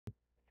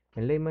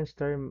In layman's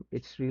term,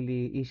 it's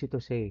really easy to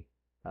say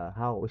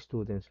how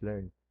students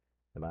learn,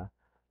 diba?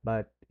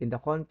 But in the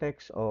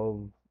context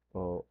of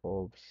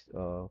of,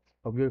 uh,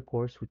 of your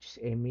course, which is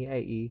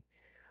MAIE,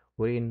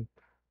 wherein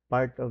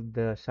part of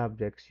the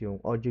subjects yung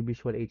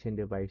audiovisual aids and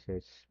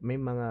devices, may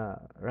mga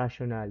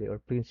rationale or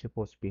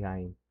principles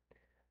behind,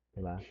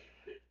 diba?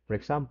 For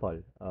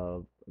example,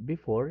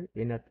 before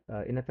in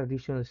a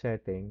traditional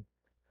setting,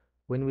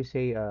 when we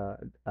say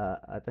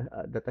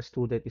that a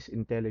student is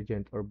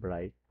intelligent or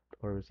bright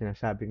or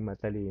sinasabing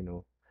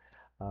matalino,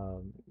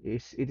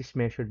 it is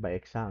measured by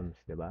exams,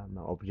 'di ba?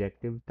 Mga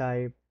objective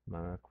type,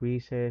 mga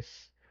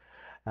quizzes.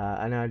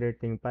 Another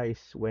thing pa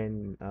is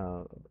when,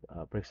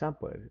 for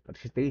example,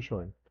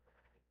 recitation.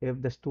 If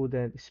the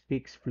student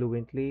speaks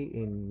fluently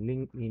in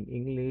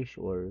English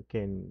or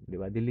can, 'di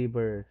ba,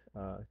 deliver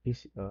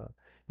his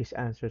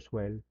answers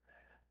well,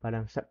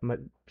 parang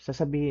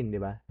sasabihin, 'di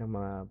ba, ng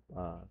mga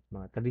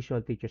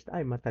traditional teachers,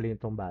 ay matalino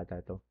tong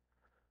bata to,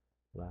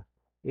 'di ba?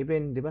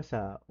 Even 'di ba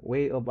sa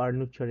way of our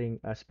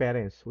nurturing as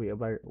parents,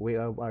 way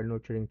of our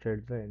nurturing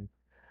children.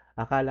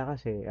 Akala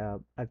kasi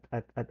at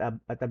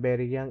a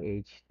very young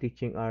age,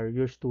 teaching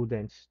your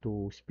students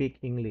to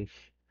speak English,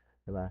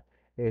 'di ba?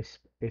 Is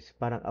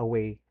parang a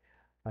way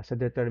sa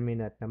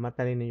determinant na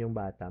matalino yung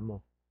bata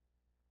mo.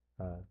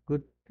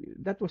 Good,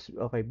 that was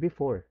okay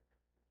before.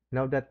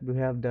 Now that we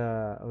have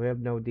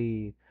now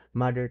the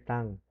mother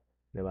tongue,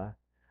 'di ba?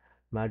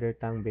 Mother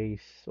tongue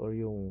base or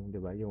yung 'di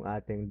ba, yung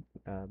ating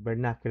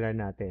vernacular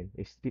natin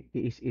it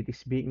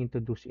is being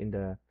introduced in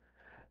the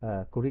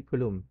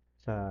curriculum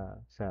sa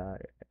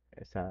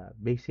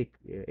basic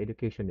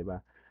education, 'di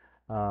ba?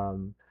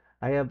 Um,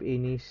 I have a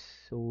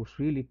niece who's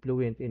really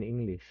fluent in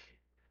English,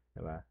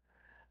 'di ba?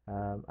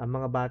 Ang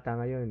mga bata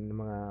ngayon,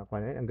 mga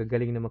kuwan ang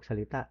gagaling na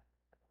magsalita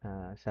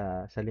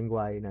sa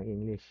lengguwahe ng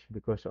English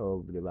because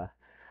of, 'di ba?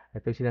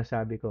 Ito yung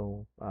sinasabi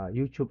kong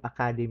YouTube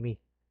Academy.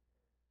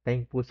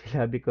 Thankful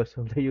sila because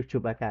of the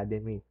YouTube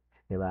Academy,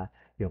 'di ba?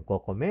 Yung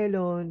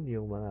Cocomelon,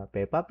 yung mga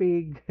Peppa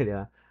Pig, 'di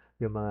ba?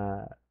 Yung mga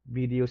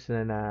videos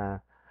na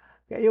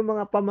kaya yung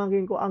mga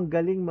pamangkin ko ang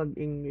galing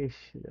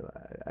mag-English, 'di ba?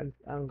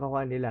 Ang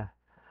kakuha nila.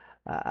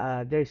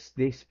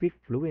 They speak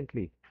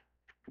fluently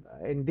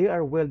and they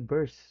are well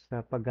versed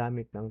sa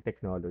paggamit ng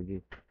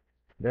technology.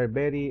 They're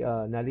very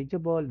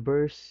knowledgeable,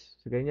 versed,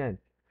 sa ganyan.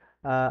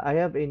 I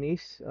have a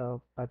niece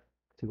at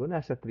siguro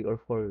nasa 3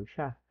 or 4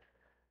 siya.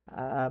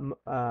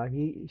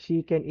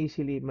 She can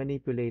easily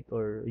manipulate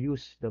or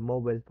use the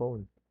mobile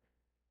phone.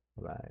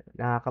 Diba?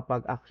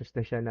 Nakakapag-access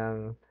na siya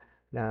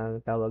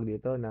ng tawag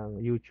dito, ng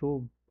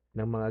YouTube,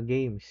 ng mga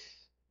games.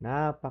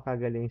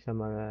 Napakagaling sa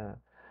mga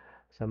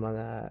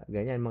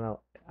ganyan,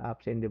 mga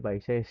apps and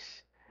devices.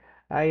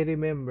 I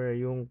remember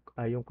yung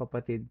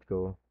kapatid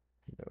ko,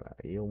 diba?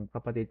 Yung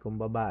kapatid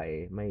kong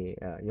babae,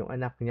 yung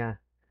anak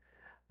niya,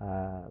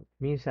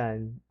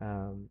 minsan,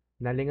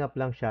 nalingap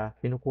lang siya,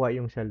 kinukuha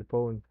yung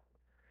cellphone.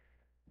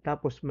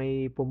 Tapos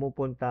may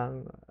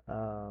pumupuntang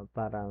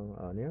parang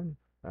ano yun,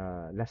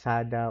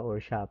 Lazada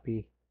or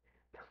Shopee.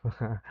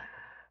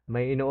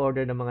 May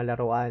in-order ng mga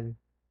laruan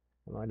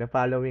the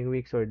following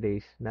weeks or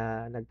days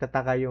na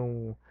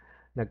yung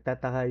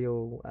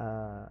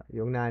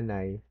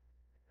nanay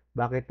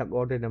bakit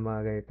nag-order ng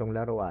mga ganitong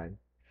laruan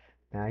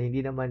na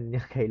hindi naman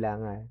niya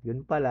kailangan.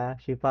 Yun pala,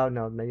 she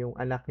found out na yung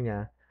anak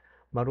niya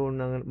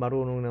marunong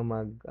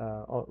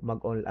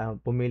na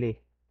pumili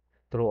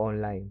through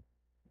online.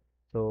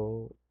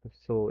 So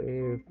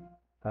if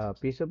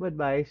piece of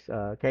advice,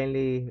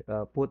 kindly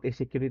put a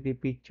security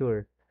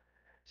picture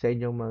sa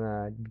inyong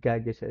mga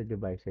gadgets and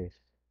devices,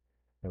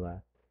 'di ba?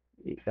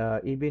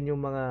 Even yung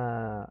mga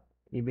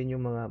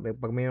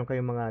pag mayroon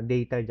kayong mga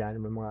data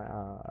diyan, may mga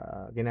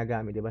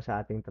ginagamit 'di ba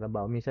sa ating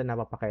trabaho, minsan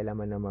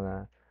napapakailaman ng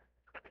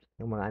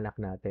mga anak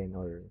natin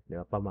or 'di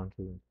ba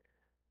pamangkin.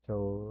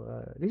 So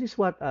this is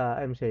what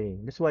I'm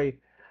saying. That's why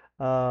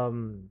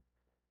um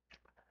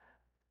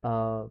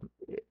uh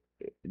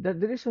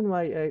the reason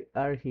why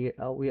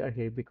we are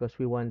here because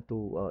we want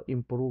to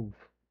improve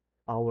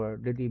our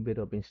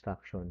delivery of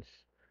instructions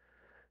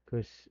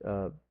because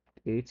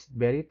it's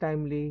very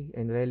timely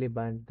and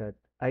relevant that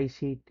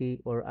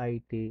ICT or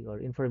IT or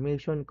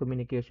information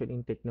communication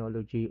in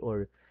technology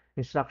or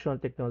instruction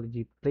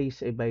technology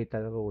plays a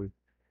vital role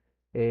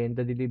in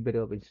the delivery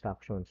of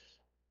instructions.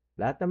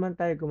 Lahat naman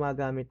tayo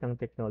gumagamit ng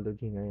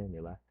technology ngayon, di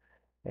ba?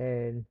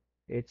 And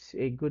it's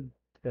a good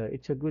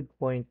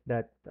point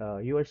that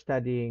you are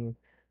studying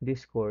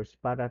this course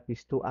para at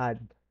least to add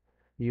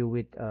you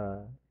with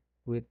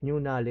new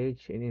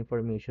knowledge and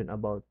information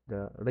about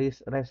the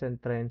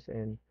recent trends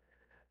and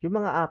yung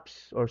mga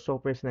apps or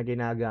softwares na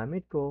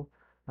ginagamit ko,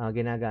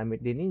 ginagamit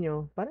din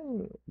ninyo,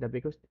 parang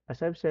because as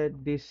I've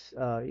said, this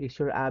is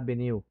your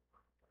avenue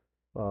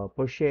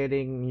for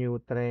sharing new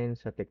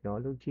trends sa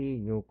technology,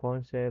 new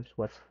concepts,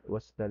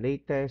 what's the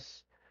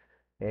latest,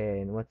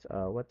 and what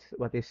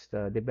is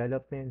the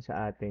development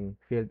sa ating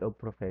field of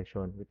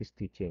profession, which is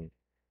teaching.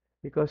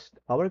 Because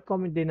our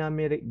common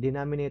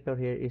denominator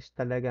here is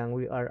talagang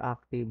we are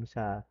active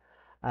sa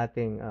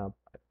ating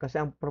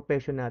kasi ang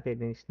profession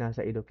natin is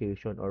nasa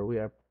education or we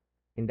are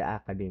in the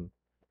academe.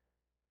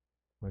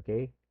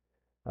 Okay?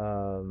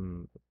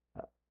 Um,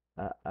 uh,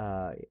 uh,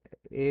 uh,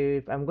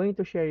 if I'm going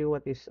to share you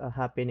what is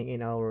happening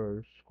in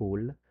our school,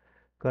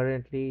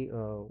 currently,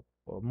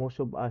 most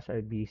of us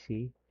are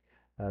busy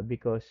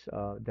because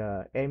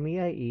the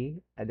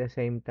MEIE, at the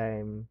same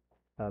time,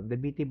 the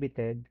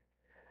BTB-TED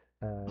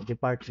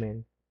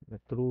department,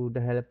 through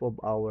the help of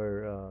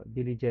our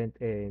diligent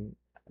and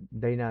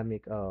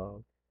dynamic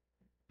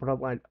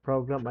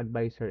program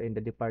advisor and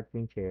the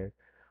department chair,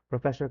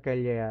 Professor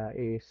Kelya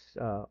is,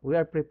 we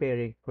are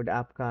preparing for the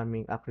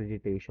upcoming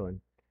accreditation.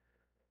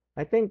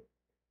 I think,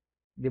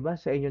 di ba,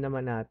 sa inyo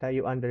naman ata,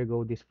 you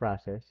undergo this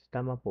process.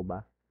 Tama po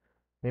ba?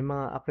 May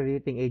mga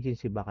accrediting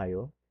agency ba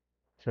kayo,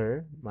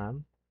 sir,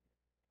 ma'am?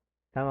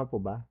 Tama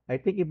po ba? I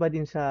think iba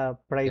din sa Ye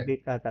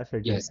private ata, Sir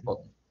yes Julian. po.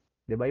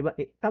 Di ba? Iba,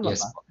 tama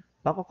Yes ba? po.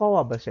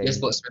 Pakukawa ba sa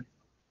Yes po, inyo? sir.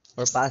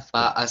 Or PASCO?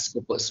 Pa-ask ko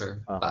po, sir.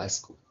 Okay. Pa-ask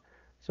ko.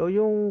 So,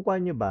 yung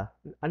kwan nyo ba,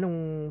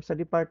 sa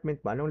department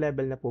ba, anong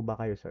level na po ba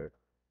kayo, sir?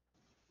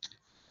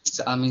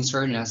 Sa amin,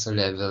 sir, nasa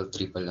level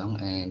 3 pa lang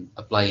and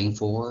applying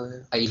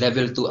for, ay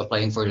level 2,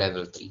 applying for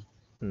level 3.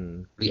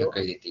 So,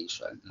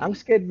 Re-accreditation. ang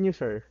sked nyo,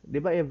 sir,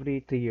 di ba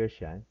every 3 years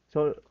yan?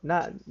 So,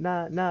 kwan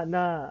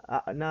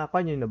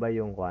nyo na ba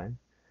yung kwan?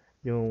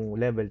 Yung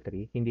level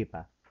 3? Hindi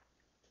pa?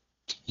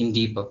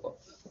 Hindi pa po.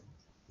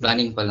 Hmm.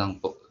 Planning pa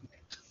lang po.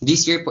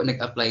 This year po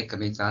nag-apply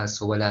kami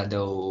kaso wala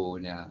daw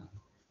na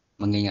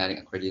mangyayaring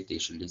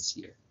accreditation this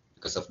year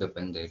because of the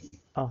pandemic.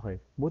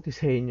 Okay. Buti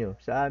sa inyo.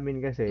 Sa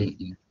amin kasi,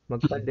 Mm-mm.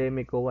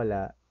 mag-pandemic ko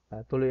wala,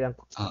 Oo. tuloy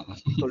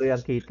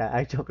ang kita.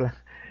 Ay, joke lang.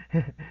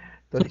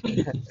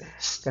 Tuloy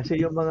kasi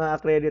yung mga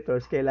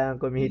accreditors, kailangan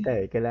kumita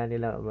eh. Kailangan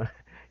nila,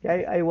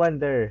 I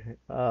wonder,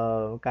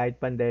 kahit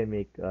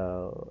pandemic,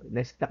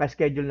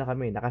 naka-schedule na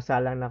kami,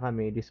 nakasalang na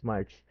kami this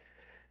March.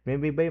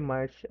 Maybe by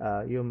March,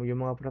 yung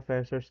mga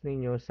professors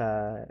ninyo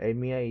sa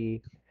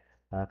MEIE,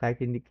 kahit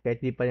hindi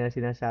pa nila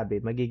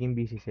sinasabi, magiging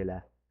busy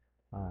sila.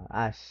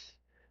 Us.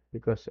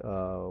 Because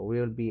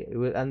we'll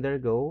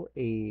undergo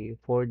a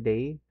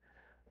 4-day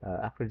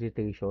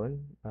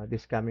accreditation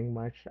this coming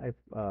March. I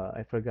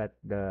forgot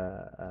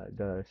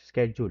the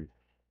schedule.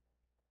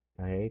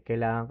 Okay,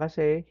 kailangan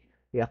kasi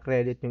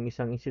i-accredit yung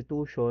isang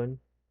institution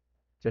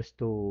just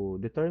to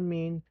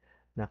determine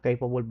na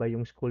capable ba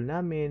yung school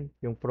namin,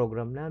 yung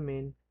program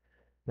namin,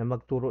 na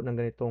magturo ng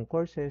ganitong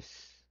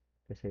courses.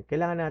 Kasi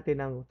kailangan natin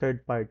ng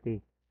third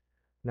party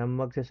na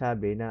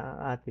magsasabi na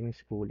ang ating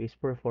school is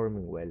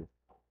performing well.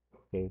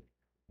 Okay?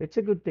 It's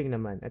a good thing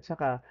naman. At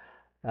saka,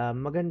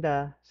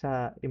 maganda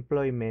sa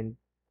employment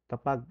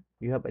kapag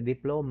you have a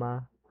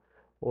diploma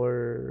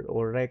or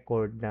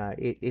record na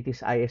it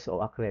is ISO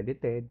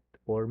accredited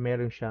or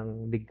meron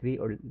siyang degree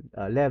or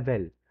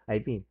level. I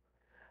mean,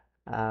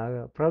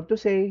 proud to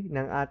say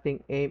ng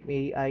ating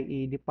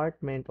MAIE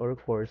department or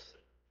course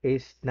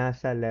is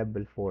nasa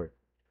level 4.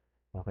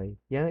 Okay?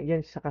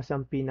 Yan sa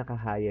kasang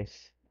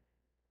pinaka-highest.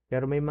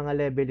 Pero may mga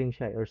leveling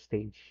siya or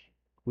stage.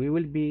 We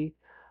will be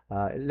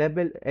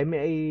level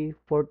MAIE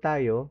 4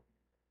 tayo.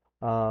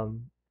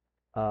 Um,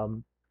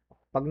 um,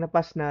 pag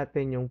napas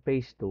natin yung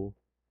phase 2,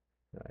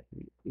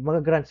 yung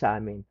mga grant sa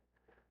amin.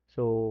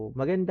 So,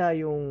 maganda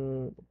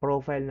yung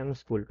profile ng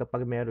school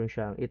kapag meron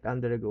siyang it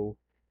undergo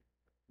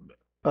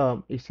a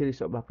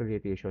series of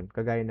accreditation,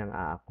 kagaya ng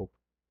AACO.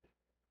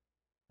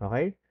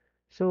 Okay?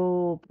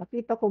 So,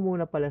 pakita ko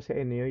muna pala sa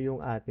inyo yung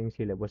ating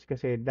syllabus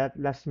kasi that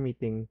last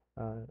meeting,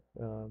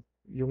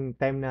 yung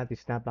time natin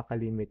is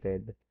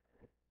napaka-limited.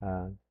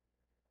 Uh,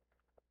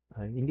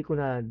 hindi ko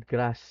na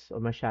grasp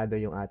o masyado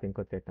yung ating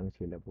content ng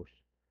syllabus.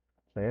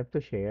 So, I have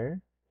to share.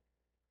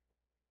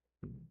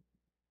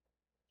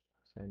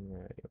 Saan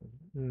nga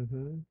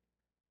yun?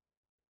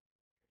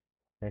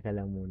 Teka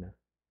lang muna.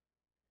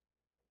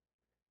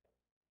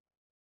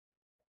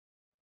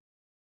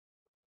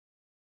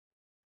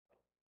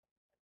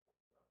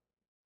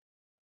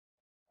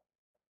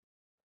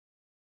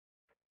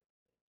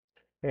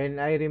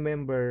 And I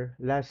remember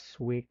last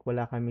week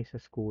wala kami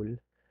sa school.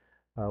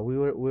 We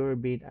were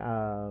being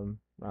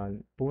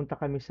pumunta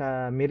kami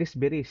sa Miris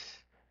Biris.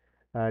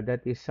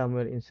 That is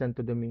somewhere in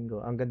Santo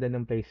Domingo. Ang ganda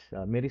ng place,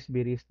 Miris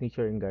Biris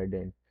Nature and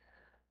Garden.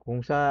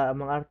 Kung sa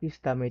mga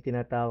artista may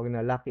tinatawag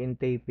na lock-in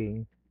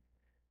taping,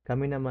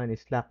 kami naman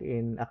is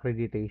lock-in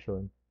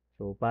accreditation.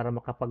 So para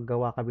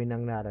makapaggawa kami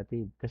ng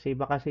narrative. Kasi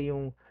iba kasi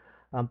yung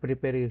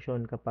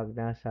preparation kapag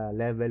nasa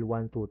level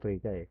 1, 2,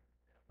 3 ka eh.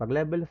 Pag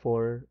level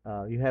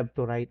 4, you have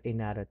to write a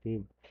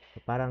narrative.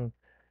 So, parang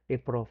a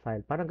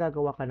profile. Parang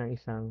gagawa ka ng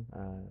isang,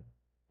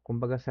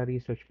 kumbaga sa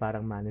research,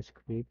 parang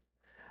manuscript.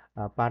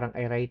 Parang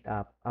I write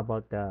up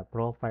about the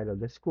profile of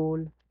the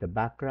school, the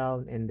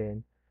background, and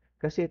then,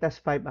 kasi it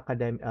has 5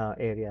 academic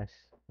areas.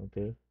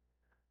 Okay?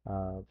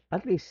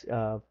 At least,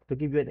 to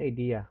give you an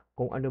idea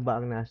kung ano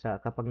ba ang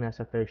kapag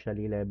nasa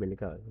tertiary level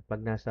ka, pag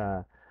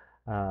nasa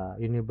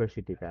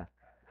university ka.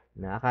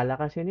 Na akala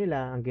kasi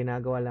nila, ang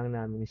ginagawa lang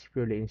namin is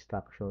purely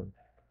instruction.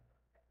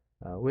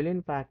 Well,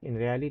 in fact, in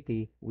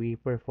reality, we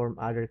perform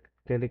other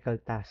clerical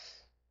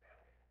tasks.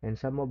 And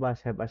some of us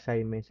have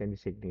assignments and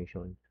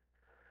designation.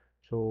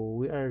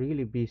 So we are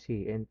really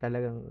busy and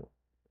talagang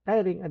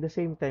tiring at the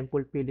same time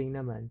fulfilling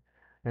naman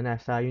na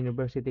nasa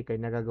university ka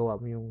nagagawa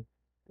mo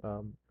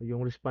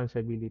yung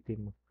responsibility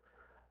mo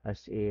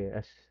as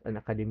an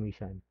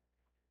academician.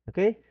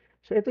 Okay?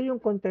 So ito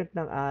yung content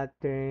ng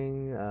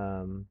ating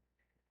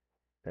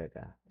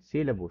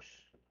syllabus.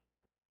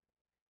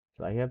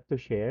 So I have to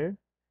share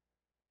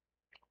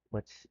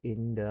what's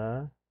in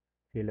the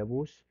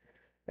syllabus.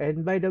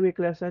 And by the way,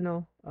 class,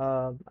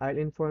 I'll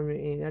inform you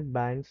in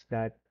advance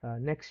that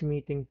next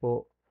meeting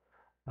po,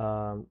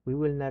 we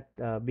will not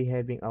be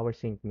having our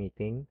sync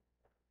meeting.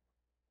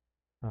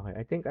 Okay,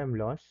 I think I'm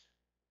lost.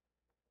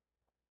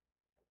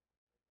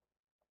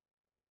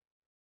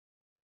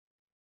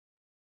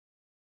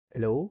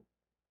 Hello?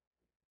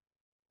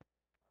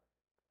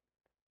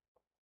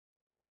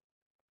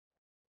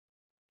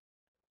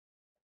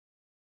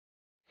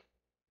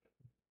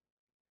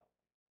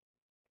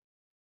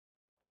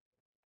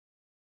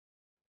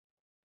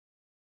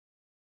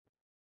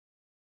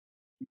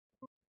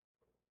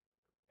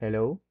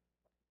 Hello?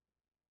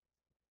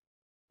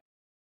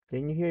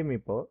 Can you hear me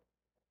po?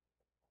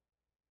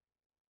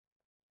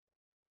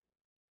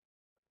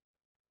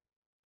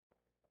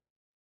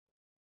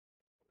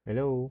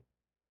 Hello?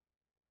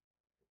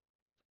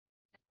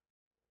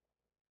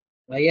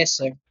 Yes,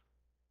 sir. Yes,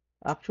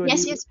 Actually,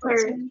 yes,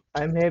 sir.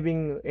 I'm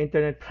having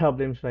internet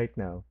problems right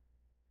now.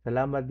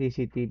 Salamat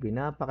DCTV.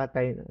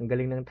 Ang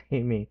galing ng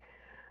timing.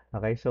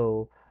 Okay,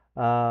 so,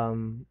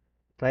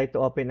 try to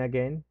open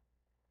again.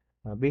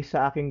 Based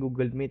sa aking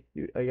Google Meet,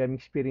 I am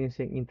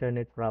experiencing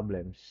internet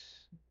problems.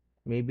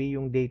 Maybe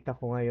yung data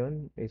ko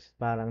ngayon is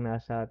parang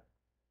nasa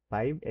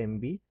 5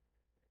 MB.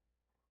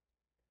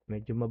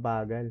 Medyo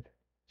mabagal.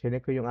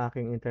 Chinek ko yung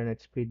aking internet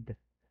speed.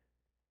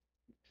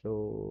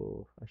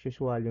 So, as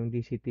usual, yung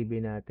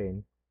DCTV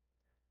natin.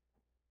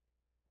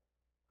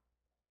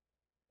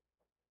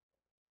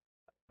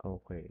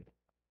 Okay.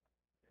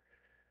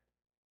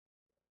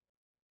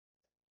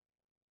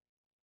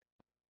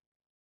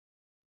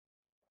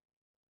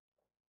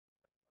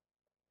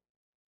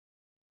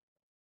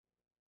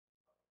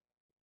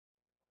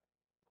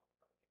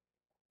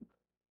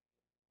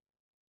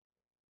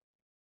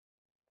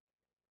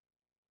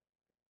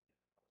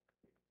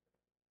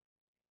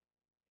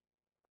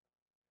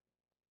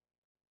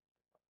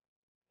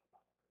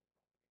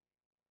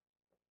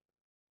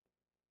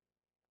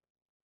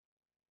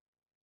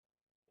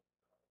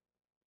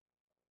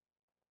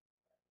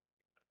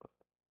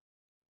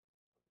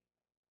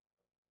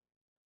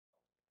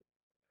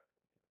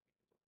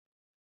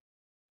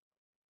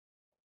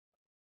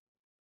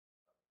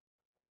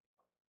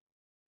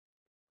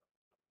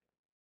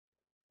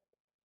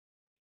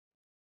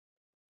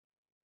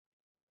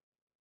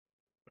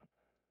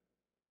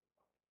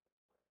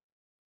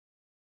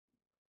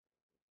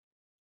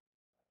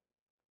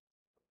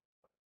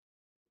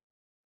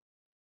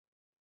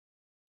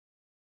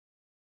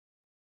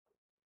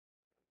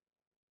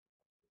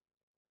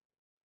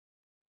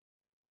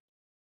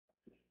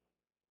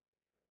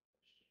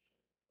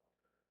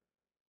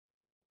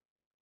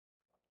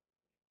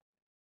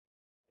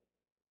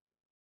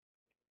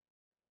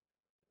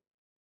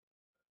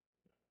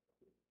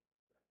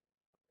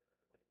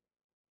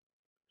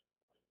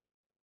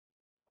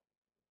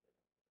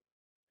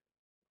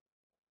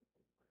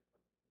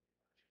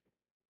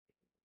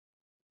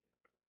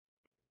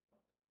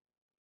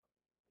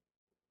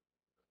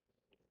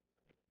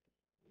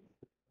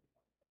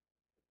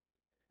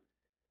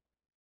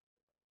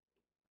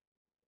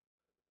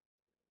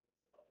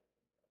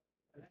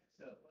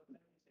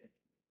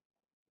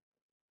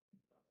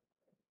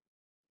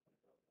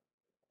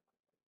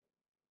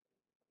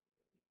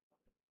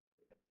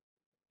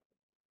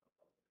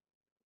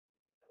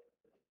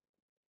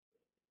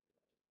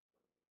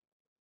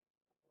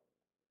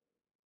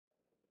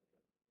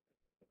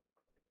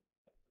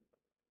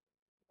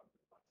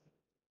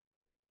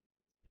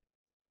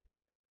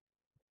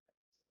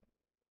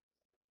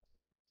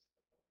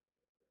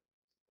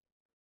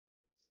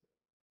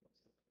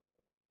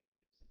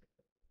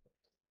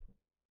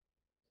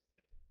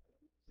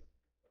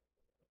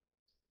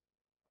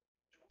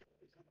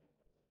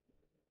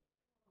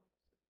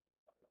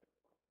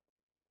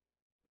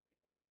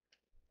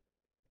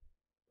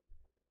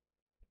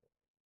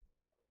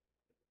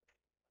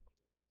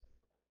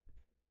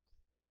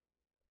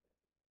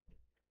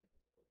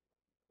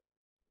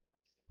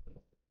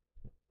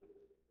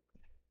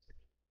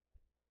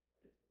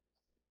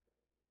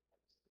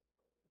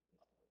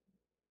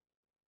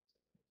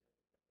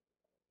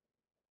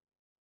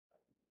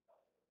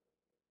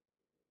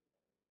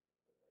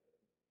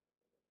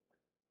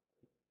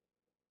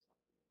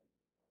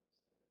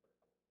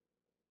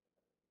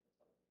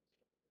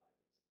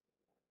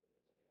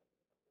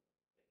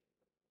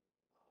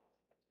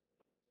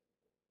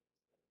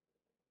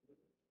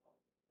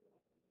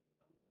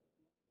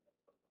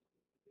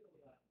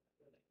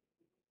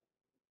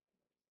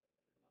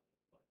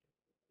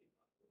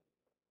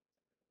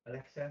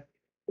 Alexa,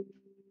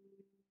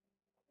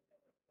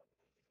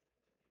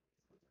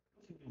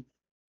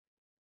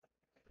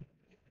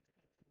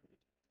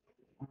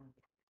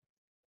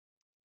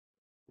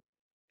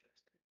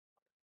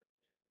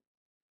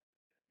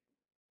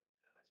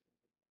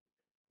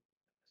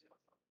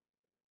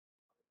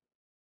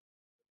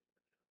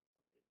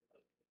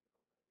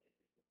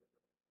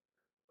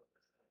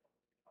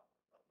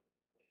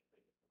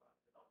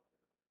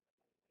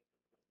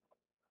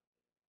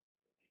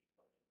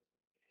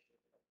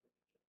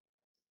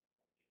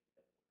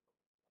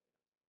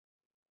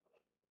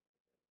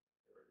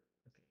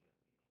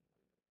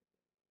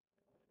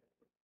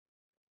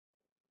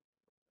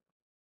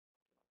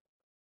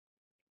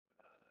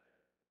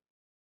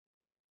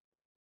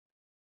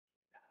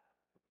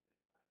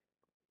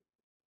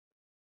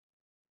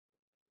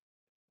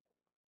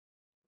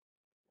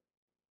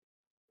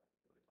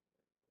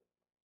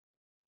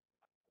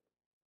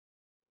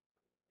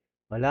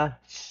 Wala.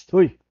 Shh,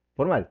 uy,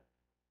 formal.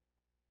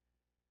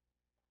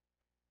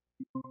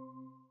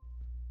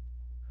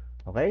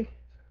 Okay,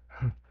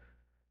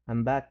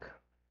 I'm back.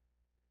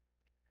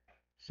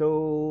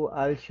 So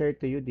I'll share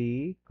to you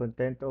the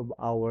content of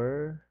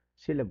our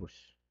syllabus.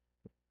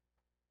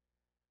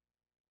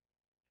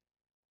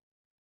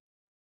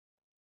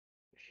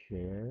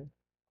 Share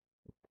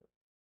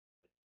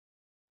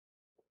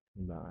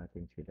ba ang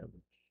ating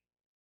syllabus?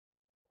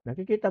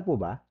 Nakikita po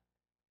ba?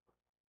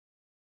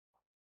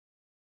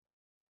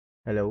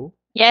 Hello?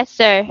 Yes,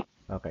 sir.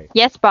 Okay.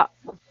 Yes po.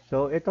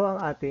 So ito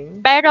ang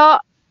ating Pero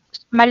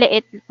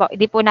maliit po,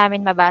 hindi po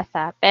namin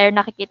mabasa. Pero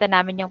nakikita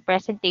namin yung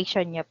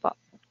presentation niyo po.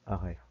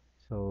 okay.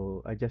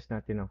 So adjust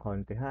natin ng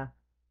konti ha.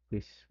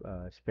 Please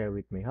spare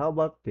with me. How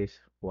about this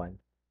one?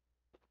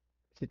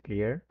 Is it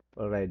clear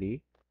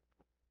already?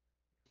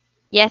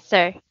 Yes,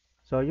 sir.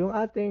 So yung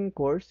ating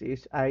course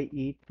is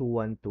IE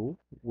 212,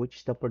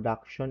 which is the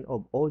production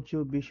of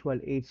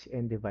audio-visual aids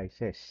and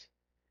devices.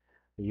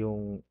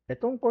 Yung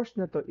itong course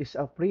na to is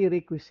a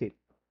prerequisite.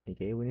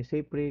 Okay, when you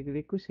say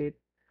prerequisite,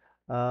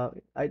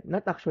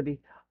 not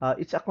actually,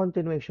 it's a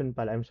continuation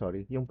pala, I'm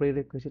sorry. Yung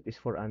prerequisite is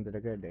for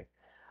undergrad eh.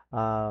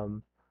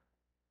 Um,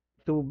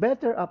 to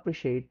better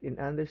appreciate and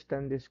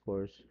understand this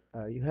course,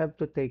 you have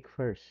to take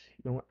first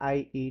yung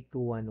IE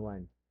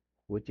 211,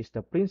 which is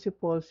the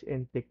Principles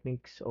and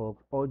Techniques of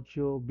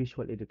Audio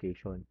Visual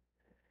Education.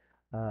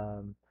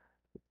 Um,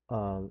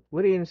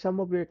 wherein some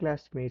of your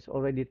classmates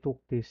already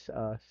took this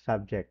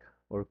subject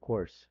or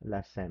course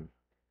last sem.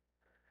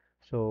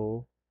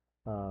 So,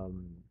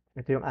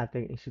 ito yung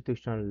ating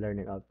institutional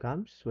learning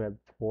outcomes. We have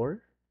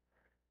four.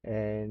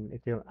 And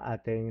ito yung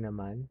ating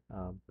naman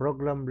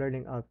program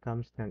learning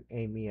outcomes ng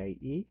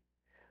MAIE,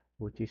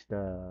 which is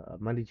the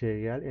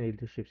managerial and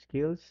leadership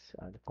skills,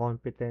 the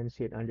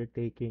competency in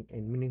undertaking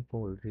and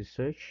meaningful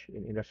research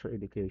in industrial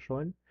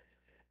education.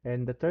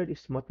 And the third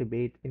is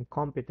motivate in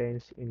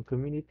competence in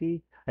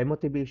community,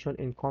 motivation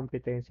and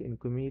competence in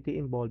community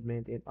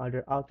involvement in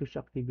other outreach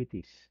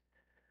activities,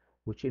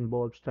 which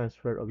involves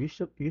transfer of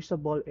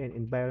usable and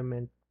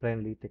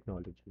environment-friendly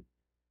technology.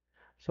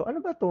 So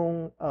ano ba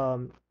tong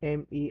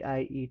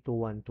MEIE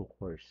 212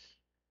 course?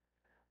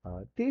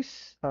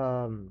 This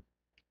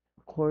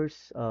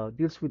course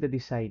deals with the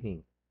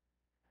designing.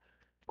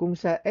 Kung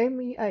sa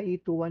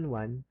MEIE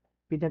 211,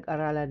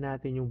 pinag-aralan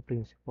natin yung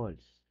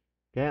principles.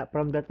 Kaya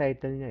from the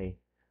title niya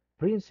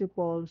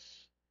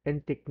principles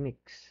and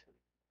techniques.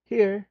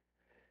 Here,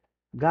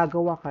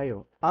 gagawa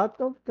kayo. Out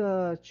of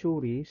the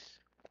theories,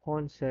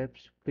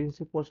 concepts,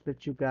 principles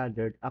that you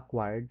gathered,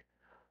 acquired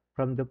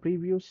from the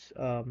previous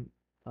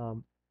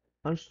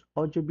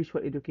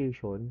audiovisual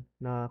education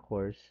na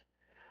course,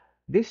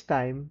 this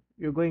time,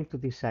 you're going to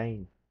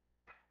design,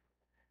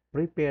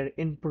 prepare,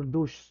 and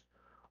produce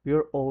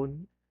your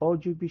own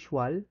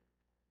audiovisual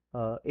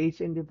aids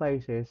and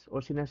devices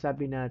or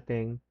sinasabi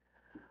nating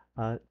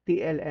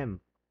TLM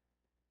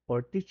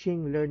or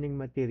Teaching Learning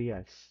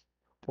Materials.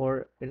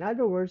 Or in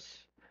other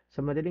words, sa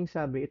madaling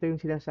sabi, ito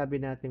yung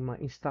sinasabi nating mga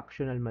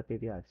instructional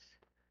materials.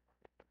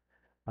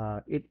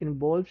 It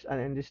involves an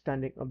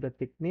understanding of the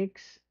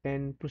techniques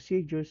and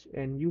procedures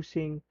and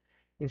using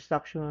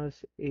instructional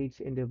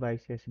aids and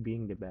devices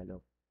being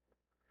developed.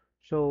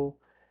 So,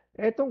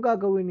 etong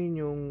gagawin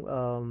ninyong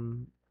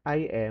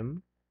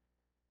IM,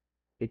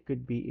 it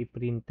could be a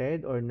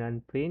printed or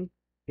non-print.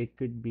 It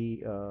could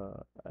be,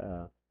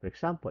 for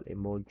example, a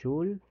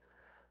module.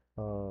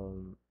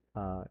 Um,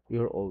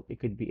 it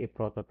could be a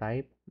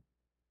prototype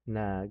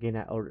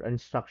or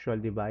instructional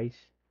device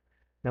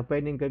na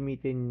pwedeng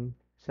gamitin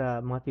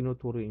sa mga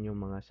tinuturo inyong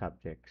mga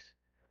subjects.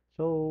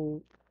 So,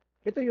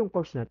 ito yung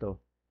course na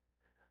to.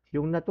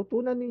 Yung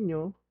natutunan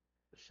ninyo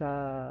sa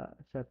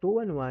sa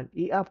 211,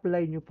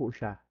 i-apply nyo po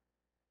siya.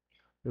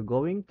 You're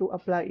going to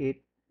apply it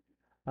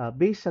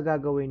based sa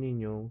gagawin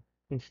ninyong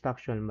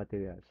instructional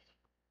materials.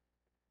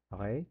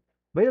 Okay?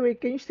 By the way,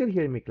 can you still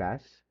hear me,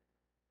 class?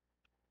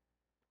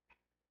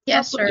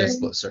 Yes, sir.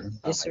 Yes po, sir.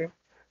 Yes, Okay. sir.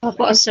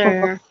 Opo,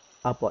 sir.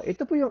 Apo,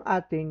 ito po yung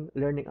ating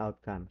learning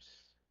outcomes.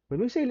 When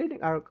we say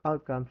learning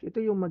outcomes, ito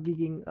yung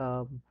magiging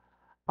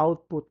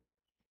output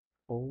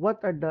o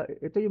what are the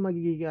ito yung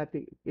magiging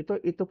ating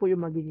ito po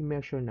yung magiging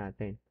measure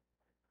natin.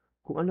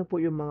 Kung ano po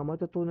yung mga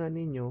matutunan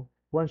ninyo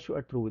once you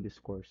are through with this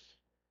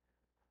course.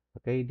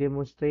 Okay,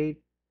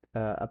 demonstrate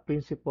a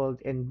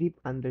principled and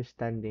deep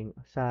understanding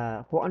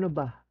sa kung ano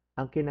ba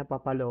ang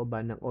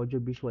kinapapalooban ng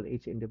audiovisual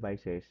aids and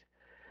devices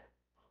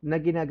na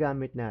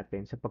ginagamit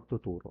natin sa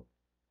pagtuturo.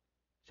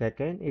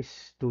 Second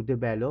is to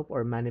develop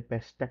or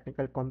manifest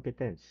technical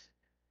competence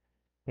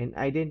and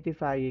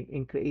identifying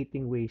and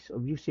creating ways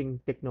of using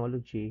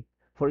technology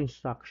for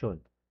instruction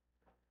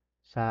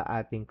sa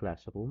ating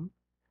classroom.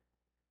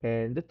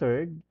 And the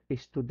third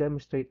is to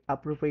demonstrate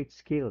appropriate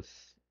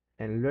skills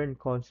and learn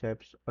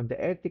concepts on the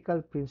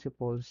ethical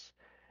principles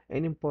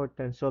and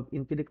importance of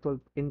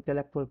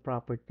intellectual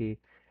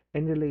property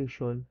in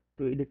relation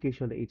to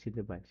educational aids and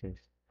devices.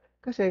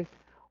 Kasi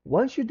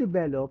once you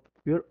develop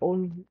your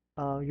own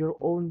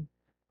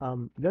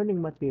learning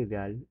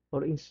material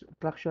or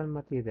instructional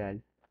material,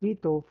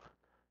 dito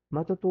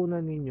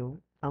matutunan ninyo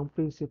ang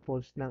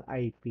principles ng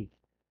IP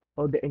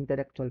o the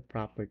intellectual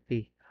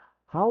property.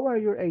 How are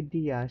your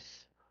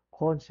ideas,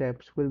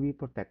 concepts will be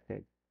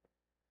protected?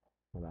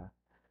 Diba?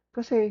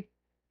 Kasi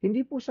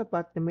hindi po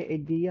sapat na may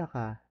idea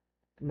ka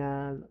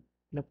na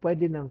na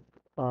pwede nang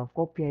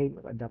kopyahin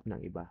o adapt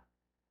ng iba.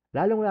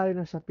 Lalong-lalo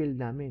na sa field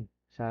namin,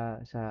 sa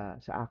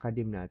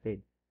academe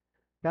natin.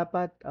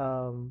 Dapat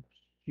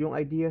yung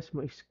ideas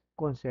mo is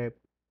concept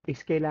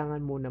is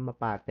kailangan mo na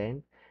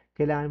ma-patent,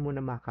 kailangan mo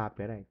na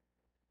ma-copyright.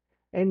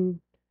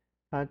 And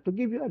to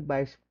give you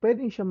advice,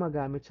 pwedeng siya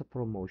magamit sa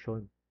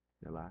promotion,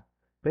 'di ba?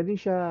 Pwedeng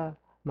siya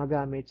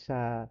magamit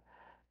sa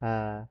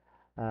uh,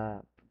 uh,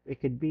 it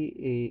could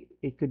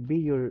be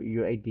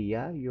your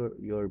idea,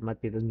 your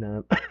material na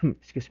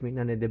excuse me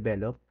na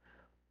na-develop.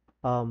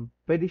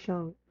 Pwede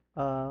siyang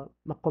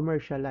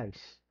ma-commercialize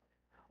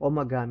o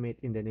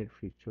magamit in the near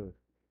future,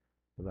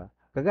 'di ba?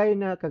 Kagaya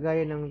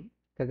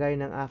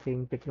ng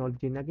aking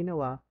technology na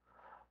ginawa,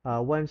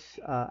 once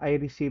I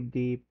received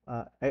the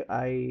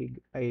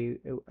I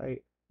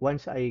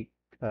once I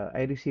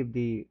received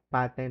the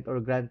patent or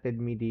granted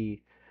me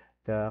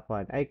the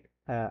kwan,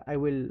 I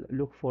will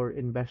look for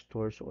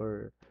investors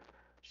or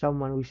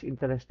someone who is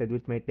interested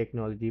with my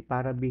technology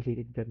para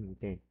bilhin at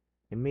gamitin.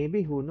 And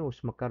maybe who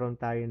knows,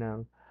 magkaroon tayo ng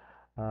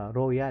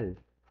royal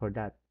for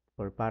that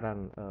or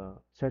parang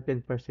certain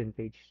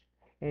percentage.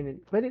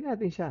 And pwede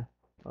natin siya.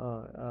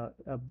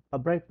 A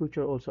bright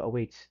future also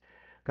awaits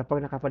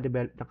kapag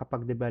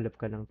nakapag-develop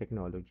ka ng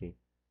technology.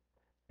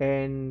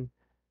 And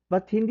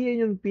but hindi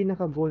yan yung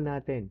pinaka-goal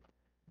natin.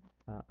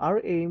 Our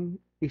aim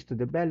is to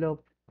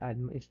develop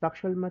an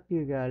instructional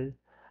material,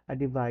 a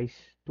device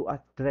to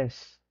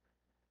address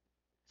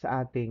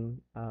sa ating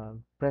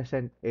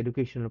present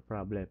educational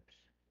problems.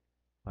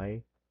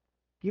 Okay?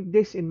 Keep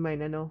this in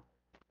mind, ano?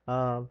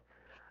 Uh,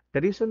 the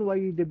reason why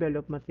you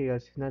develop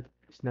materials is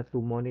not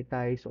to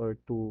monetize or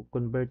to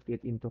convert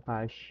it into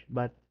cash,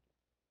 but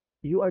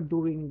you are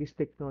doing this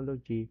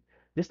technology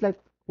just like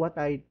what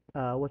I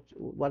would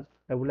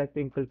like to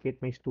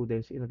inculcate my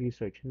students in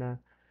research na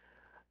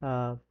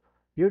uh,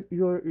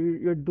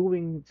 you're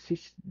doing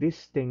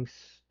these things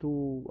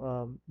to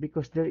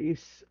because there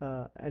is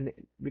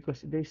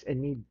because there is a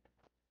need.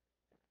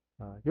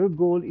 Your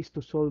goal is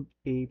to solve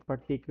a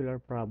particular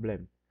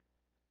problem,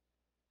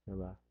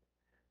 diba?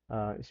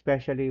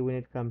 Especially when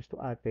it comes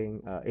to ating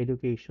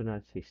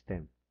educational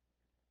system.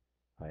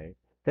 Okay?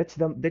 That's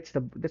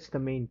the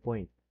main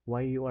point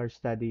why you are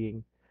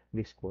studying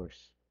this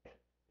course.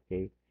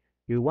 Okay?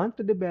 You want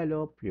to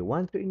develop, you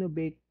want to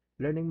innovate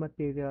learning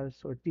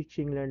materials or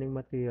teaching learning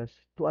materials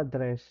to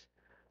address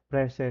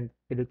present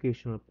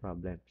educational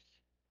problems.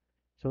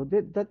 So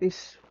that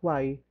is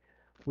why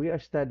we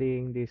are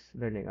studying these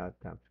learning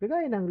outcomes.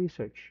 Kagaya ng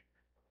research,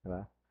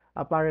 diba?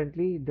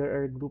 Apparently,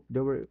 there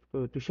were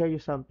to share you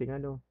something,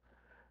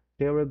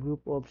 there were a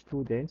group of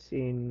students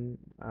in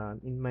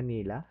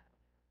Manila,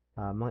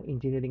 mga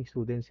engineering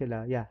students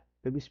sila. Yeah,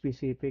 to be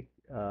specific,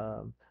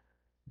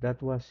 that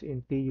was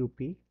in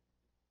TUP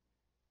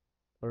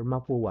or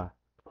Mapua.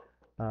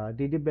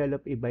 They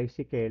develop a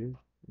bicycle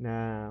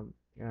na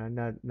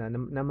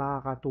na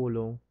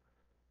makakatulong,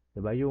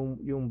 'di ba?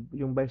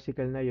 Yung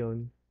bicycle na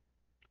 'yon,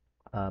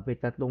 may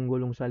tatlong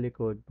gulong sa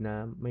likod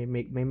na may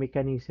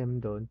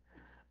mechanism doon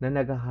na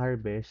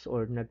nag-harvest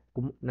or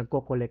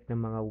nagko-collect ng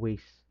mga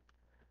waste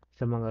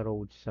sa mga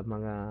roads, sa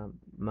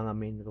mga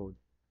main road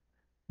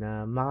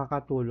na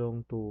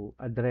makakatulong to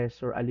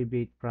address or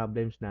alleviate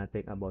problems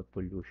natin about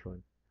pollution.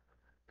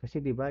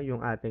 Kasi 'di ba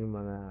yung ating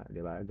mga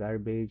 'di ba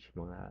garbage,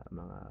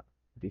 mga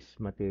these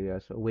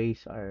materials,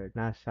 waste are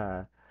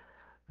nasa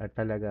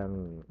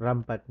talagang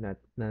rampant na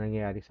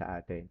nangyayari sa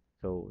atin.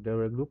 So there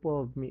were a group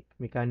of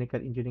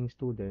mechanical engineering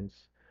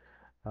students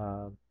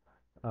uh,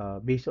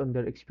 based on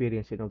their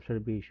experience and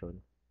observation.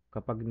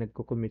 Kapag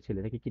nagko-commute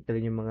sila, nakikita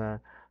rin yung mga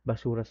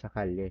basura sa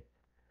kalye.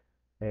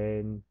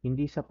 And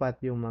hindi sapat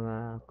yung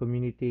mga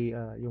community,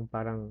 yung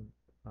parang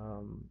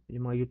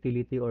yung mga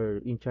utility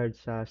or in charge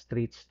sa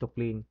streets to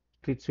clean,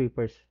 street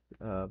sweepers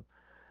uh,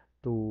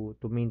 to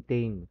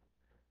maintain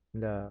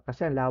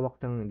kasi ang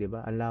lawak ng, 'di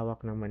ba? Ang lawak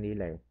ng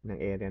Manila ng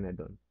area na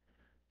doon.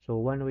 So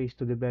one way is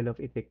to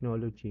develop a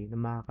technology na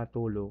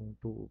makakatulong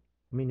to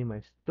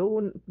minimize.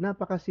 So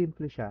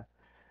napakasimple siya.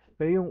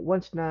 Pero yung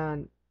once na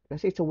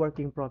kasi it's a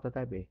working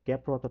prototype kaya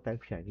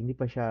prototype siya. Hindi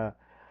pa siya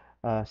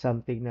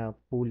something na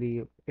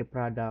fully a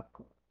product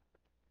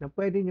na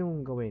pwede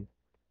niyong gawin,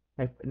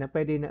 na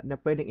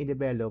pwedeng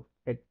i-develop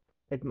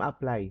at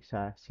ma-apply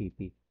sa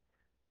city.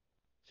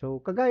 So,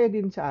 kagaya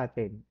din sa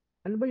atin,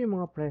 ano ba yung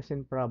mga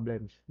present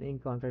problems na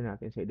encounter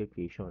natin sa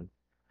education?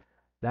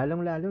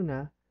 Lalong-lalo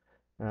na,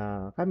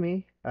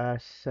 kami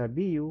as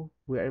BU,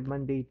 we are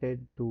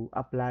mandated to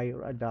apply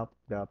or adopt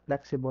the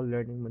flexible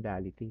learning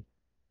modality.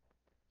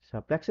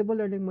 Sa flexible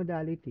learning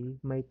modality,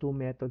 may two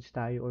methods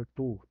tayo or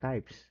two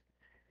types,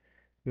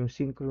 yung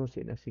synchronous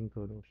and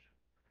asynchronous.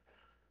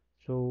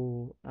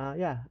 So,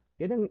 yeah,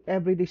 yan ang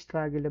everyday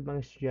struggle ng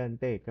mga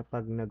estudyante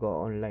kapag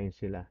nag-online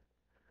sila.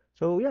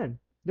 So, yan.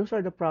 Those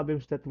are the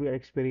problems that we are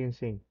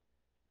experiencing.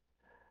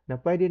 na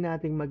pwede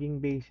nating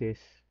maging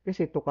basis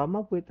kasi to come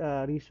up with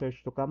a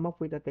research, to come up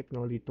with a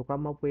technology, to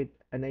come up with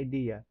an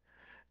idea,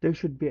 there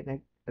should be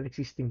an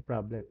existing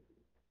problem.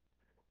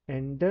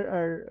 And there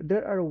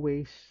are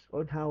ways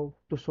on how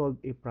to solve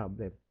a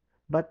problem.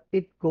 But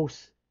it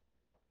goes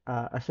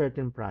a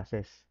certain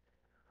process.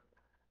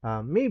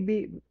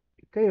 Maybe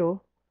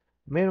kayo,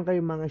 meron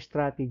kayong mga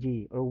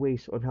strategy or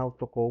ways on how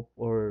to cope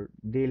or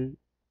deal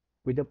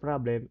with the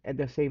problem at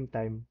the same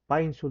time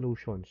find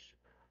solutions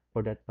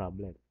for that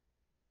problem.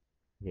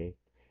 Okay.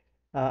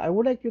 I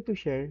would like you to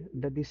share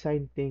the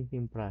design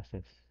thinking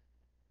process.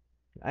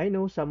 I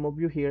know some of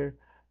you here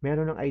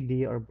meron ng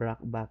idea or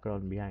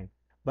background behind.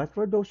 But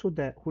for those who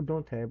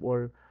don't have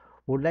or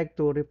would like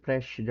to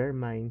refresh their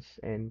minds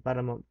and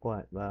para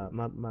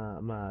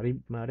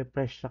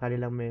ma-refresh sa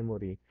kanilang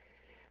memory,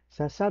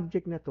 sa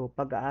subject na to,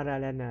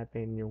 pag-aaralan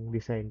natin yung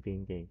design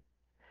thinking.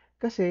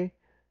 Kasi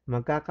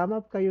magka-come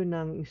up kayo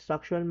ng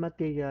instructional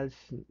materials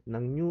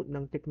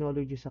ng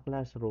technology sa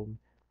classroom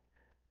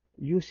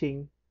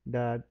using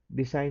the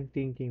design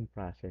thinking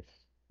process.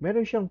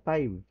 Meron siyang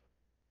 5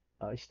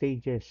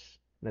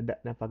 stages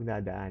na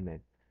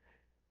pagdadaanan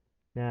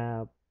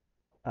na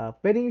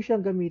pwede nyo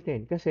siyang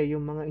gamitin kasi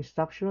yung mga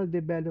instructional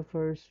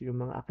developers,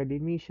 yung mga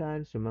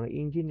academicians, yung mga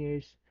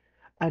engineers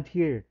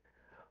adhere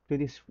to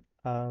this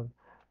uh,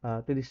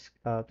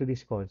 to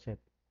this concept.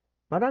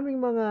 Maraming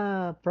mga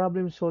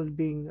problem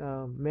solving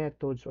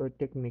methods or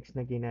techniques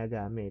na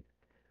ginagamit.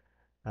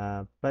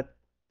 But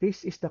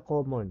this is the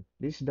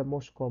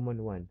most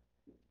common one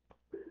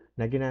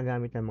na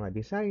ginagamit ng mga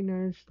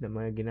designers, na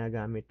mga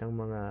ginagamit ng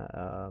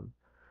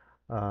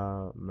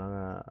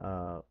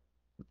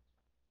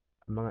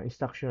mga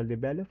instructional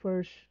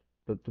developers,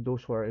 to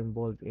those who are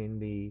involved in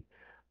the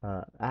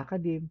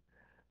academe,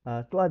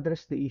 to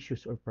address the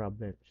issues or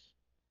problems.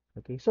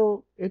 Okay,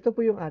 so ito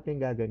po yung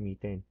ating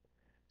gagamitin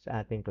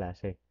sa ating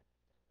klase.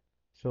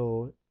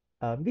 So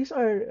this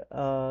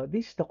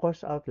is the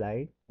course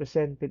outline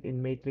presented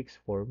in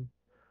matrix form.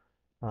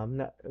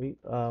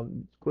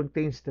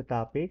 Contains the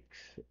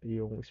topics,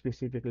 yung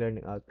specific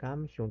learning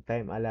outcomes, yung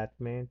time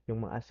allotment,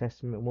 yung mga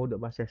assessment, mode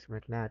of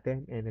assessment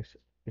natin, and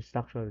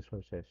instructional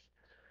resources.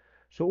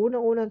 So,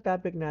 unang-unang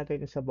topic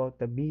natin is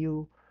about the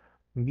BU,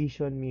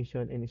 vision,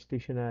 mission, and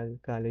institutional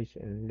college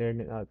and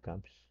learning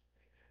outcomes.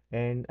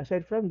 And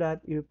aside from that,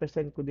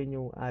 i-present ko din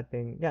yung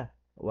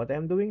what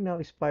I'm doing now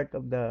is part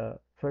of the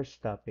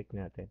first topic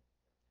natin.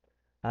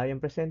 I am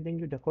presenting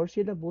you the course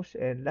syllabus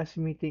and last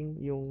meeting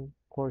yung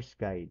course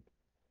guide.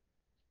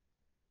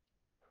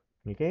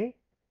 Okay?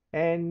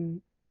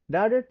 And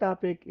the other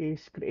topic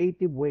is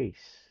creative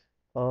ways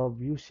of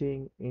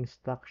using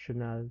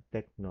instructional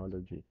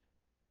technology.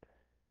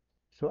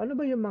 So, ano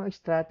ba yung mga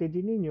strategy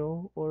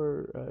ninyo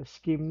or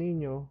scheme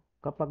ninyo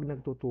kapag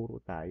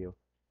nagtuturo tayo?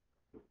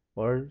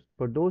 Or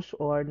for those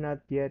who are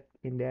not yet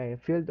in the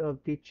field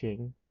of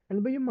teaching, ano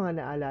ba yung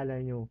mga naalala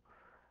nyo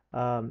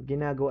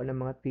ginagawa ng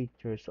mga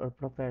teachers or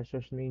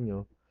professors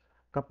ninyo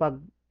kapag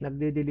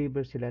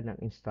nagde-deliver sila ng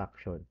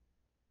instruction?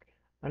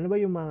 Ano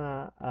ba yung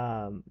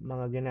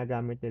mga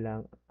ginagamit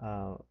nilang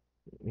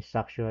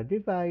instructional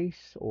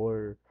device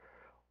or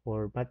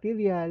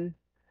material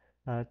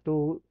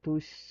to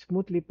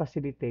smoothly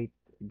facilitate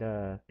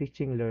the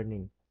teaching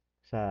learning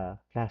sa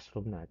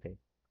classroom natin.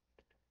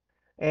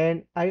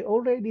 And I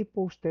already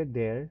posted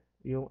there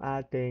yung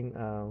ating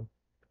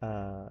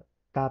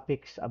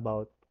topics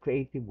about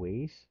creative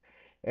ways.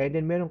 And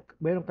then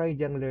meron kayo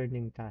diyang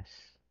learning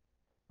tasks.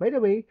 By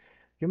the way,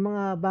 yung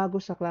mga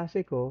bago sa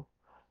klase ko,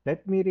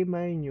 let me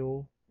remind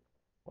you,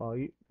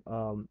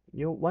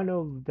 yung one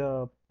of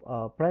the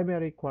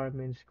primary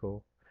requirements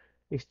ko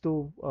is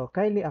to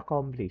kindly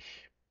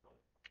accomplish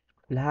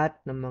lahat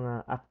ng mga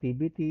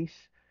activities,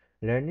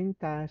 learning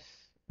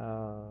tasks,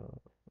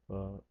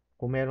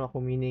 kung meron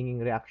akong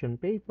meaning reaction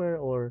paper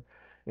or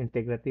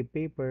integrative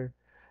paper,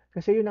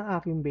 kasi yun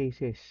ang aking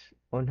basis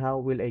on how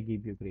will I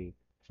give you grade.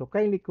 So,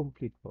 kindly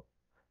complete po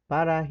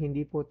para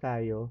hindi po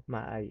tayo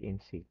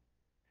ma-INC.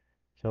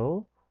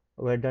 So,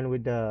 we're done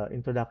with the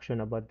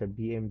introduction about the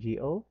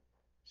VMGO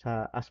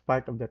as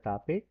part of the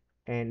topic.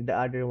 And the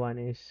other one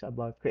is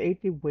about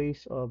creative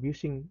ways of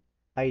using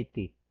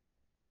IT.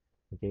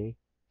 Okay?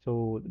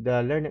 So,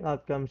 the learning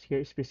outcomes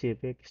here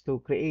specific is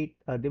to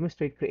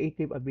demonstrate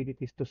creative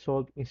abilities to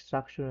solve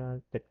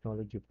instructional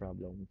technology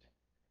problems.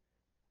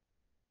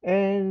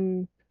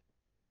 And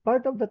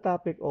part of the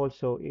topic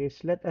also is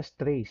let us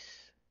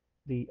trace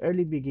the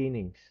early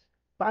beginnings.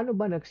 Paano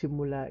ba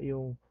nagsimula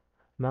yung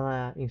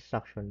mga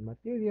instruction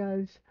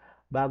materials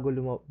bago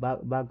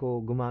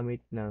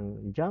gumamit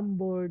ng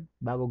Jamboard,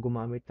 bago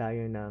gumamit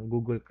tayo ng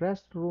Google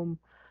Classroom?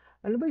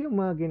 Ano ba yung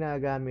mga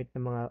ginagamit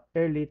ng mga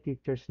early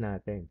teachers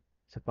natin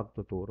sa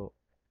pagtuturo?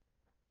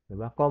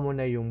 Diba?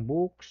 Common na yung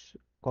books,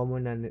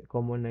 common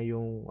na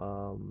yung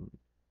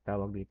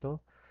tawag dito,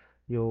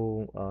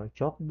 yung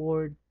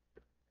chalkboard,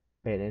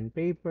 pen and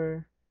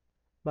paper.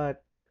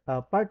 But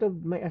part of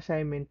my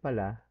assignment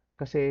pala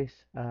kasi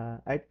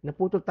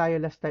naputol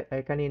tayo last time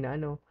kanina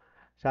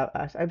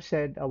as I've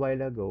said a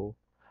while ago,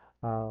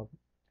 uh,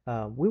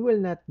 We will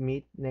not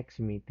meet next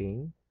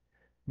meeting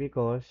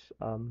because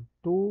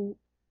two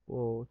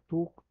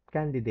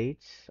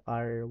candidates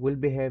are will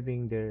be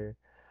having their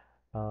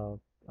uh,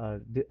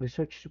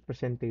 research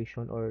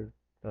presentation or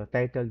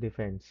title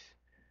defense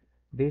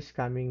this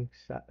coming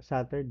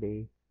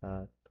Saturday.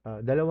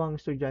 Dalawang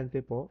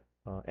estudyante po,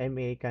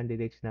 MA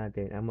candidates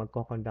natin ang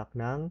magko-conduct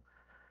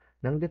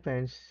ng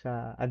defense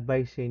sa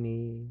advice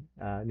ni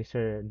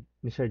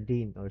Sir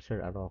Dean or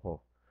Sir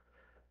Arrojo.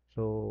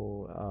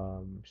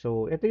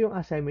 So ito yung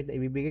assignment na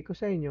ibibigay ko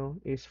sa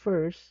inyo is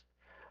first,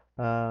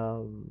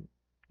 um,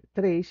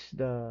 trace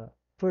the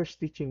first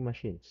teaching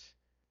machines.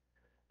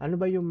 Ano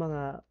ba yung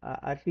mga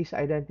at least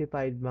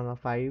identified mga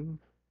five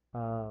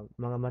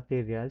mga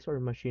materials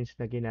or machines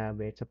na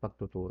ginamit sa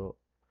pagtuturo.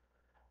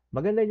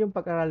 Maganda yung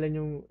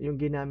pag-aralan yung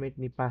ginamit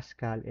ni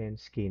Pascal and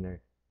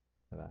Skinner.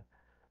 Diba?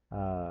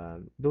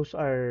 Those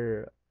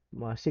are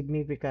mga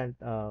significant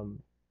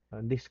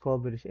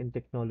discoveries in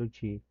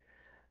technology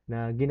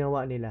na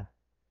ginawa nila.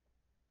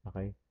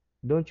 Okay?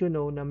 Don't you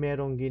know na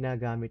merong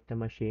ginagamit na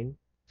machine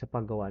sa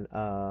paggawa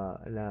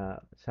na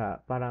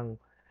sa parang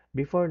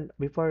before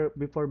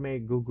may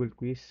Google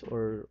quiz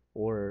or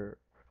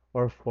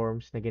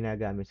forms na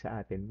ginagamit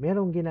sa atin.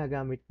 Merong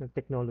ginagamit ng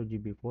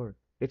technology before.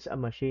 It's a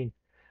machine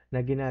na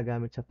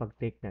ginagamit sa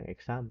pag-take ng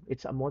exam.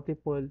 It's a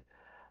multiple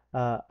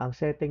ang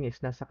setting is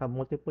nasa ka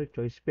multiple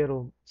choice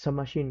pero sa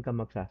machine ka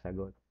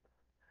magsasagot.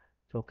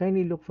 So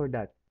kindly look for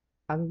that.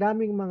 Ang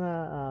daming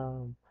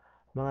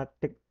mga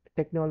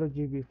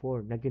technology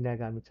before na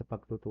ginagamit sa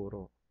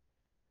pagtuturo.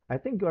 I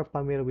think you are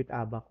familiar with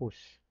abacus,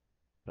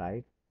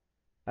 right?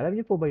 Alam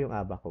niyo po ba yung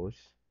abacus?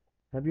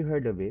 Have you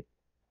heard of it,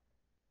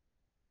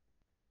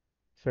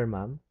 sir,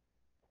 ma'am?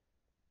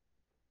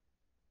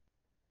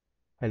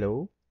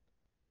 Hello?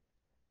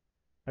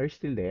 Are you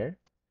still there?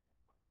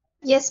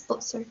 Yes po,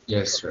 sir.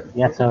 Yes, sir.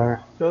 Yes,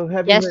 sir. So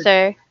have you Yes, heard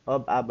sir.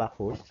 of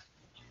abacus?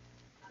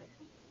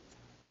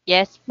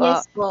 Yes po.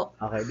 Yes po.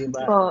 Okay, di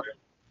ba? Po.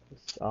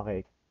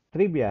 Okay.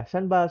 Trivia,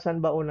 saan ba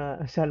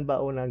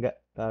una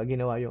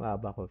ginawa yung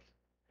abacus?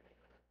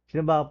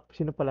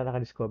 Sino pala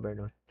naka-discover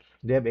nun?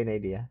 Do you have any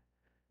idea?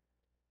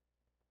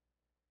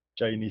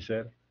 Chinese,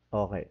 sir.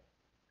 Okay.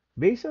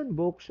 Based on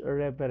books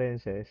or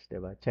references, 'di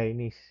ba?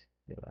 Chinese,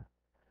 'di ba?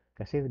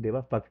 Kasi 'di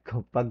ba pag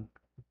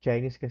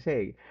Chinese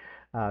kasi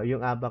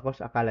yung abacus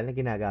akala na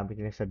ginagamit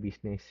nila sa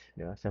business,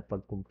 'di ba? Sa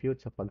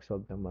pag-compute, sa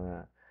pag-solve ng mga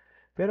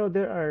pero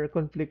there are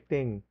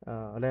conflicting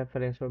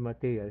reference or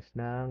materials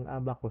ng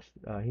abacus.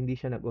 Hindi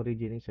siya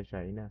nag-originate sa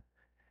China.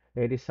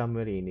 It is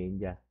somewhere in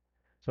India.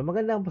 So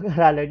magandang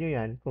pag-aralan nyo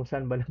yan kung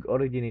saan ba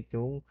nag-originate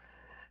yung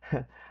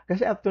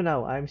kasi up to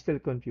now, I'm still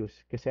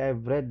confused. Kasi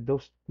I've read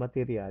those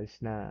materials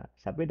na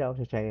sabi daw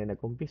sa China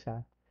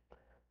nag-umpisa.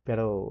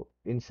 Pero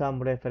in some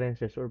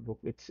references or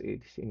book, it's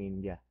in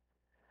India.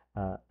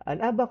 An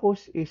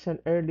abacus is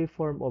an early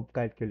form of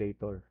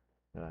calculator.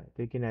 Ito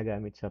yung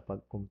ginagamit sa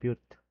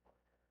pag-compute.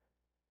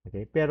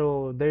 Okay?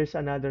 Pero there's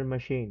another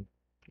machine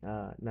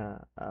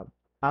na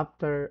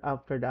after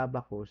the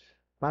abacus,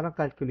 parang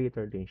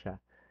calculator din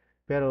siya.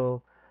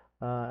 Pero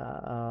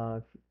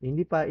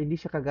hindi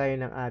siya kagaya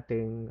ng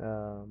ating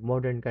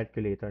modern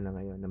calculator na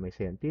ngayon na may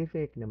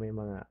scientific, na may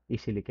mga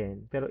easily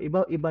can. Pero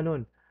iba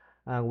nun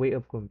ang way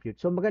of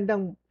compute. So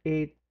magandang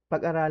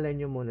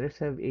pag-aralan nyo muna. Let's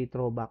have a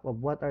throwback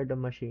of what are the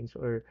machines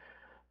or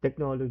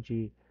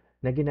technology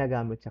na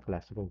ginagamit sa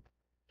classroom.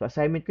 So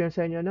assignment ko yun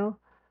sa inyo, no?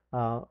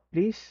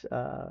 Please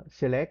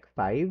select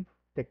 5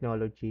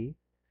 technology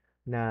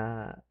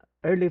na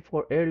early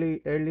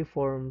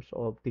forms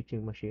of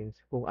teaching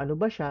machines. Kung ano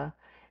ba siya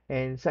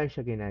and saan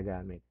siya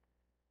ginagamit.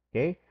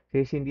 Okay?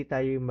 Kasi hindi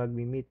tayo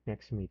magmi-meet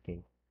next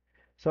meeting.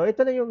 So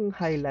ito na yung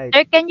highlight.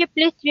 Sir, can you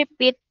please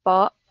repeat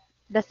po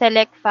the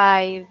select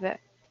five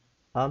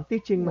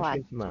Teaching what?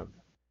 machines, ma'am.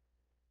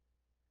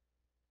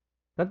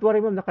 Don't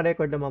worry, ma'am,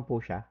 naka-record naman po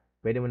siya.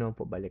 Pwede mo naman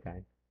po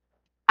balikan.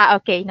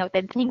 Okay,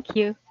 noted. Thank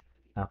you.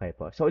 Okay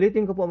po. So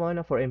ulitin ko po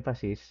muna for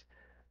emphasis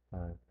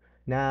uh,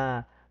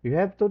 na you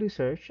have to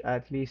research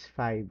at least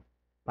five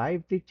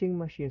teaching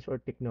machines or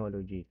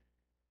technology.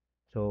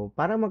 So,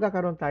 para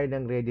magkakaroon tayo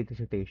ng ready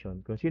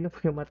dissertation, kung sino po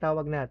yung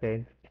matawag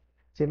natin,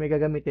 kasi may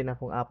gagamitin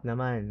akong app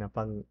naman na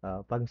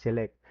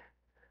pang-select.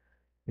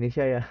 Hindi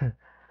siya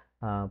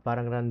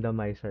parang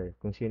randomizer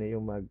kung sino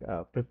yung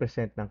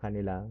mag-present ng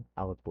kanilang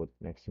output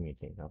next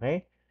meeting.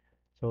 Okay?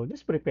 So,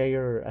 just prepare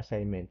your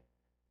assignment.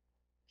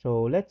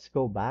 So, let's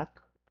go back.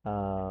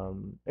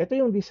 Ito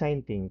yung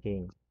design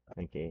thinking.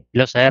 Okay.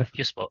 Hello, sir.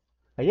 Excuse po.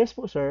 Yes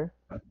po, sir.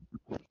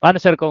 Paano,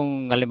 sir,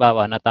 kung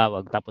halimbawa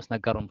natawag tapos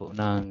nagkaroon po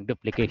ng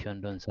duplication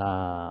doon sa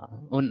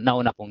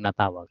nauna pong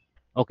natawag?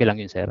 Okay lang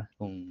yun, sir?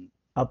 Kung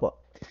Apo.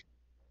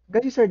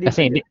 Kasi, sir, dito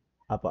kasi yun.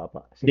 Apo.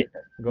 di, Sige,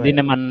 go di ahead.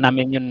 naman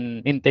namin yung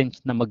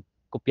intention na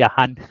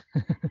magkopyahan.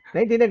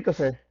 Naintindihan ko,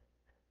 sir.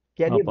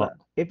 Kaya di Opo. ba,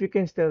 if you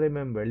can still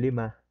remember, 5.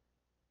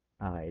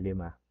 Okay,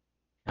 5.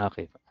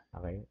 Okay po.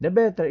 Okay. The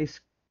better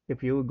is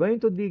if you going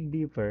to dig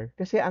deeper,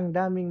 kasi ang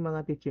daming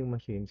mga teaching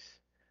machines.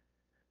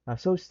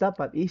 So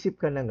dapat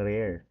isip ka ng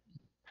rare.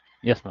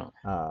 Yes, ma'am.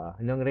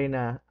 Ng rare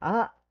na,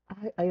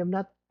 I am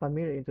not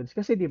familiar into this.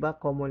 Kasi 'di ba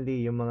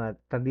commonly yung mga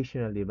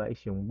traditional 'di ba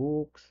is yung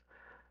books,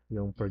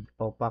 yung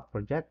opaque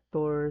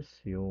projectors,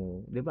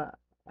 yung 'di ba?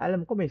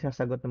 Alam ko may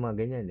sasagot ng mga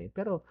ganyan eh.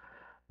 Pero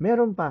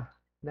meron pa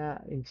na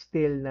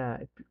still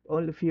na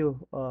only few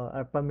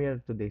are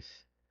familiar to this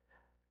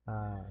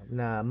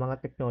na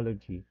mga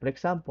technology. For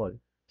example,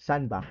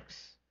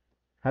 sandbox.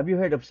 Have you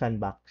heard of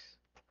sandbox,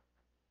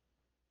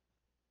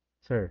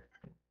 sir?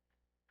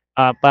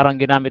 Parang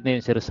ginamit na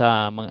yun sir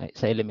sa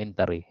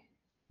elementary,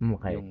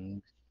 Okay.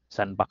 yung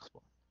sandbox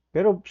po.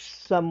 Pero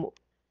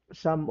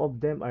some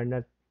of them are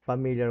not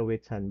familiar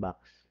with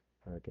sandbox.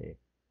 Okay.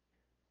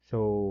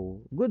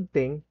 So, good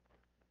thing.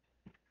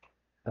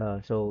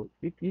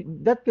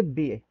 That could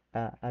be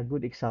a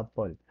good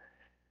example,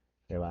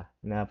 'di ba?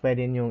 Na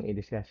pwede niyong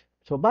i-discuss.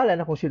 So, bala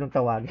na kung sinong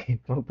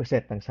tawagin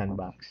mag-present ng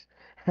sandbox.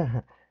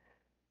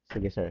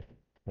 Sige, sir.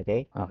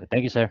 Okay? Okay,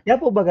 thank you sir. Yan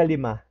po baga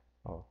lima.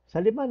 Oh,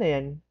 sa lima na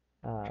yan,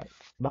 ah,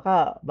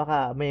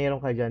 baka mayroon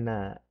ka diyan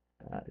na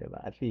 'di ba,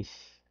 at least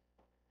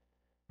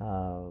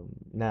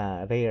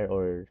na rare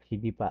or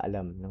hindi pa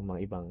alam ng mga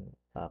ibang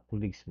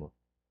colleagues mo.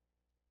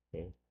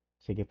 Okay.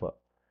 Sige po.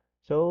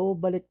 So,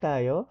 balik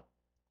tayo.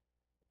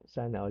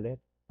 Sana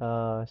ulit.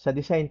 Sa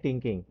design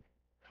thinking.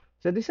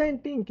 Sa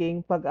design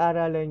thinking,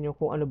 pag-aralan nyo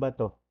kung ano ba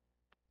to.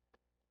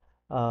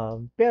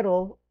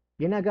 Pero,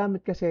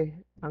 ginagamit kasi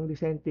ang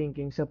design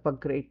thinking sa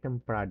pag-create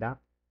ng product,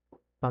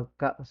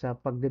 sa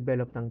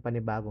pag-develop ng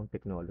panibagong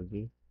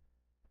technology.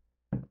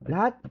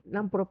 Lahat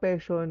ng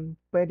profession,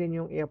 pwede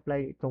nyong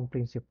i-apply itong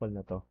principle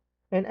na to.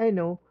 And I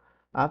know,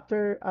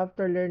 after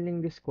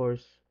learning this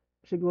course,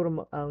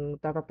 siguro ang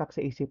tatatak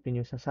sa isip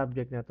niyo sa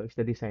subject na to is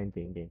the design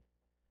thinking.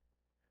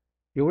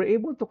 You were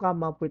able to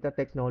come up with a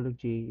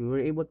technology, you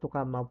were able to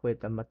come up with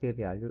a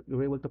material, you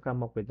were able to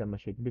come up with a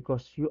machine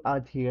because you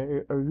add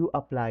here or you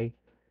apply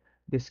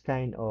this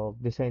kind of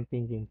design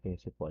thinking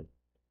principle.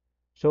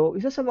 So,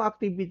 isa sa mga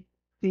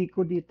activity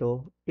ko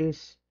dito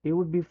is you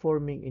would be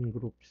forming in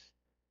groups.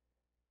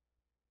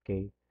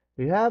 Okay?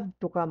 You have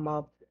to come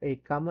up a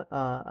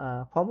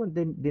common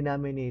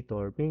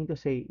denominator, meaning to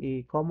say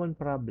a common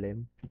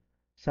problem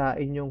sa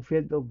inyong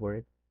field of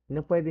work na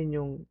pwede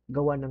nyong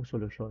gawa ng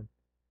solusyon.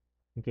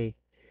 Okay?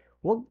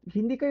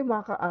 Hindi kayo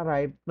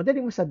makaka-arrive,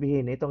 madaling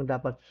masabihin na ito ang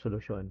dapat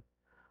solusyon.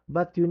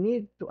 But you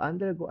need to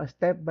undergo a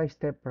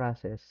step-by-step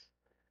process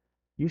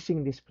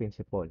using this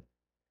principle.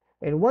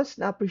 And once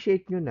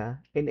na-appreciate nyo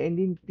na and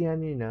identifihan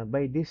nyo na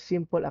by this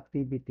simple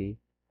activity,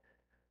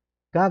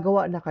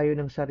 gagawa na kayo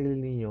ng sarili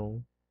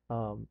ninyong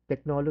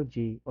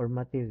technology or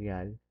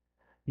material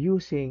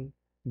using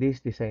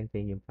this design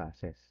thinking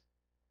process.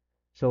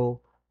 So,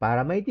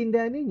 para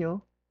maintindihan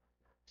ninyo,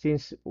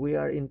 since we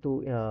are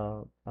into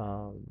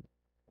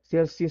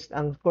since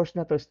ang course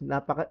na to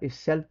is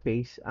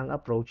self-paced ang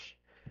approach,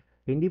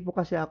 hindi po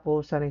kasi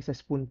ako sanay sa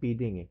spoon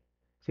feeding eh.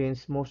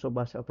 Since most of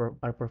us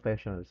are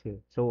professionals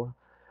here. So,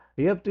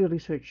 you have to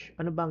research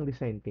ano ba ang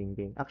design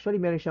thinking. Actually,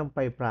 meron siyang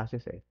 5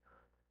 process eh.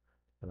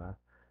 Diba?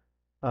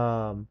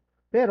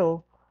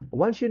 Pero,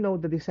 once you know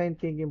the design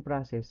thinking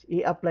process,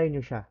 i-apply nyo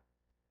siya.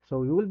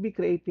 So, you will be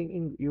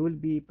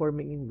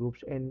forming in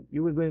groups and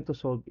you will going to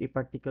solve a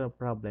particular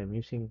problem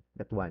using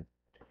that one.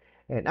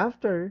 And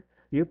after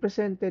you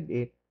presented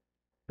it,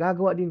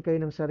 gagawa din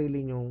kayo ng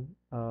sarili nyong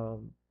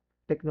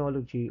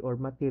technology or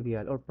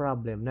material or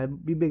problem na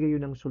bibigay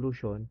yun ng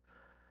solution.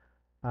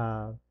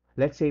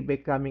 Let's say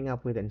by coming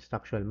up with an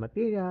instructional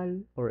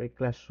material or a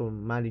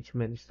classroom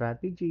management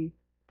strategy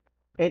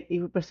and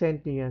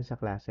i-present nyo yan sa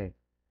klase.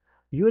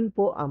 Yun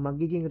po ang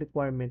magiging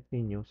requirement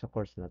ninyo sa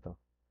course na to.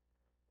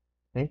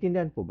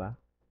 Naintindihan po ba?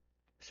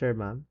 Sir,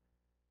 ma'am?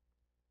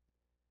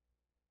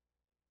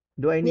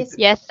 Do I need Yes. to,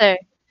 Yes, sir.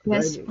 do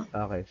I Yes need, po.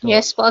 okay,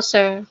 Yes po,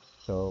 sir.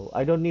 so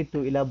I don't need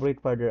to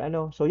elaborate further.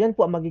 So yan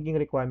po ang magiging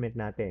requirement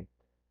natin.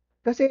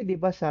 Kasi 'di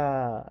ba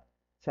sa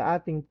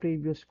ating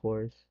previous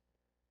course,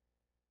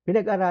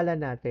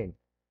 pinag-aralan natin,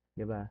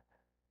 'di ba?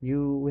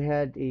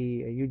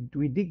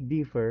 We dig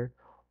deeper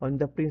on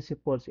the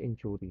principles and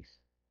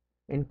theories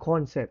and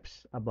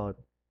concepts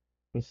about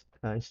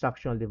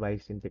instructional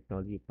device and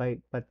technology.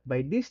 But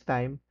by this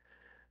time,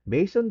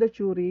 based on the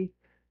theory,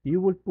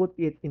 you will put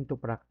it into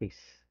practice.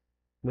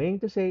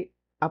 Meaning to say,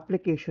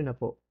 application na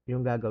po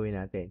yung gagawin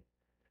natin.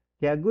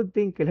 Kaya good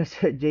thing kila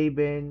Sir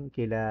Jayben,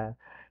 kila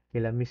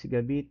Miss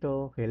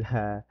Gabito,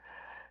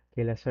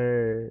 kila Sir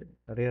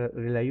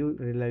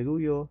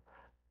Relayuyo.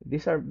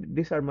 These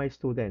are my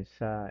students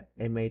sa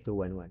MA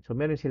 211. So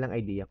meron silang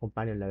idea kung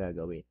paano nila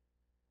gagawin.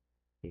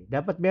 Okay.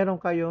 Dapat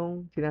meron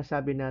kayong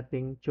sinasabi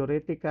nating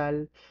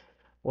theoretical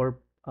or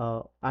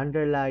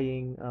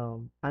underlying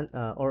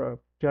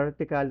or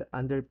theoretical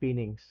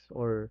underpinnings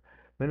or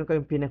meron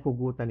kayong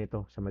pinaghugutan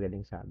nito sa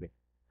madaling sabi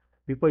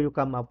before you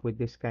come up with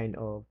this kind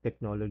of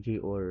technology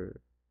or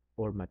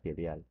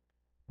material.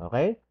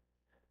 Okay?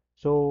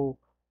 So,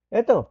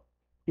 eto,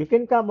 you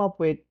can come up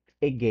with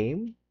a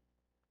game,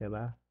 'di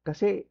ba?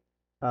 Kasi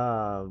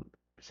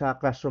sa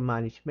classroom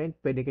management,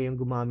 pwede kayong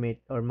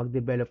gumamit or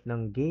mag-develop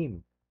ng game.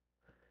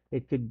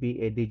 It could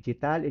be a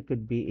digital, it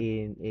could be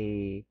in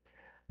a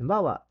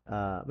Halimbawa,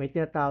 may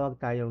tinatawag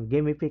tayong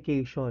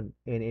gamification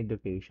in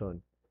education.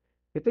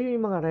 Ito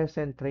yung mga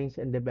recent trends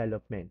and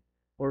development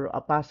or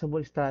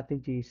possible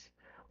strategies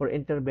or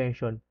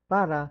intervention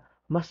para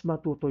mas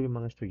matuto yung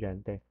mga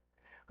estudyante.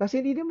 Kasi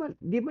di man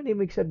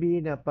ibig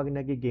sabihin na pag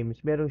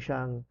nagi-games, meron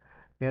siyang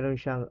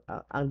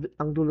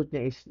ang dulot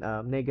niya is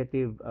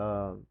negative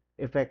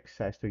effects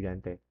sa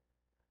estudyante.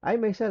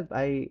 I myself,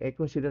 I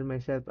consider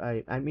myself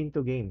I'm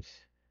into games.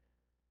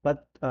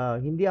 But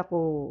hindi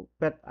ako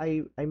but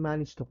I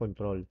manage to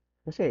control.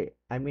 Kasi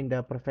I'm in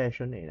the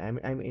profession eh.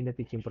 I'm in the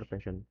teaching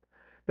profession.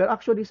 Pero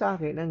actually sa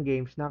akin, ang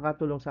games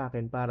nakakatulong sa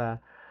akin para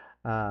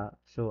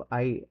so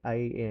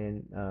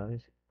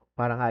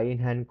parang I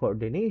enhance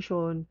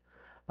coordination.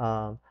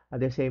 At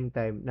the same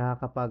time,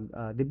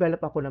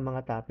 nakakapag-develop ako ng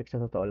mga topics sa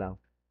totoo lang.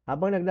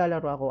 Habang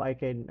naglalaro ako, I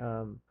can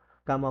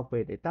come up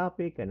with a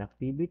topic, an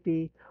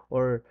activity,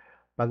 or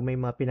pag may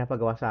mga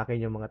pinapagawa sa akin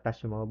yung mga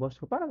task yung mga boss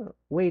ko, parang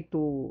way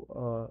to,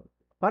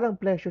 parang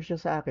pleasure siya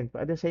sa akin.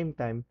 But at the same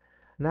time,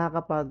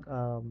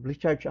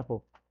 recharge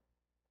ako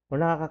o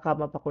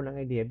nakaka-come up ako ng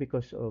idea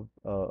because of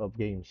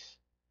games.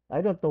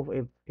 I don't know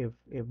if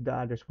the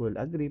others will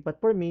agree, but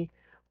for me,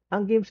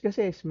 ang games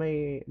kasi is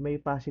may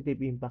positive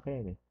impact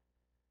yan eh,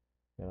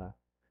 'di ba?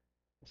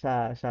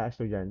 Sa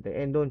estudyante.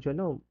 And don't you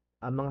know,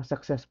 ang mga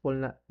successful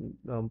na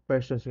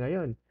persons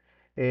ngayon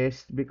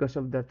is because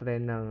of the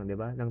trend ng, 'di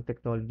ba, ng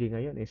technology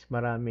ngayon is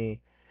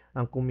marami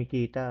ang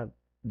kumikita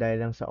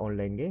dahil lang sa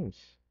online games.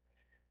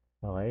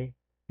 Okay?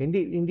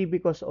 Hindi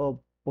because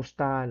of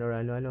pustahan or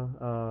ano-ano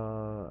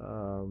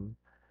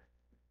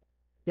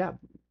yeah,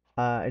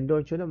 and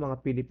don't you know, mga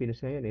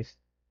Pilipinos ngayon is,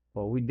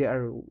 they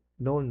are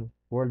known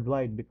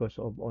worldwide because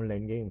of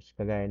online games,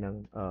 kagaya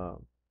ng,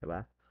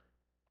 diba?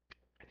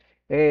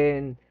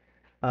 And,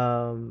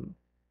 um,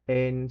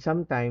 and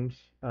sometimes,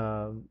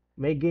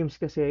 may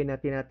games kasi na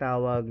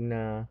tinatawag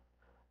na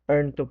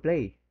earn to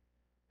play.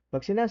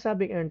 Pag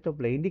sinasabing earn to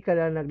play, hindi ka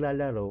lang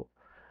naglalaro,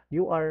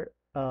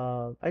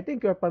 I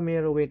think you're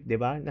familiar with, di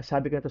ba?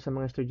 Nasabi ko na to sa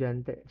mga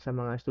estudyante, sa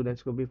mga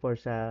students ko before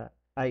sa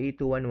IE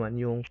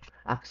 211, yung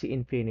Axie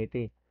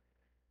Infinity.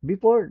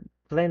 Before,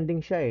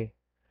 trending siya eh.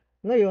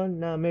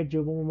 Ngayon na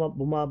medyo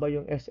bumaba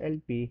yung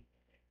SLP,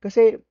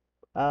 kasi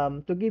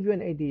to give you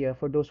an idea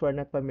for those who are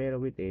not familiar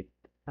with it,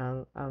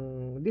 ang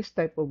this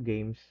type of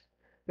games,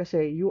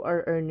 kasi you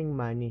are earning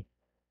money.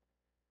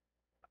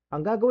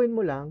 Ang gagawin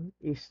mo lang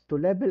is to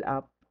level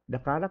up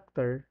the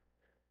character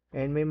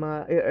and may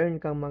mga i-earn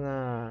kang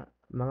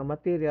mga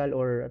material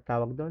or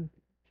tawag doon,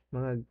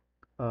 mga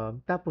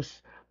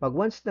tapos pag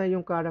once na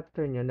yung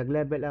character niya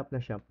nag-level up na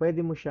siya,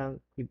 pwede mo siyang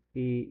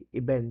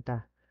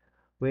ibenta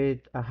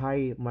with a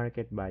high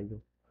market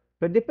value.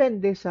 Pero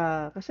depende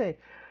kasi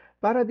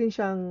para din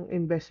siyang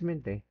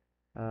investment eh.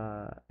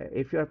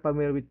 If you are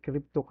familiar with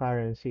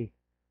cryptocurrency,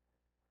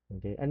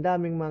 okay? Ang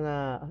daming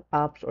mga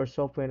apps or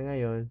software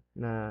ngayon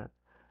na,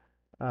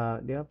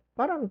 di ba?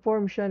 Parang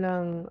form siya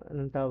ng,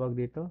 anong tawag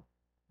dito?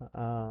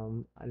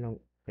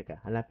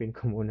 Teka, hanapin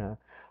ko muna.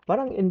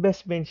 Parang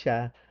investment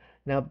siya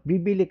na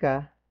bibili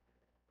ka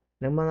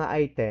ng mga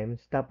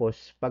items,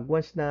 tapos pag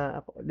once na,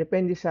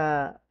 depende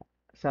sa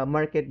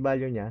market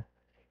value niya,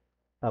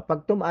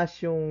 pag tumaas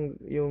yung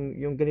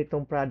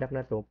ganitong product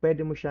na 'to,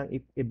 pwede mo siyang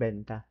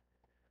ibenta.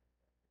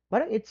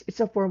 Parang it's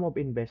a form of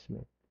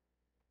investment.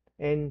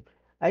 And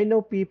I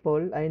know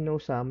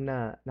some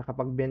na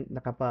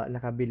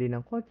nakabili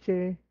ng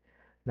kotse,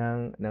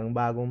 ng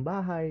bagong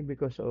bahay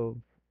because of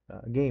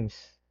games.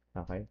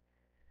 Okay?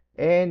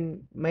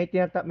 And may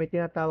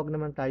tinatawag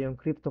naman tayong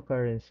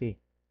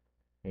cryptocurrency.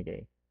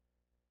 Okay?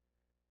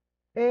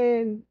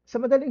 And sa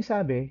madaling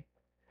sabi,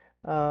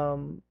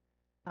 um,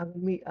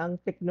 ang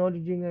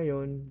technology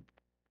ngayon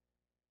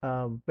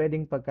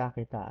puwedeng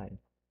pagkakitaan.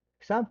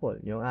 Example,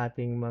 yung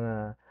ating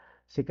mga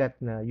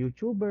sikat na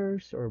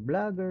YouTubers or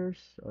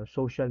vloggers or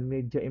social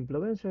media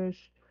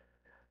influencers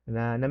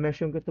na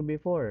na-mention ko to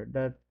before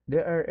that they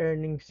are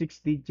earning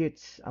 6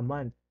 digits a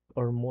month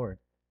or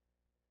more,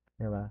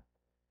 'di ba?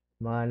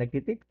 Mga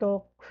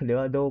nagti-TikTok, 'di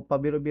ba? Though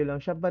pabiro-biro lang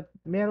siya, but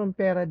meron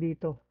pera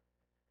dito,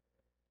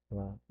 'di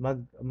ba?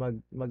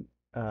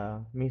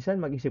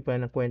 Minsan mag-isip ka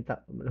ng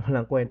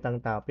walang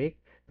kwentang topic,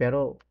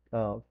 pero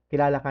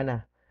kilala ka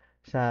na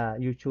sa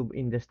YouTube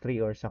industry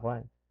or sa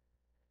kwan.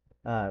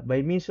 By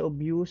means of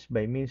views,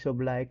 by means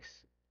of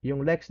likes,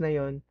 yung likes na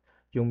yon,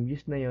 yung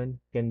views na yon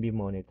can be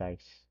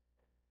monetized.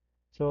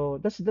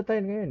 So, that's the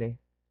time ngayon eh.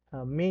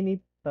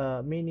 Many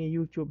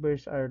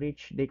YouTubers are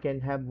rich. They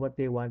can have what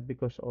they want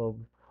because of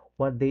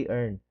what they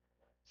earn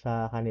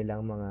sa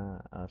kanilang mga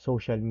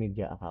social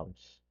media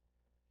accounts.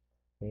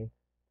 Okay?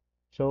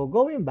 So,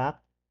 going back,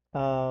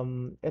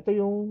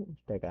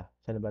 teka,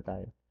 saan ba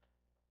tayo?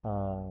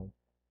 Uh,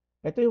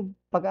 ito yung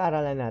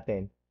pag-aaralan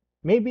natin.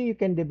 Maybe you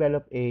can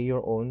develop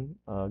your own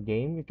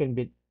game. You can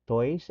build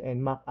toys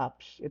and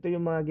mock-ups. Ito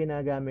yung mga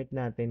ginagamit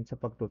natin sa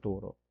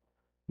pagtuturo.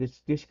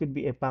 This could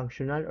be a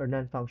functional or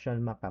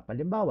non-functional mock-up.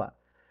 Halimbawa,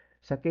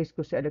 sa case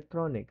ko sa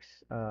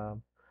electronics,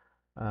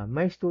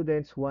 my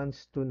students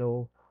wants to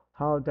know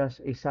how does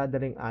a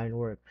soldering iron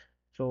work.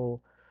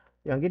 So,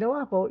 Ang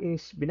ginawa ko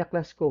is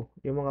binaklas ko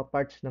yung mga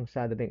parts ng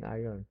soldering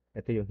iron.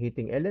 Ito yung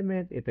heating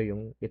element, ito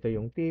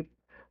yung tip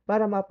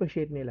para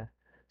ma-appreciate nila.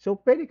 So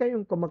pwede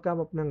kayong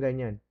mag-come up ng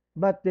ganyan.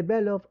 But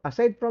develop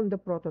aside from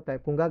the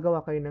prototype, kung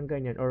gagawa kayo ng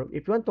ganyan or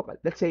if you want to,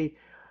 let's say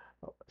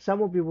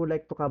some of you would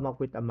like to come up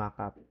with a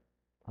mock-up.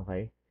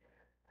 Okay?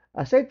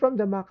 Aside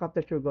from the mock-up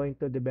that you're going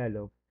to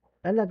develop,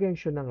 lalagyan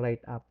siya ng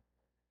write-up.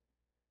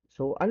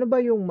 So, ano ba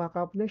yung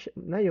mock-up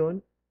na yun?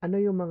 Ano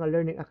yung mga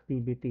learning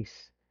activities?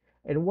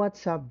 And what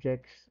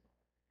subjects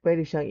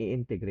pwede siyang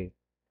i-integrate?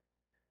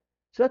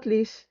 So, at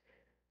least,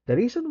 the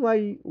reason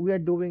why we are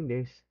doing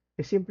this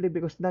is simply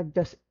because not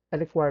just a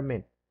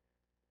requirement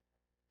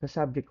sa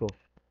subject ko,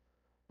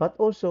 but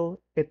also,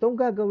 itong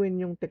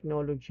gagawin yung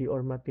technology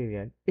or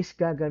material is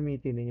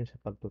gagamitin ninyo sa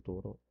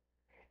pagtuturo.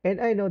 And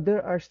I know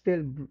there are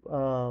still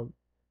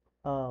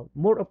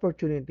more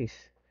opportunities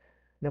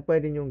na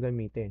pwede nyong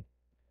gamitin.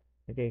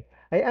 Okay?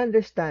 I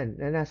understand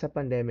na nasa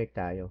pandemic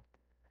tayo.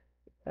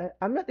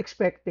 I'm not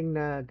expecting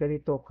na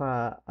ganito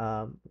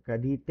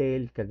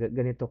ka-detail,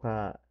 ganito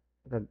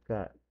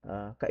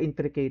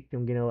ka-intricate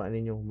yung ginawa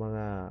ninyong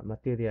mga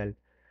material.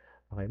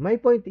 Okay, my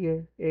point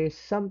here is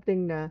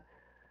something na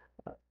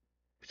uh,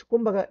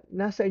 kumbaga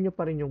nasa inyo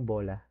pa rin yung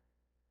bola.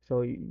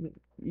 So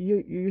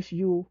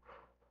you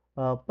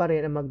pa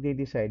rin ang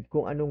magde-decide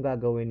kung anong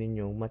gagawin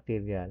ninyong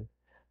material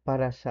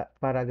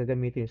para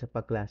gagamitin sa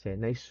pagklase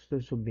na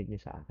isusubmit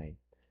niyo sa akin.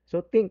 So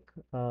think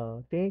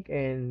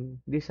and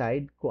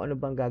decide kung ano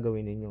bang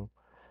gagawin ninyo,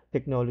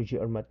 technology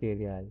or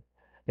material.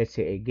 Let's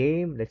say a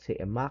game, let's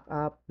say a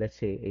mock-up, let's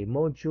say a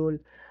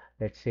module,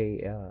 let's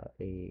say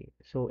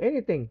so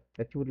anything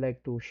that you would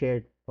like to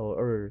share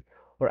or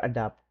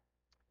adapt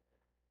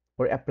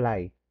or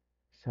apply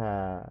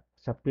sa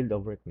field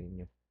of work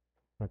ninyo.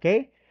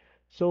 Okay?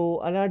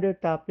 So, another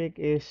topic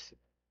is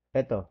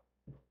eto.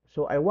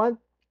 So, I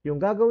want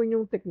yung gagawin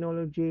yung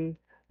technology,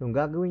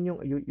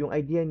 yung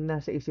idea na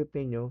nasa isip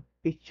ninyo,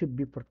 it should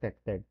be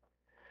protected.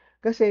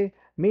 Kasi,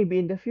 maybe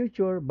in the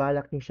future,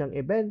 balak nyo siyang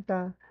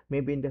ibenta,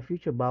 maybe in the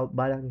future,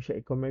 balak nyo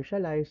siya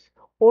i-commercialize,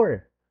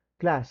 or,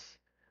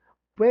 class,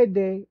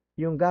 pwede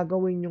yung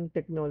gagawin yung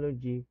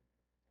technology,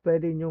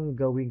 pwede nyong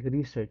gawing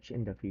research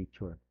in the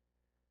future.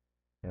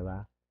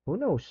 Diba?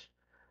 Who knows?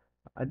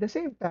 At the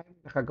same time,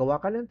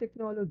 nakagawa ka ng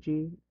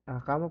technology,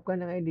 come up ka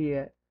ng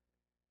idea,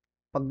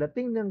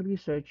 pagdating ng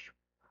research,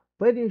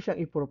 pwede nyo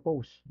siyang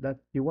i-propose that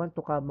you want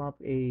to come up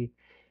an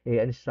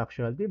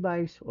instructional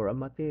device or a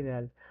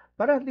material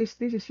para at least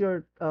this is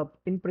your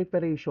in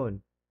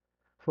preparation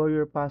for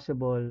your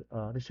possible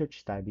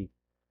research study.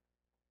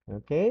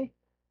 Okay?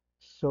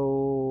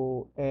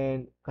 So,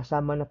 and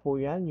kasama na po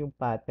yan yung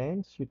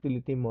patents,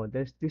 utility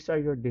models. These are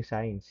your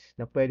designs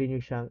na pwede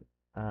nyo siyang,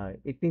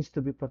 it needs to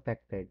be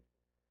protected.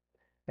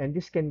 And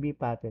this can be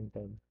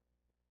patented.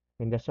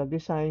 Industrial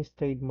designs,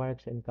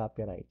 trademarks, and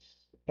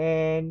copyrights.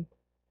 And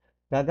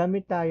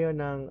gagamit tayo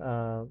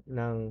uh,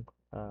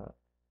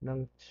 ng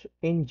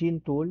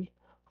engine tool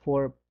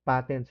for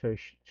patent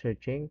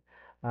searching.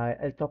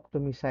 I'll talk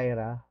to Miss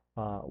Syra,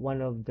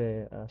 one of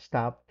the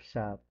staff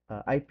sa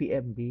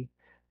IPMB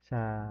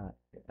sa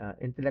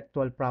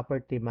Intellectual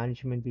Property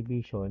Management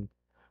Division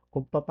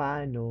kung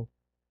paano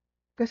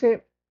kasi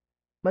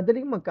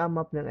madaling mag-come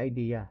up ng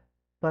idea.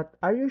 But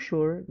are you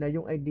sure na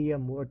yung idea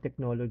mo or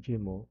technology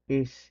mo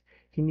is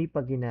hindi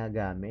pa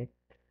ginagamit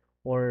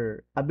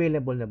or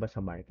available na ba sa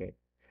market?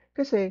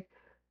 Kasi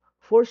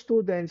for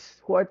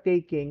students who are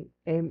taking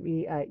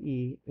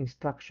MAIE,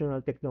 Instructional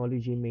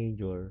Technology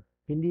Major,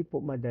 hindi po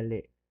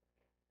madali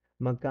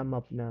mag-come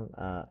up ng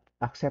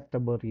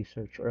acceptable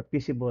research or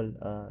feasible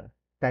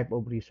type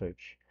of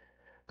research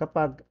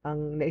kapag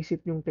ang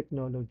naisip yung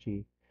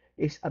technology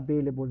is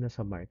available na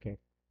sa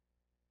market.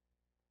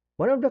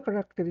 One of the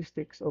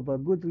characteristics of a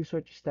good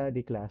research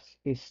study class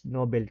is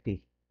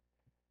novelty.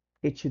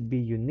 It should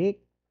be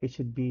unique. It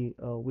should be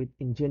with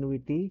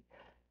ingenuity,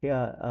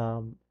 yeah,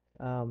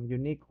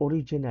 unique,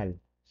 original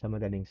sa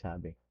madaling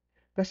sabi.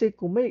 Kasi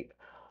kung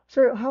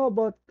sir, how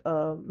about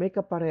may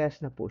kaparehas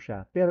na po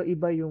siya, pero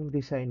iba yung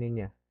design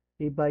niya,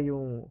 iba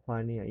yung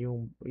ano niya,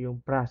 yung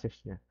process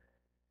niya.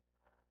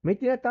 May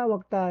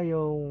tinatawag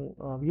tayong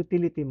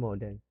utility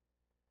model.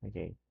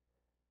 Okay.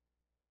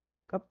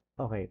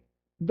 Okay.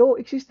 Though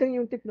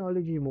existing yung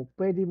technology mo,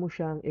 pwede mo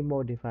siyang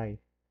i-modify.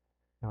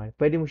 Okay?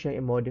 Pwede mo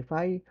siyang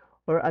i-modify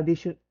or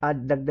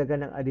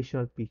dagdagan ng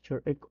additional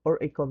feature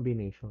or a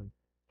combination.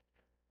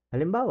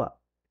 Halimbawa,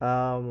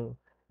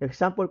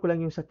 example ko lang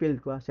yung sa field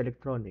ko, sa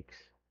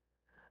electronics.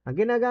 Ang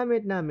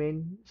ginagamit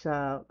namin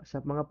sa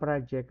mga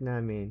project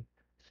namin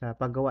sa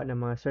paggawa ng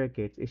mga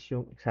circuits is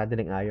yung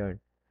soldering iron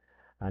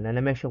na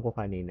na-mention ko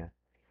kanina.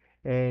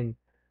 And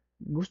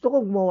gusto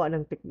kong gumawa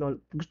ng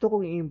gusto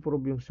kong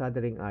i-improve yung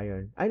soldering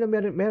iron. I know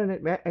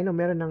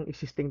meron ng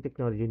existing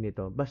technology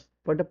nito, but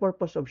for the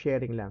purpose of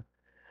sharing lang.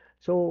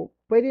 So,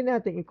 pwede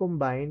nating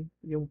i-combine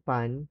yung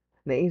pan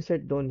na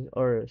insert doon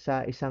or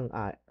sa isang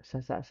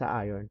sa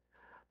iron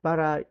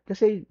para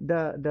kasi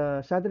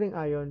the soldering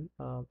iron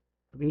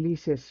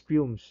releases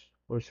fumes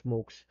or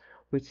smokes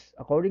which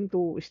according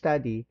to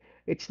study,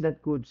 it's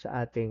not good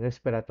sa ating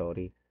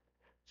respiratory.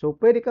 So,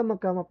 pwede kang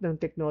mag-come up ng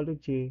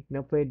technology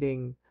na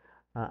pwedeng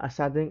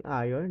asadang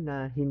iron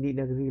na hindi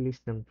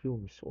nag-release ng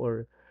fumes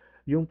or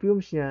yung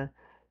fumes niya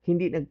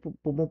hindi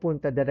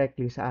pumupunta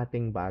directly sa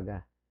ating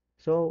baga.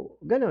 So,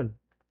 ganun.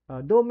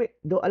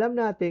 Though alam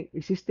natin,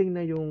 existing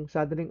na yung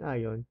soldering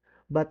iron,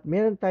 but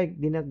meron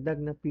tayong dinagdag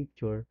na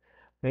feature,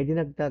 may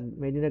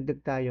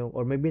dinagdag tayong,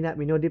 or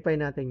minodify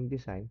natin yung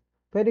design,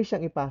 pwede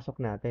siyang ipasok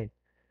natin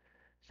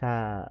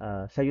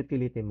sa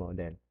utility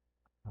model.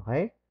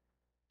 Okay?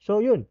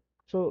 So, yun.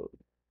 So,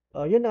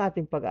 yun ang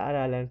ating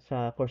pag-aaralan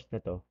sa course na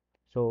to.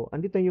 So,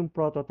 andito yung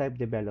prototype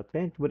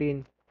development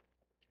wherein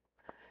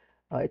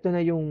ito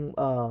na yung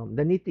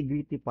the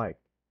nitty-gritty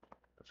part.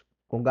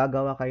 Kung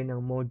gagawa kayo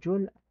ng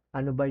module,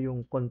 ano ba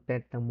yung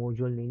content ng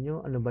module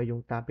ninyo? Ano ba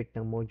yung topic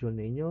ng module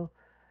ninyo?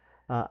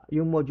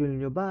 Yung module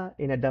niyo ba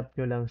inadapt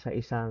nyo lang sa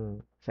isang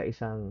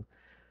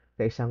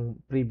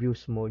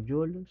previous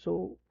module?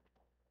 So,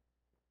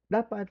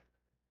 dapat,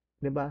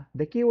 'di ba?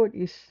 The keyword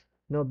is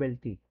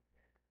novelty.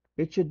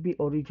 It should be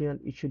original,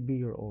 it should be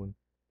your own.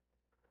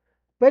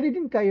 Pwede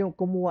din kayong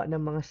kumuha ng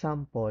mga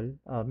sample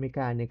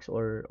mechanics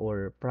or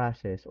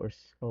process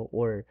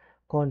or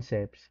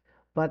concepts,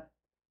 but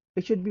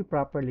it should be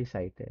properly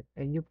cited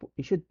and you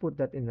should put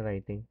that in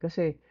writing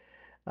kasi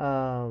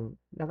um,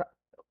 naka,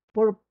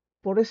 for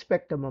for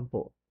respect naman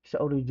po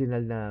sa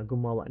original na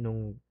gumawa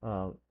nung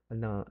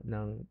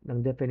ng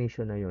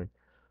definition na yun.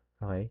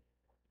 Okay?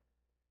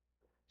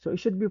 So it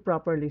should be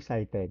properly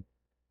cited.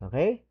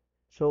 Okay?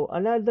 So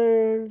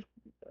another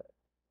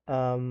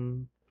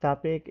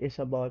topic is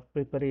about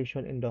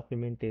preparation and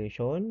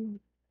documentation.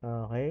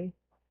 Okay?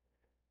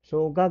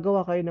 So,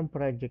 gagawa kayo ng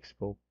project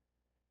scope.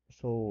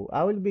 So,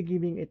 I will be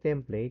giving a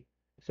template.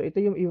 So,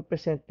 ito yung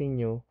i-present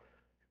ninyo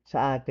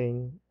sa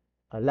ating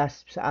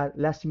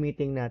last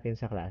meeting natin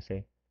sa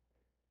klase.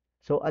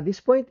 So, at this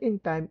point in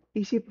time,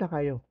 isip na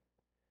kayo.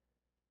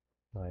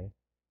 Okay?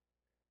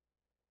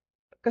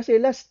 Kasi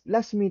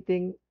last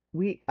meeting,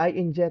 I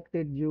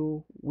injected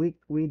you,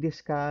 we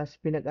discussed,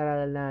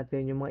 pinag-aralan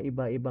natin yung mga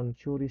iba-ibang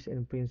theories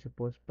and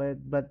principles,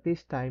 but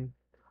this time,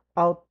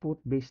 output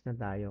based na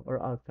tayo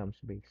or outcomes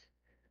based.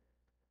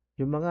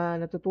 Yung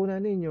mga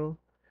natutunan ninyo,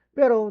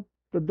 pero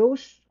to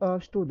those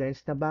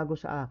students na bago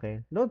sa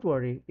akin, don't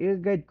worry,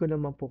 i-guide ko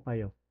naman po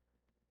kayo.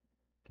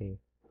 Okay.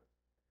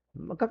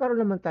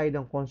 Magkakaroon naman tayo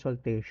ng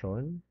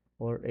consultation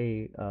or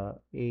a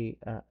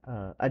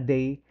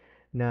day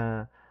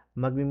na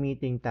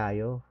magmi-meeting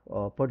tayo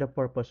for the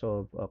purpose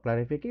of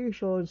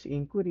clarifications,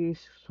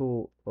 inquiries,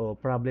 so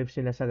problems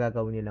nila sa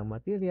gagawin nilang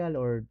material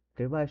or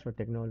device or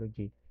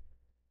technology.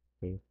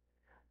 Okay.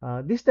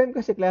 This time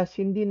kasi class,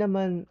 hindi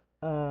naman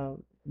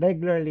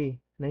regularly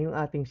na yung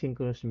ating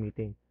synchronous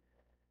meeting.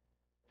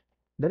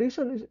 The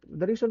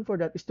reason for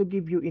that is to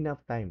give you enough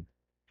time.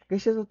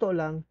 Kasi sa totoo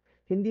lang,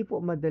 hindi po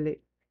madali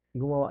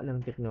gumawa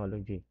ng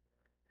technology.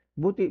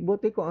 Buti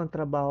ko ang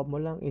trabaho mo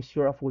lang is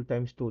you're a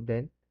full-time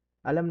student.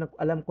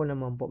 Alam ko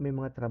naman po may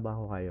mga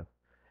trabaho kayo.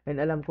 And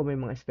alam ko may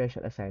mga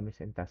special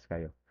assignments and tasks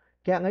kayo.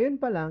 Kaya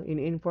ngayon pa lang,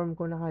 ini-inform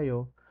ko na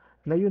kayo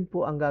na yun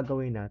po ang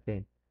gagawin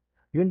natin.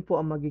 Yun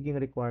po ang magiging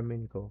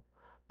requirement ko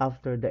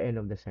after the end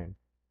of the sem.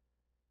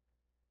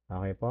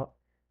 Okay po?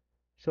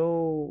 So,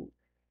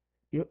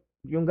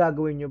 yung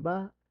gagawin nyo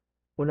ba,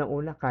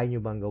 unang-una, kaya nyo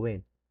bang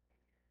gawin?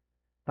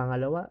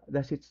 Pangalawa,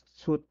 does it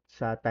suit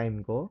sa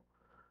time ko?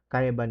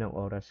 Kaya ba ng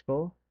oras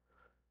ko?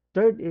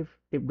 Third, if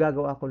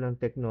gagawa ako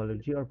ng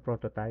technology or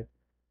prototype,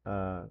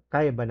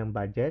 kaya ba ng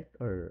budget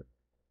or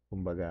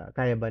kumbaga,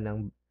 kaya ba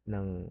ng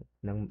ng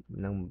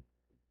ng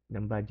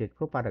ng budget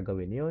ko para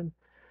gawin 'yon?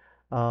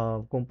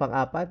 Kung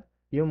pang-apat,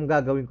 yung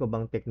gagawin ko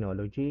bang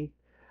technology,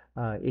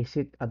 is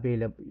it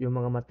available, yung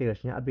mga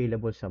materials niya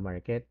available sa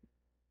market?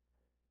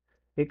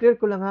 I-clear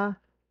ko lang ha,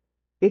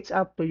 it's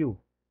up to you.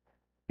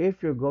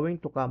 If you're going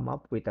to come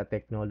up with a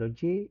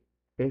technology,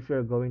 if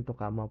you're going to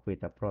come up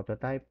with a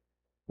prototype,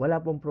 wala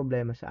pong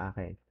problema sa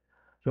akin.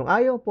 Yung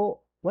ayaw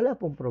po, wala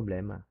pong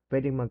problema.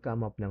 Pwedeng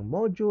mag-come up ng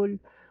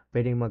module,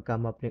 pwedeng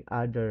mag-come up ng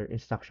other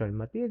instructional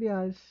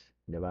materials,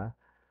 di ba?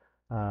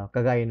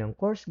 Kagaya ng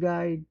course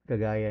guide,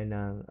 kagaya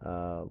ng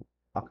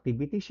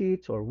activity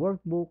sheets or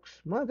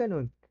workbooks, mga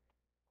ganun.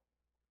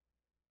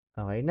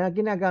 Okay, na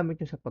ginagamit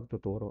nyo sa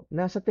pagtuturo.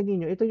 Na sa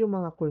tingin nyo, ito yung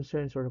mga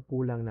concerns or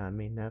kulang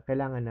namin na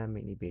kailangan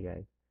namin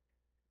ibigay.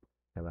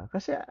 Diba?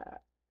 Kasi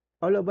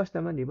all of us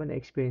naman, di ba,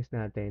 na-experience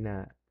natin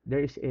na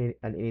there is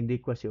an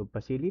inadequacy of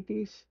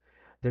facilities,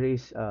 there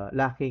is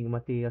lacking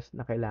materials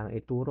na kailangan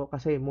ituro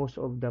kasi most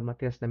of the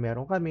materials na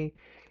meron kami,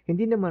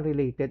 hindi naman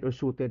related or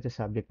suited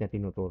sa subject na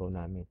tinuturo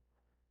namin.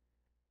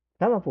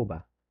 Tama po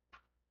ba?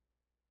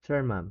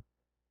 Sir, ma'am?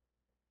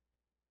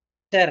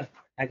 Sir,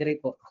 agree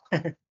po.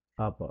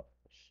 Opo.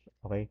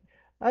 Okay.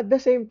 At the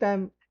same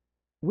time,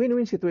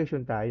 win-win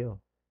situation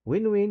tayo.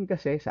 Win-win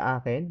kasi sa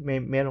akin,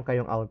 meron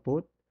kayong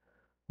output.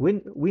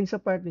 Win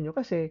sa part niyo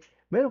kasi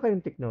meron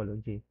kayong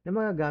technology na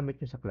magagamit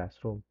nyo sa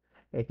classroom.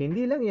 Eh,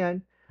 hindi lang yan.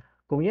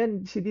 Kung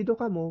yan, decidido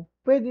ka mo,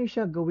 pwede nyo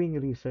siya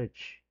gawing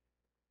research.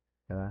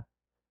 Diba?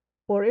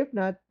 Or if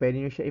not, pwede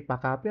nyo siya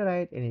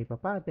ipa-copyright and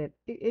ipa-patent,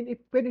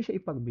 pwede siya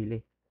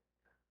ipagbili.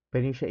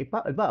 Pwede nyo siya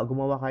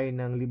gumawa kayo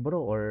ng libro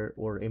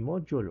or a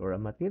module or a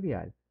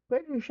material,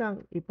 pwede nyo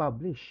siyang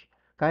i-publish.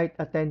 Kahit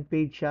a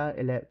 10-page siya,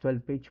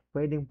 12-page,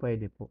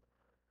 pwedeng-pwede po.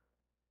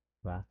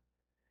 Diba?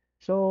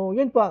 So,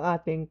 yun po ang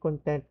ating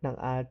content ng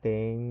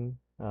ating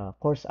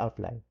course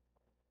outline.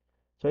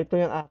 So, ito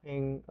yung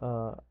aking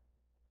uh,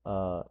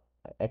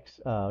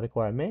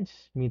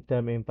 requirements,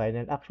 midterm and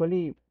final.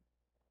 Actually,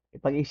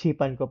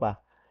 pag-isipan ko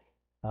pa.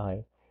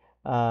 Okay.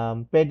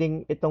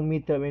 Pwedeng itong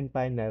midterm and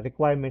final,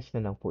 requirements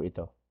na lang po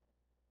ito.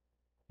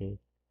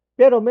 Okay.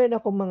 Pero meron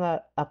akong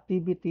mga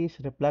activities,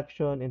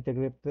 reflection,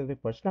 integrated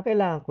reports na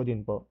kailangan ko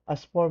din po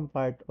as form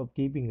part of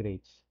giving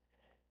grades.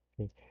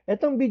 Okay.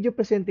 Itong video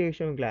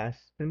presentation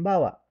class,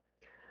 halimbawa,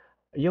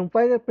 yung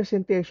final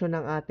presentation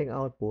ng ating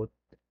output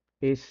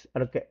is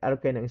araw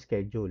ng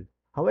schedule.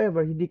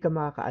 However, hindi ka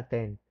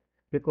makaka-attend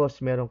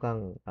because meron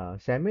kang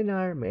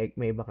seminar, may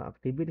iba kang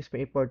activities,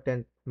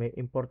 may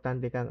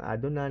importante kang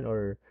adunan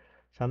or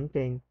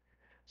something.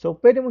 So,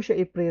 pwede mo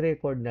siya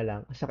i-pre-record na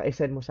lang saka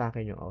i-send mo sa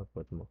akin yung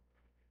output mo.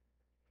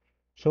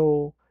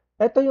 So,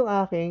 ito yung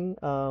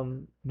aking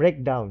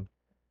breakdown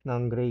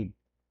ng grade.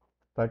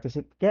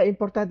 Kaya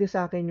importante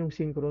sa akin yung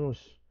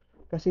synchronous.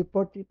 Kasi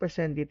 40%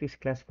 dito is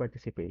class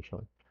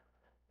participation.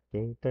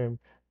 Okay,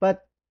 term.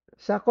 But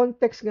sa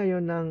context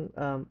ngayon ng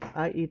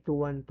IE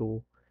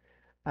 212,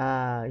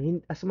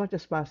 as much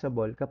as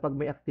possible kapag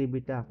may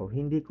activity ako,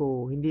 hindi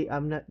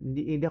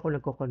ako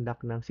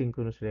nagko-conduct ng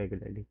synchronous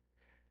regularly.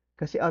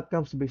 Kasi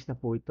outcomes based na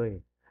po ito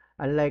eh.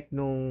 Unlike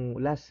nung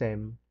last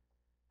sem,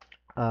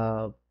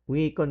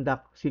 we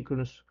conduct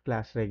synchronous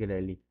class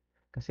regularly.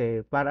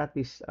 Kasi para at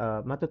least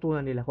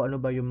matutunan nila kung ano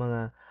ba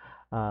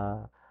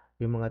uh,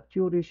 yung mga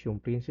theories, yung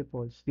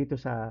principles dito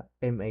sa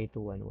MA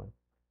 211.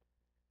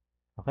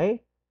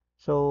 Okay?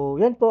 So,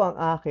 yan po ang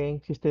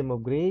aking system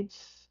of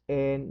grades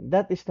and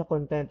that is the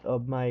content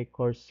of my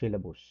course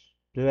syllabus.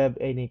 Do you have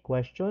any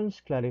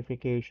questions,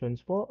 clarifications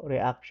po,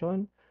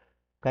 reaction?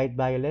 Kahit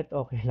violet,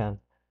 okay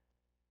lang.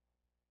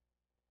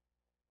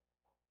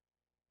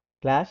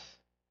 Class,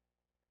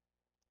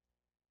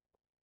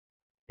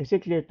 is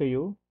it clear to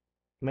you?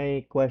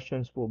 May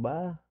questions po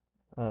ba?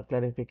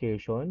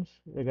 Clarifications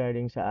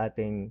regarding sa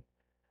ating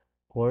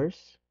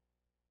course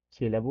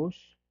syllabus?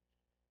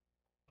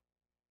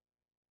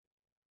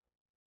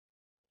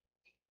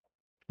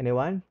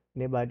 Anyone?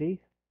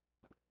 Anybody?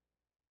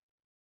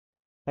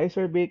 Hi,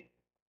 Sir Vic.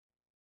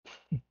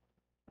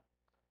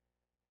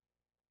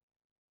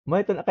 Mo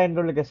ito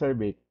naka-enroll ka, Sir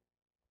Vic.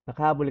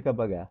 Nakahabol ka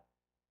ba ga?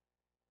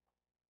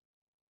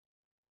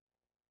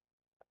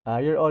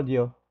 Your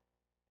audio.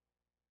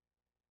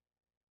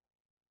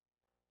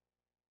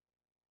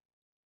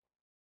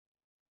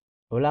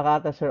 Wala ka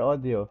ata, Sir,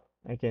 audio.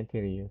 I can't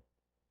hear you.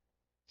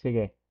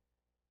 Sige.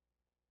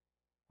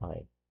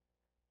 Okay.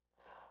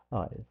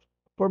 Okay.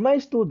 For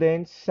my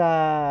students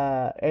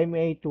sa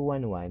MA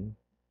 211,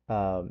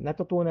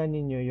 natutunan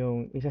ninyo yung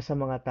isa sa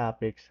mga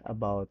topics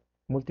about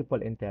multiple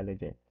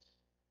intelligence,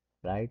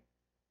 right?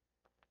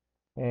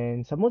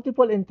 And sa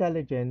multiple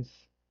intelligence,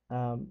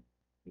 um,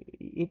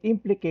 it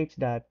implicates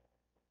that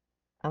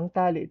ang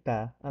tali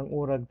ta, ang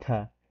urag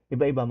ta,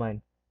 iba-iba man.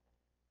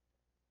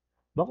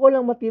 Bako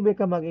lang matibay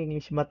ka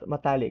mag-English,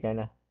 matali ka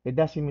na. It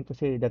doesn't mean to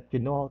say that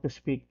you know how to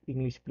speak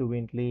English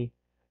fluently,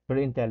 you're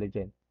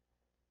intelligent.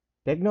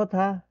 Take note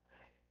ha,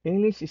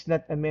 English is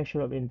not a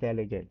measure of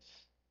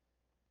intelligence.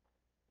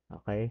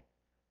 Okay?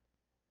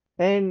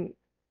 And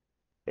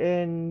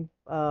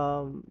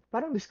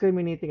parang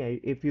discriminating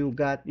if you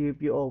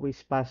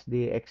always pass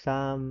the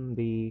exam,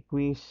 the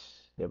quiz,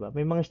 'di ba?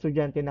 May mga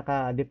estudyante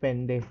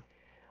nakadepende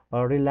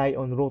or rely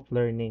on rote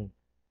learning.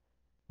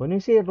 When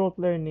you say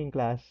rote learning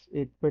class,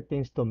 it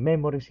pertains to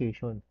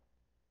memorization.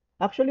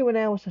 Actually,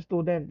 when I was a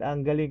student,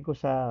 ang gagaling ko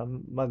sa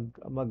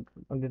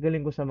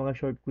mga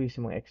short quiz,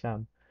 mga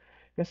exam.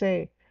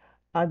 Kasi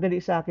dali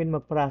sa akin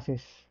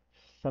mag-process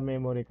sa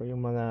memory ko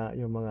yung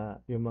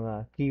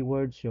mga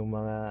keywords, yung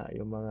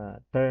mga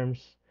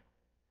terms.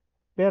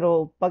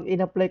 Pero pag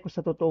in-apply ko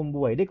sa totoong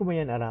buhay, di ko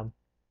man yan aram.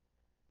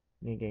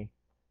 Okay.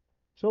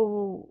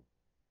 So,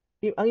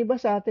 ang iba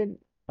sa atin,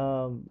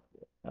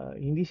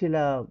 hindi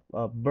sila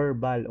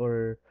verbal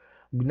or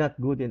not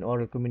good in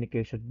oral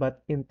communication.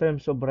 But in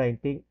terms of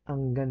writing,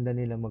 ang ganda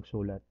nila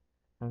magsulat.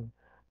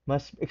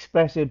 Mas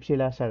expressive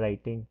sila sa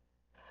writing.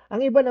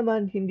 Ang iba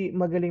naman, hindi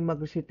magaling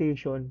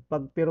mag-recitation,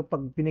 pero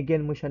pag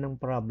binigyan mo siya ng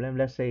problem,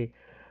 let's say,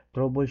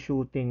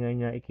 troubleshooting nga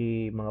niya,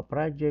 mga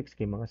projects,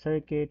 mga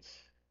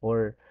circuits,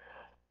 or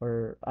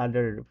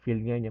other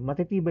field nga niya,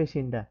 matitibay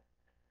sinda.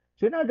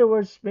 So in other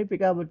words, may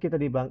pikabot kita,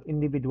 di ba, ang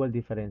individual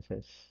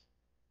differences.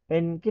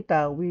 And there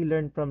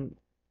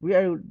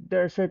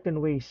are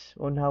certain ways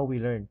on how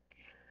we learn.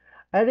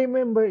 I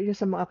remember isa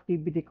sa mga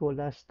activity ko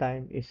last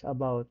time is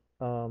about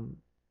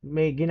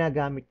may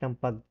ginagamit ng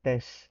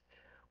pag-test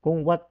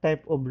kung what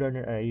type of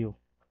learner are you,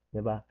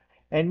 'di ba?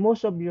 And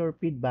most of your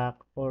feedback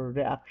or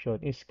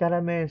reaction is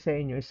karamihan sa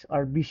inyo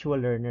are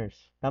visual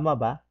learners. Tama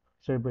ba,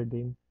 Sir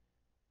Berdin?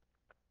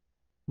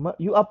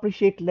 You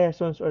appreciate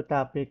lessons or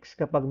topics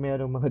kapag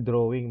merong mga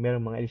drawing,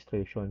 merong mga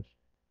illustrations.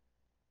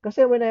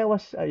 Kasi when I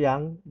was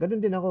young, ganun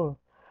din ako.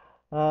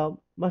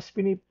 Mas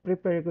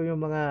pini-prepare ko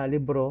yung mga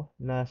libro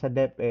na sa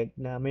DepEd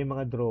na may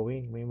mga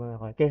drawing, may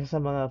mga kaysa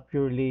sa mga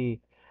purely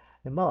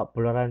halimbawa,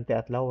 Florante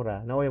at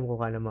Laura, naway mo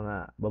ka ng mga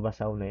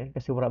babasaw na yan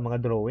kasi wala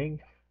mga drawing.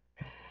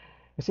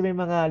 Kasi may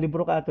mga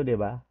libro ka ato, di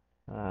ba?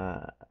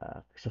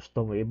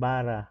 Crisostomo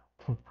Ibarra,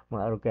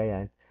 mga arog ka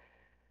yan.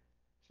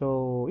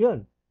 So,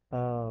 yun.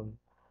 Um,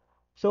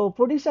 so,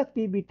 for this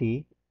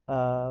activity,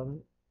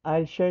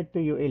 I'll share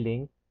to you a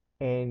link.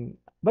 And,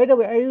 by the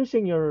way, are you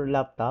using your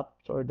laptop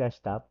or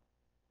desktop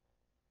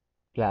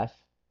class?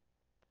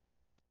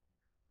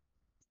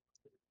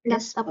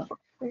 Yes Laptop po.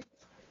 po, sir.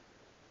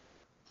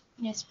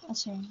 Yes po,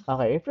 sir.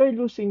 Okay, if you're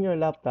using your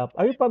laptop,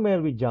 are you familiar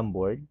with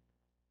Jamboard?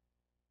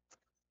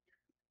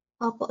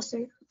 Opo,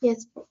 sir.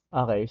 Yes po.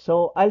 Okay,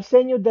 so I'll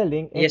send you the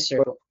link and Yes,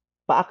 sir po.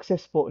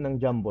 pa-access po ng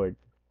Jamboard.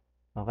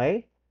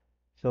 Okay?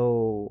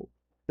 So,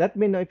 let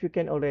me know if you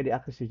can already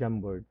access the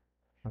Jamboard.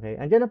 Okay?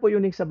 Andiyan na po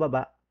yung link sa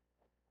baba.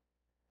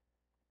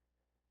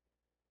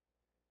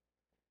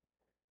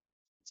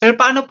 Sir,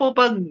 paano po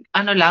pag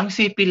ano lang,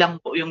 CP lang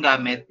po yung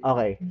gamit?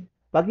 Okay.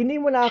 Pag hindi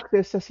mo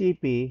na-access sa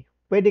CP,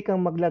 pwede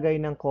kang maglagay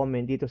ng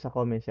comment dito sa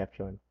comment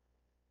section.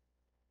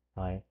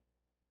 Okay?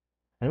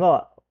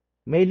 Halimbawa,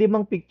 may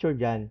 5 picture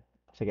dyan.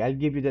 Sige, I'll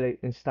give you the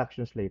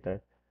instructions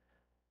later.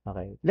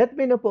 Okay. Let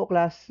me know po,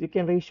 class. You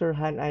can raise your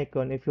hand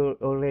icon if you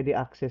already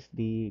access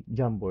the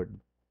Jamboard.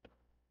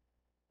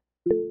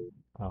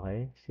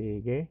 Okay.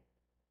 Sige.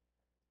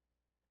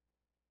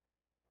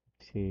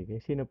 Sige.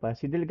 Sino pa?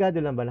 Si Delgado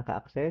lang ba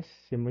naka-access?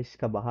 Si Miss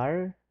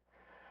Kabahar?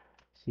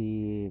 Si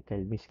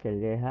Miss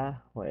Calleja?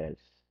 Who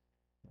else?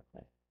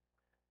 Okay.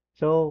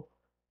 So,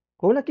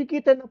 kung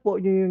nakikita na po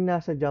nyo yung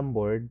nasa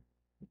Jamboard,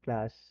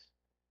 class,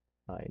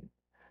 okay.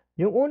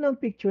 Yung unang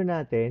picture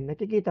natin,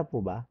 nakikita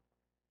po ba?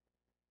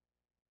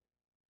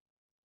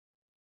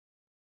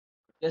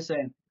 Yes,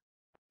 sir.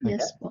 Okay.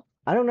 Yes po.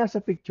 Anong nasa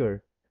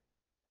picture?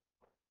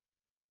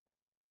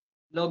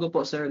 Logo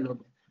po, sir.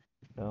 Logo.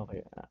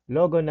 Okay.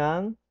 Logo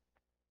ng?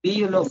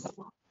 BU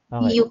logo.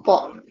 Okay. You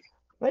po.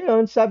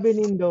 Ngayon, sabi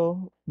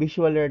nindo,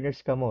 visual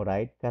learners ka mo,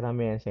 right?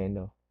 Karamihan sa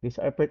inyo. These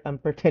are I'm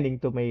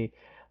pertaining to my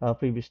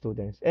previous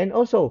students. And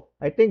also,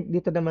 I think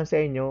dito naman sa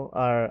inyo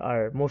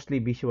are mostly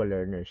visual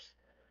learners.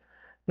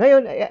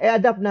 Ngayon,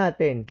 i-adapt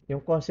natin yung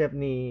concept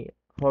ni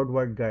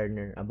Howard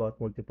Gardner about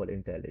multiple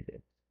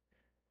intelligence.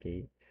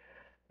 Okay?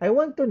 I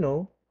want to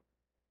know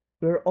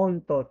your own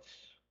thoughts,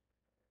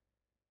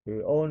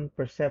 your own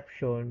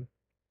perception,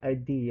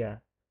 idea,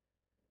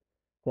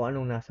 kung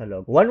anong nasa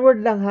log. One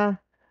word lang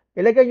ha.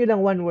 Ilagay nyo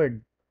lang one word.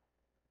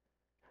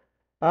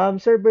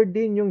 Server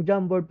din yung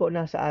Jamboard po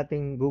nasa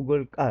ating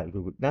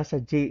nasa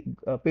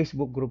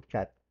Facebook group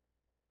chat.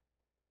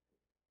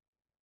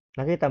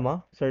 Nakita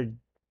mo, Sir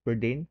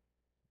Berdin?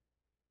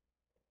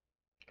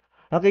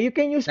 Okay, you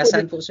can use po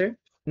Nasaan po, sir?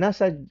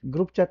 nasa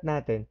group chat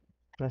natin,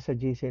 nasa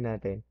GC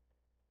natin,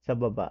 sa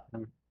baba.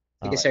 Sige,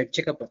 Okay, sir.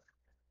 Check po.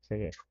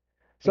 sige.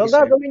 So, Sige, ang sir.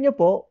 gagawin nyo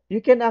po,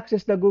 you can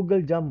access the Google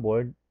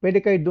Jamboard.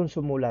 Pwede kayo dun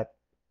sumulat.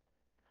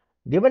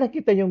 Di ba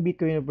nakita yung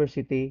Bicol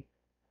University?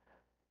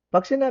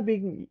 Pag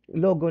sinabing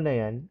logo na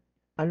yan,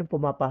 anong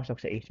pumapasok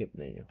sa isip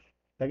ninyo?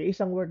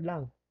 Tag-isang word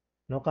lang.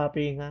 No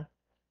copying ha.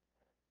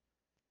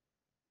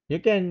 You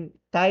can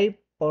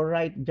type or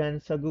write dyan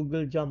sa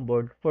Google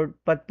Jamboard.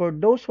 But for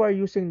those who are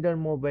using their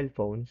mobile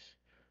phones,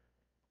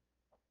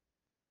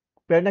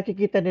 pero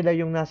nakikita nila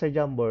yung nasa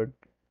Jamboard,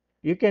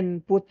 you can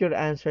put your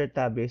answer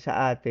tabi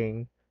sa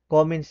ating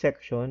comment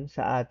section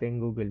sa ating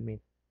Google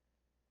Meet.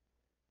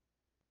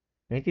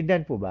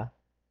 Naintindihan po ba?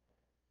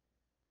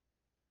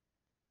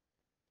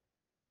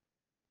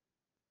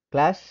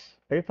 Class,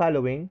 are you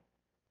following?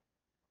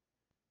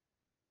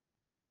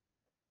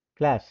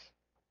 Class.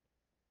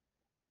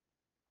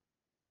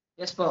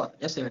 Yes po.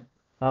 Yes, sir.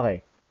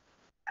 Okay.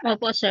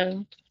 Opo,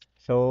 sir.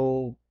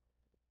 So,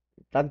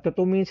 tag to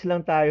 2 minutes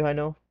lang tayo,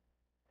 ano?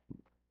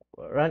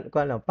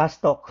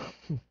 Fast talk.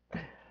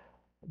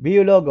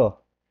 BU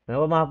logo.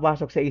 Ano ba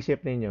makapasok sa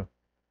isip ninyo?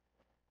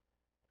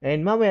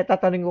 And mamaya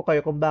tatanungin ko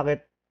kayo kung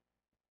bakit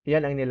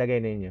yan ang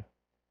nilagay ninyo.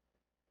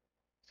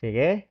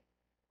 Sige?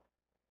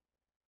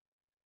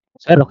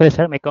 Sir, okay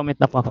sir, may comment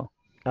na po ako.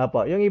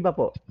 Apo, yung iba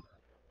po.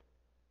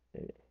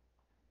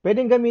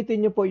 Pwedeng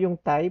gamitin nyo po yung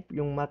type,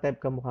 yung ma-type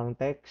ka mukhang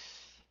text.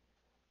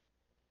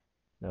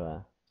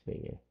 Diba?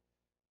 Sige.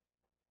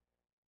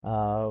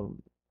 Um,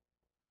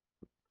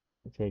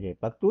 sige.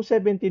 Pag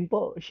 2:17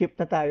 po, shift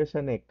na tayo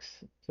sa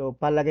next. So,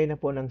 palagay na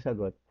po ng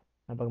sagot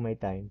habang may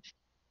time.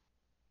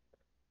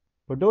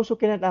 For those who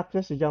cannot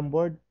access the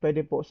Jamboard,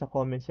 pwede po sa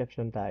comment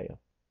section tayo.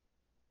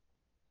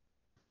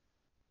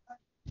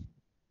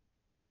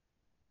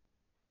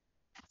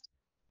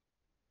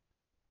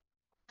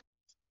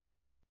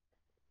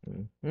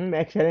 May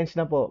excellence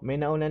na po. May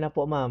nauna na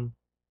po, ma'am.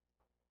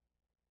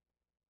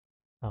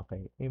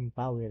 Okay.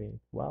 Empowering.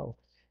 Wow.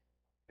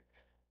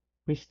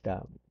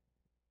 Wisdom.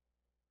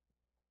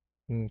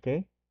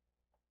 Okay.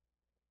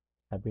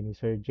 Sabi ni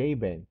Sir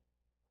Jaben.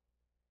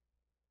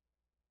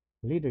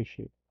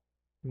 Leadership.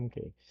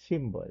 Okay.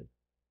 Symbol.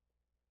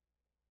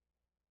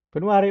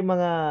 Kunwari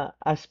mga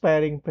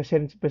aspiring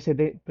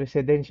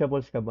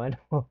presidentiables ka ba?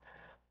 Ano?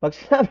 Pag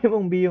sinabi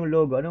mong B yung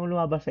logo, anong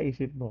lumabas sa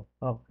isip mo?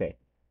 Okay.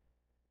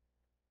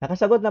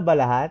 Nakasagot na ba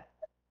lahat?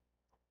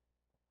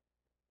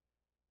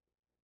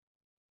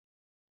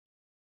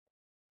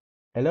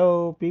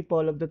 Hello,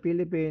 people of the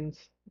Philippines.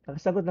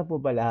 Nakasagot na po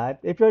ba lahat?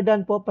 If you're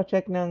done po,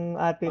 pa-check ng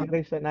ating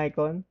raise an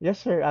icon.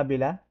 Yes, Sir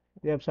Abila.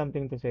 Do you have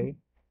something to say?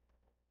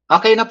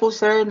 Okay na po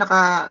sir,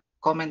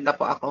 naka-comment na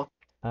po ako.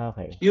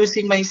 Okay.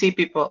 Using my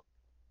CP po.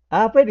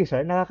 Pwede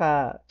sir.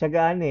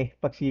 Nakakatsagaan eh.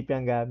 Pag CP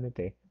ang gamit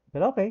eh.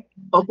 Pero okay.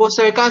 Opo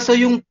sir, kaso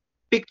yung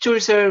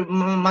picture sir,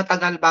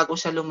 matagal bago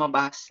siya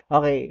lumabas.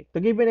 Okay. To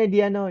give you an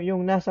idea, no,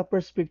 yung nasa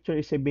first picture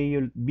is a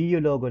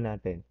BU logo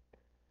natin.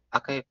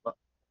 Okay po.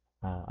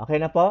 Okay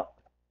na po?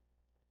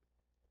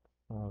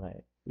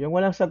 Okay. Yung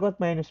walang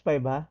sagot,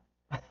 -5 ha?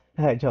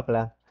 Joke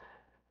lang.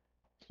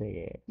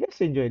 Sige.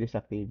 Just enjoy this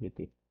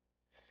activity.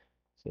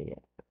 Sige.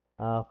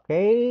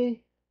 Okay.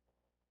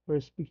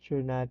 First picture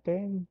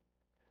natin.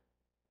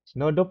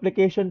 No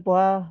duplication po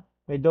ha.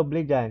 May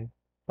doble dyan.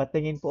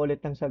 Patingin po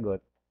ulit ng sagot.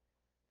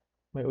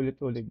 May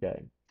ulit-ulit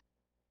dyan.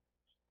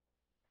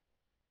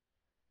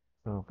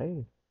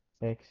 Okay.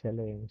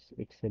 Excellence.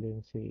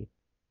 Excellency.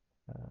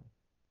 Uh,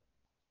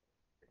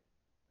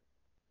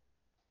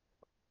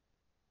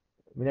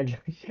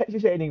 Minaglaki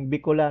siya ining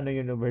Bicolano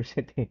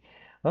University.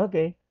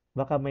 Okay.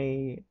 Baka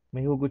may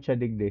hugot siya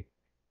digdi.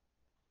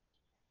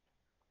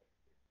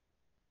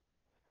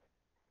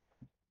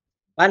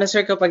 Paano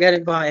sir kapag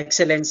galing po ang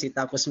excellency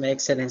tapos may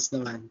excellence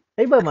naman?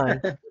 Iba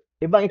man.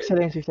 Ibang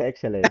excellency sa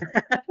excellent.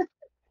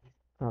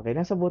 Okay.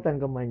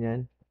 Nasabutan ko man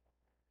yan.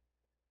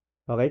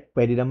 Okay.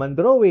 Pwede naman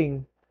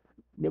drawing.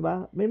 'Di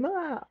ba?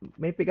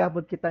 May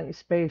pikapot kitang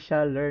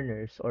special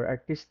learners or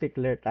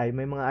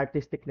may mga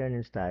artistic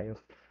learners tayo.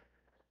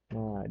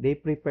 They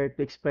prefer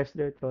to express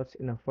their thoughts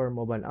in a form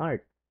of an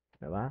art,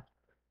 'di ba?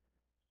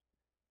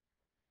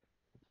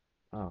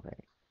 Okay.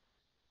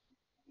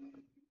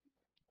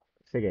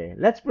 Sige,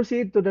 let's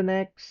proceed to the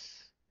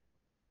next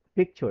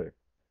picture.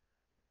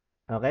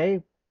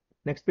 Okay?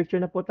 Next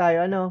picture na po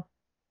tayo, ano?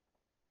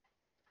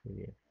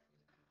 Sige.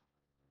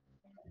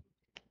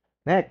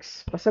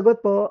 Next,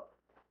 pasagot po.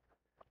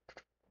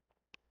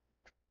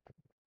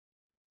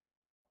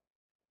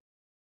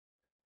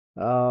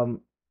 Um,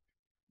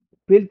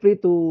 Feel free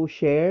to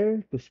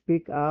share, to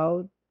speak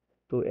out,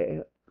 to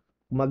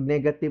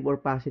mag-negative or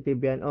positive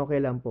yan,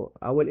 okay lang po.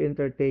 I will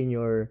entertain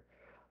your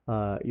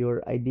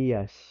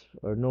ideas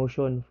or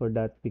notion for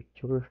that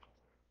picture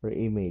or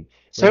image.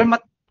 Sir,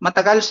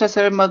 matagal siya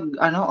sir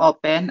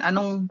open.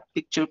 Anong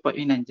picture po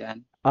yun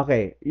nandyan?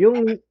 Okay,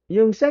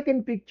 yung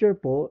second picture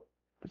po,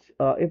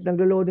 if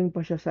naglo-loading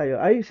pa siya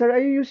sa'yo, sir, are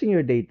you using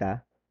your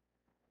data?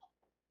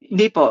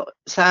 Hindi po,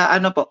 sa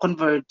po,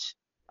 Converge.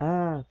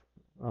 Ah,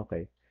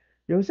 okay.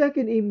 Yung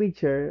second image,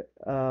 sir,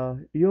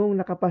 yung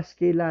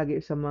nakapaskil lagi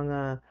sa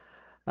mga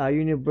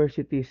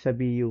universities sa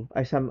BU,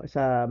 ay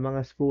sa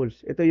mga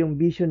schools. Ito yung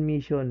vision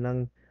mission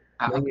ng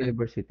Okay.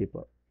 university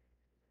po.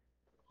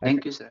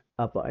 Thank you, sir.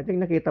 I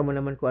think nakita mo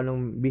naman kung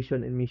anong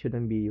vision and mission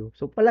ng BU.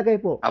 So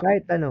palagay po, Apo.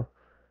 kahit ano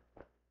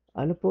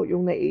po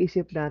yung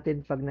naiisip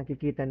natin pag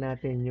nakikita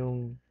natin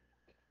yung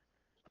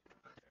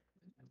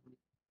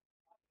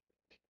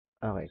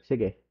okay,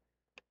 sige.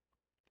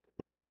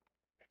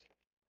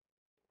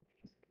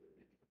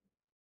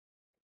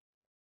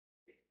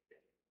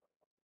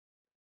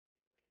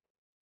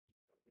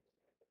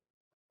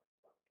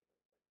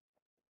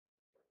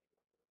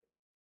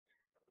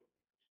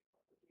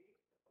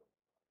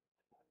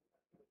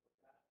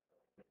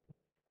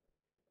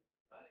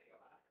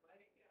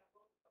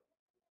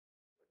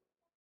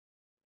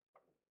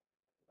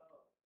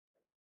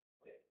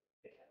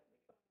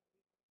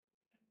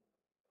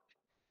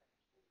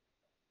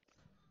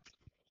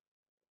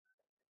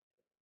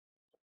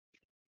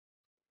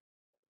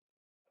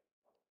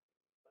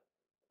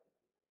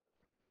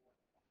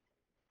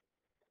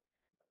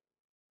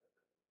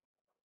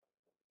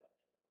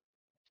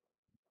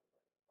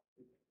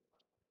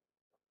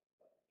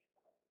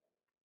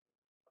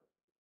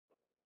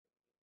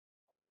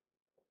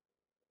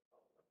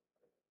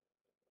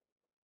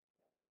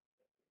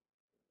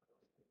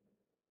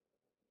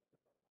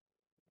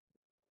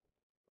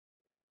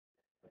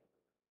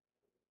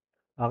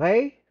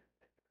 Okay?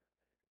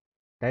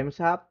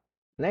 Time's up.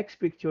 Next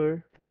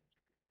picture.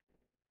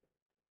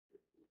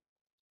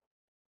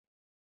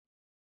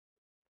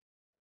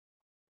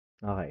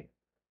 Okay.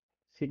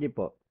 Sige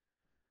po.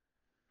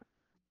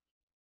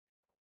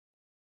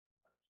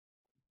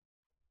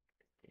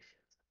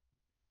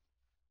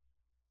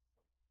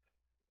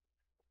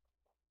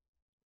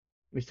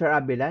 Mr.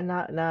 Abela,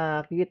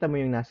 nakikita mo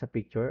yung nasa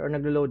picture or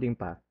naglo-loading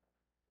pa?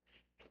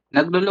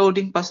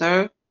 Naglo-loading pa,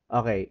 sir.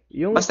 Okay.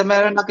 Basta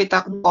meron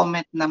nakita akong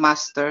comment na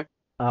master.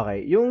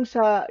 Okay. Yung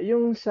sa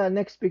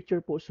next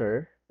picture po,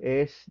 sir,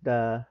 is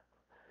the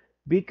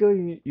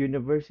Bicol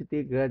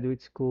University Graduate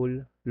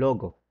School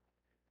logo.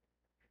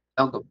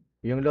 Logo.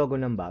 Yung logo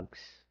ng bags.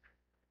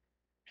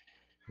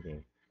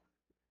 Okay.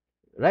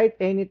 Write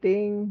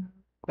anything,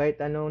 kahit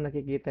anong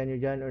nakikita nyo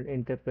dyan or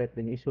interpret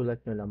nyo,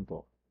 isulat nyo lang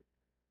po.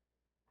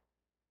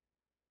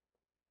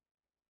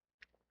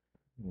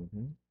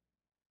 Mhm.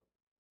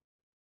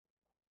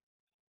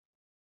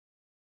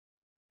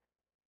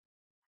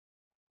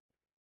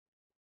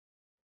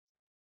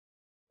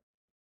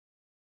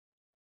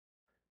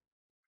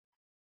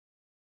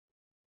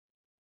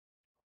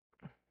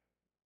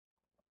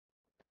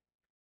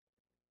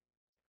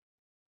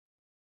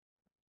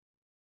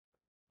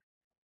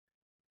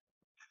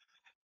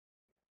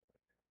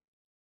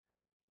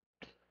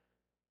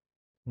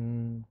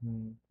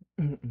 Mhm.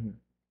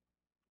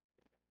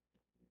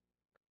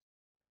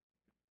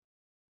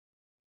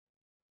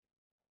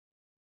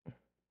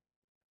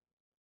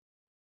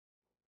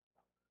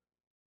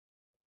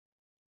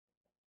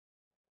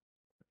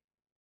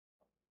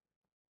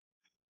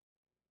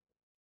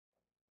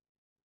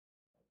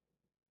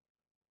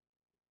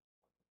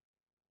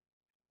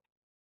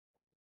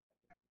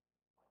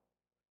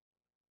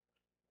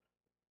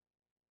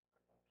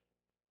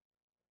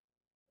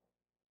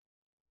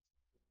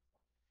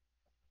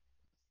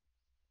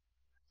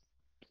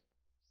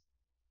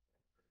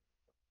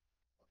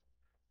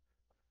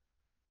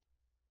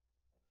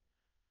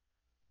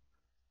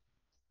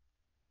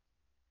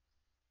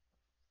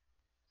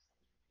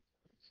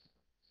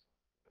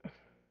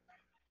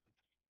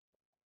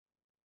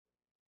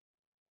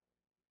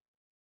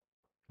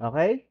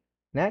 Okay,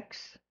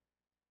 next.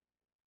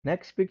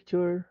 Next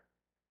picture.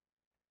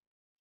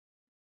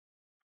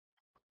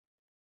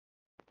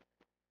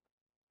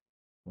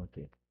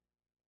 Okay.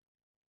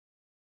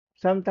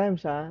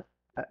 Sometimes,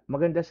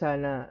 maganda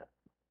sana,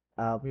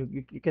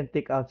 you can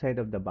think outside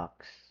of the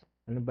box.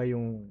 Ano ba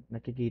yung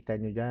nakikita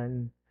nyo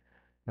dyan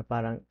na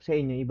parang sa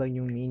inyo ibang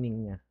yung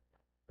meaning niya?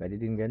 Pwede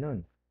din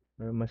ganun.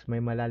 Or mas may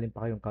malalim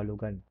pa kayong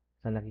kalugan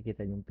sa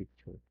nakikita nyong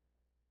picture.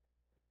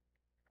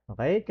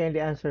 Okay, kindly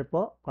answer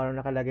po kung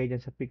ano nakalagay dyan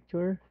sa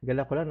picture.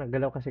 Galaw ko lang,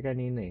 naggalaw kasi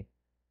kanina eh.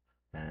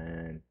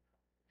 Yan.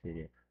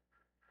 Sige.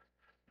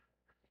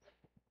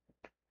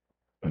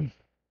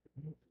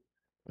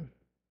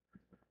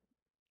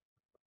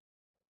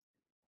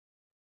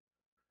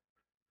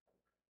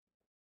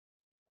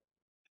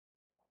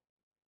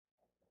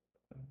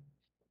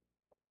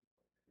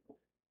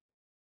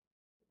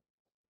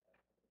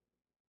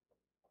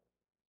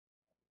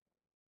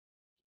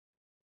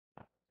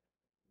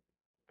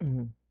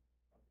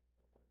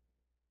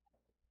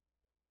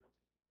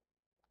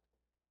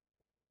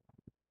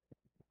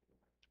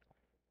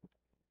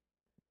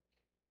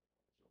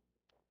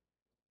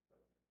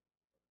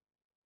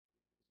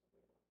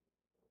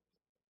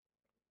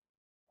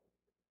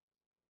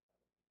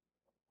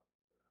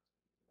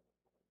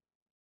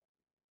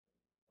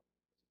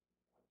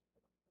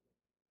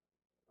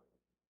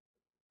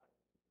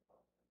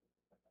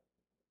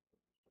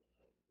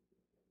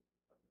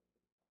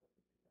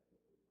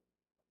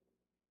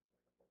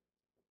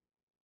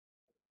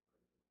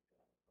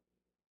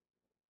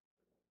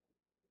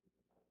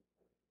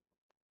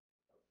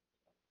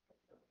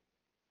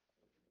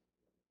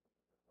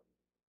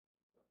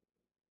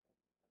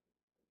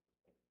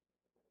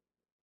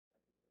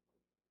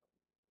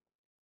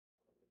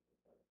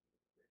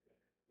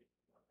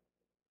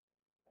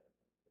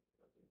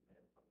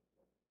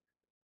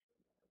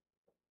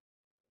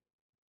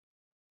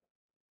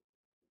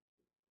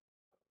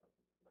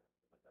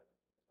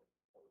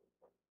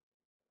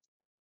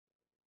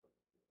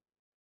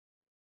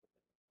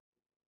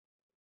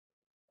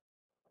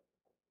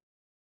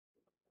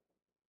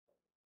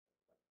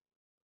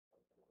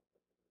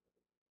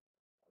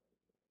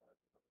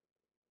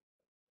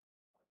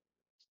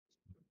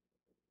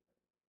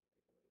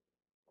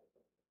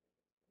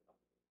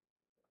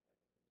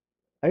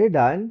 Are you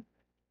done,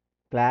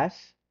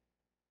 class?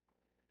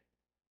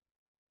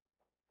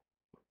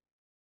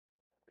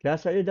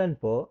 Class, are you done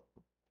po?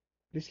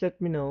 Please let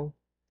me know.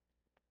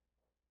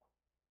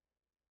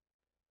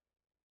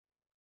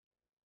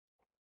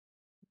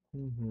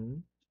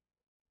 Mhm.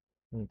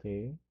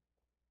 Okay.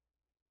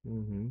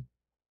 Mhm.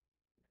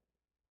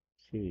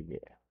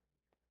 Sige.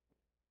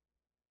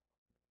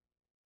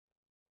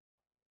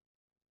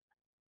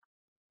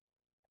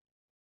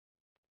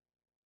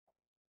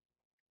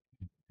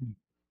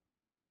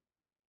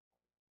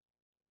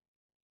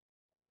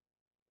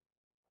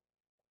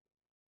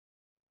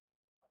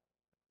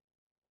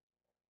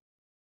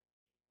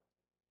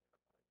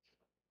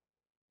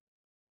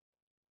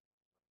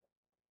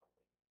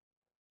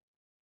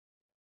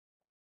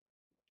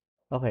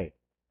 Okay.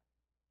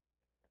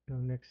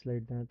 Yung next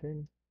slide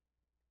natin.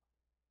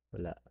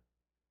 Wala.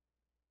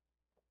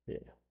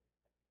 Yeah.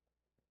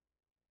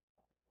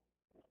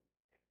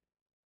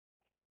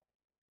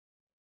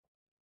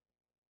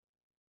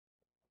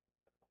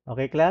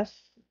 Okay,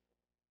 class?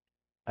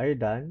 Are you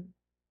done?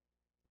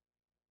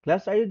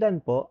 Class, are you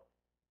done po?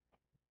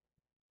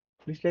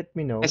 Please let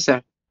me Yes, know.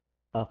 sir.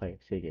 Okay,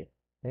 sige.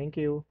 Thank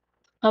you.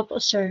 Opo,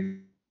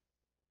 sir.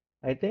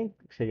 I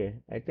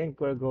think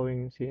we're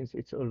going since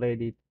it's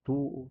already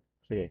 2,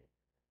 sige.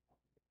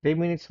 3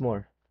 minutes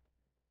more.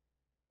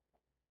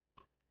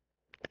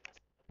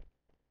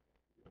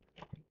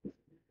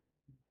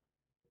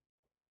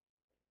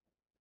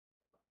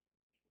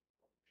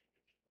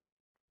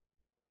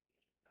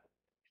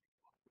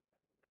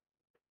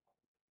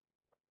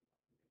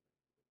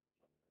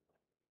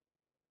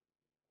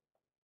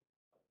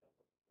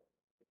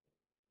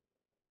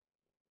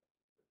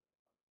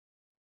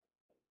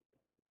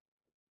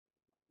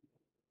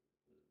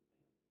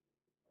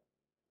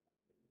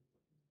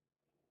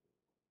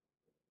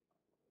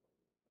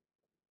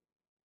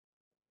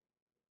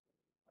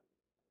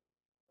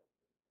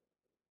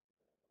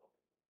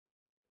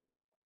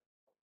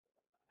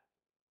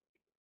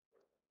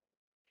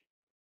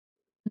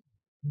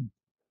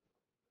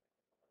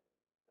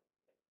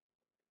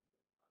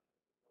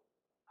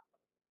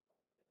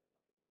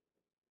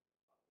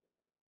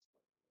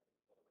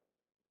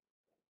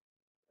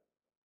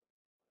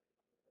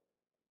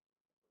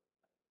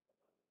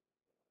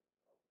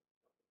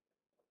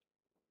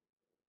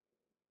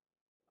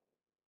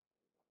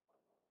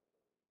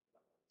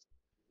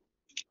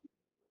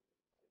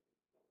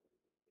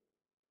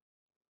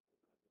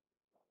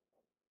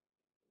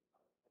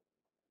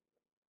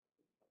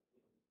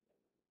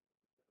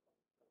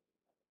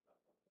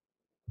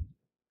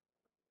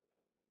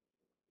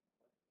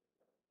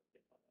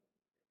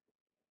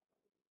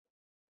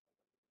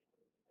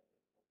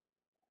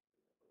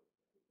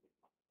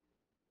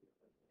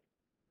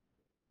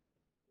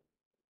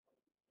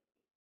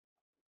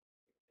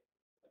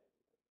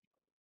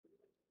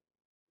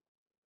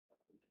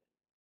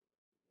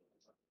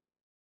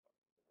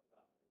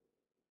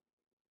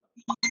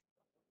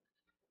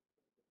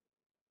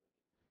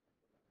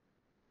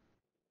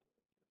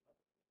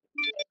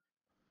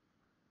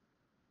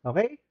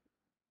 Okay?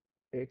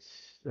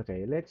 It's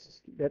okay. Let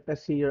us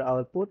see your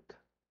output.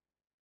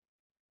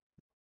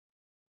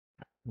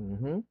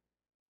 Mhm.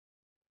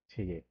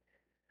 Sige.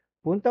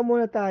 Punta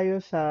muna tayo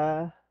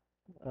sa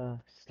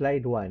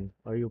slide 1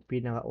 or yung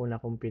pinakauna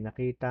kong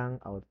pinakitang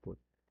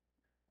output.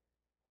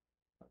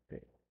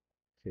 Okay.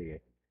 Sige.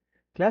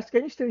 Class,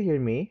 can you still hear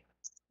me?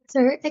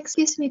 Sir,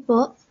 excuse me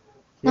po.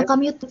 Yes?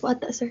 Nakamute po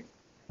ata, sir.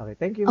 Okay,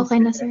 thank you.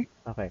 Okay na, sir.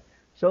 Okay.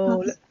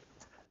 So, Okay.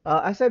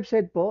 as I've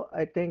said po,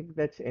 I think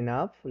that's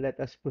enough. Let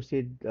us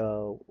proceed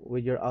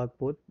with your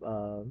output,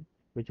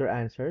 with your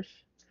answers,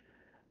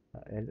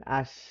 and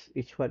ask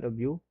each one of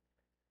you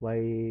why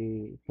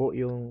po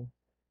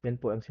yan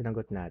po ang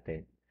sinagot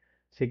natin.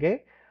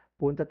 Sige,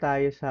 punta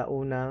tayo sa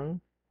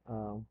unang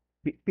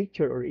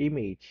picture or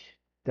image,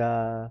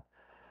 the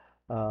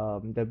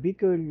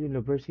Bicol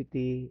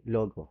University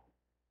logo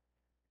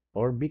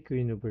or Bicol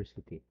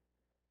University.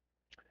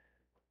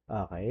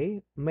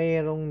 Okay,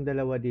 mayroong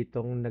dalawa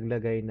ditong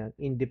naglagay ng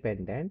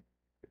independent.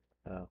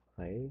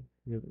 Okay,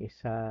 yung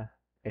isa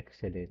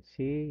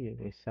excellency, yung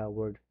isa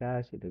world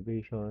class,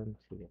 innovation.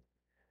 Sige.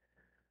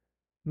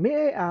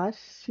 May I ask,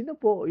 sino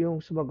po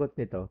yung sumagot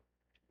nito?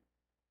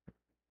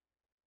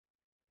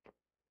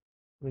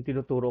 Yung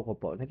tinuturo ko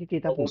po.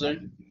 Nakikita po Opo, ba?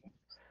 sir.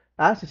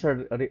 Si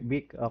Sir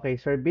Vic. Okay,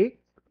 Sir Vic,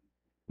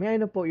 may I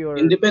know po your...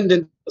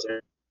 Independent po,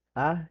 sir.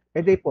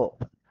 Hindi po.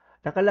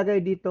 Nakalagay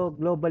dito,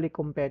 globally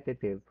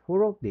competitive. Who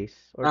wrote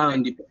this? Or type?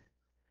 Hindi po.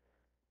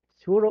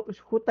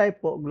 Who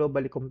type po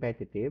globally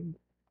competitive?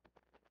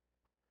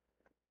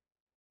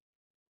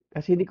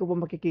 Kasi hindi ko po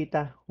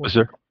makikita.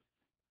 Sir.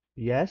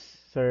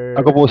 Yes,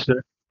 Ako Sir... po, sir.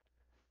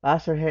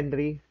 Sir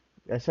Henry.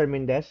 Sir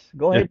Mendez.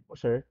 Go Yes, ahead po,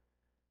 sir.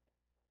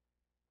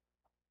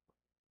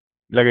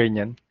 lagay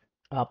niyan.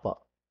 Apo.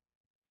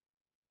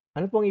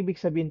 Ano pong ibig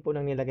sabihin po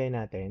ng nilagay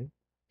natin,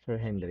 Sir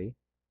Henry?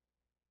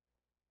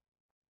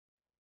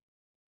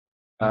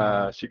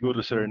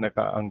 Siguro, sir,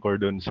 naka-anchor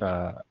doon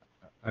sa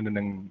ano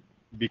ng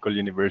Bicol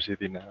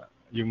University na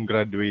yung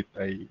graduate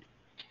ay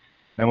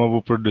na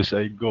mapuproduce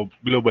ay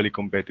globally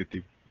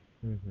competitive.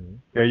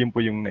 Mhm. Kaya yun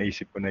po yung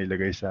naisip ko na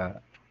ilagay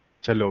sa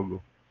logo.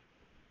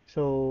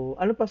 So,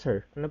 ano pa,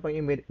 sir? Ano pang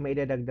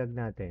maidadagdag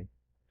natin?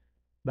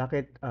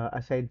 Bakit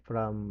aside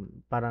from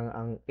parang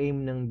ang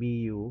aim ng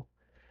BU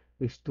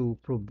is to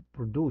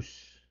produce,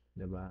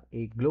 'di ba?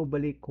 A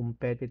globally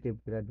competitive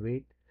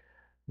graduate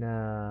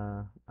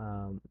na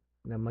um,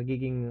 na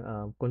magiging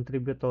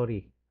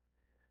contributory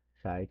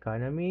sa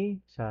economy,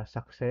 sa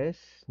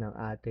success ng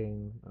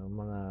ating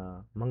mga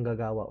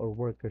manggagawa or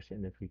workers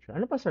in the future.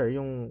 Ano pa, sir,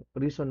 yung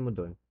reason mo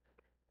doon?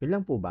 Yun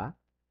lang po ba?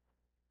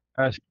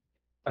 As,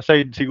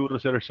 aside siguro,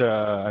 sir,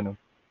 sa ano,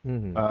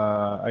 Mhm.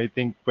 I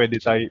think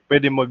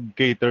pwede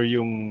mag-cater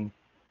yung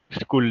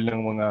school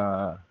ng mga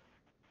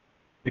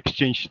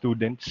exchange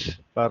students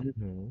para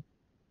Mhm.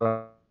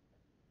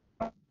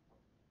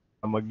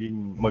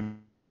 maging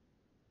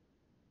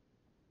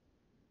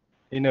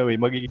in a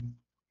way magiging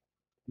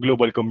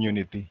global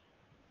community.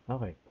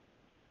 Okay.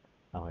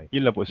 Okay.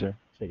 Yun lang po, sir.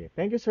 Sige.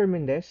 Thank you, Sir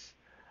Mendez.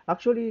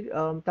 Actually,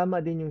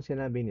 tama din yung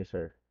sinabi niyo,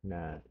 sir,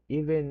 na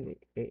even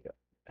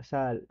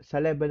sa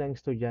level ng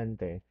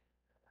estudyante,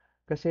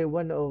 kasi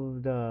one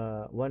of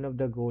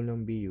the goal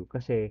ng BU,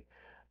 kasi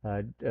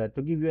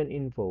to give you an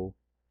info,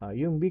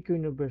 yung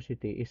BQ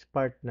University is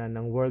part na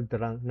ng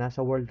nasa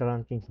world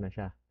rankings na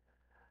siya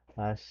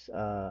as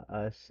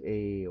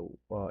a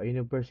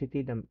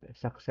university na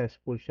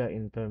successful siya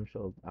in terms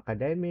of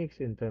academics,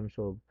 in terms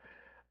of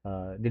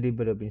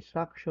delivery of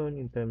instruction,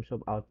 in terms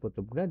of output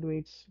of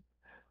graduates.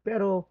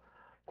 Pero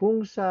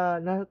kung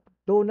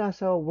though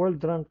nasa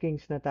world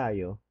rankings na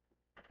tayo,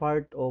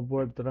 part of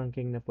world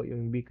ranking na po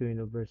yung Bicol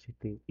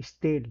University,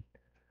 still,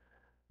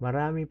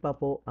 marami pa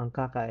po ang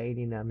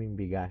kakainin naming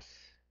bigas.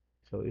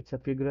 So, it's a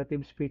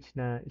figurative speech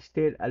na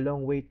still a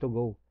long way to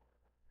go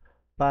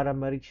para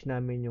ma-reach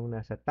namin yung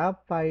nasa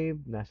top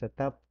 5, nasa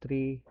top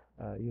 3,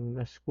 yung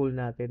na school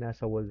natin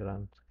nasa world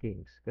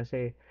rankings.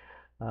 Kasi,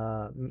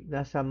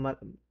 nasa,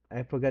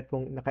 I forgot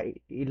kung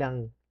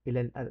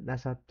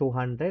nasa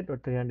 200 or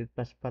 300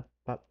 plus pa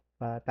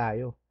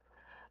tayo.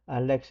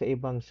 Unlike sa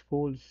ibang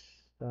schools,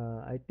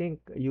 I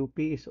think UP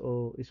is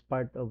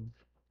part of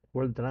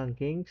world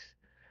rankings.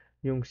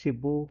 Yung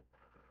Cebu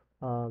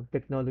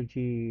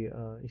Technology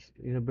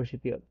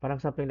University, parang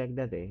something like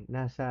that eh.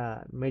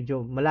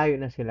 Medyo malayo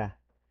na sila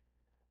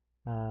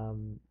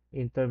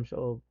in terms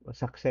of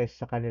success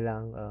sa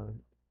kanilang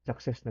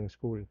success ng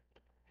school.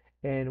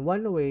 And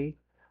one way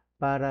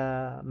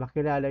para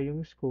makilala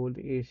yung school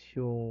is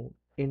yung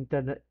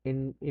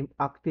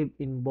active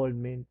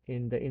involvement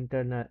in the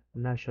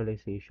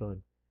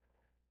internationalization.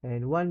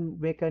 And one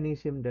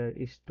mechanism there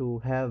is to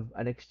have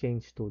an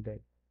exchange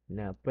student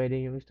na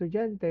pwede yung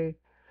estudyante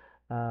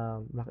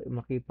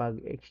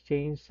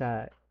makipag-exchange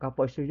sa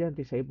kapwa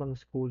estudyante sa ibang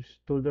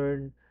schools to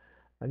learn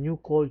new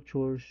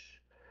cultures,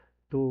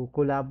 to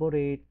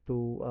collaborate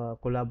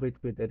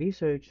with the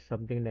research,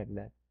 something like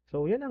that.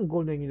 So, yan ang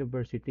goal ng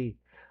university.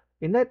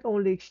 And not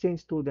only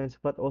exchange students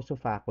but also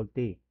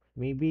faculty.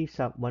 Maybe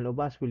one of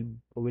us will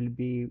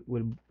be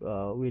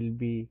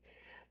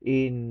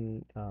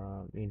in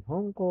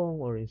Hong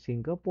Kong or in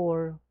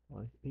Singapore.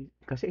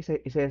 Kasi isa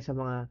yan sa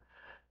mga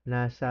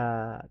nasa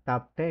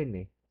top 10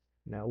 eh,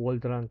 na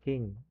world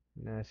ranking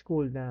na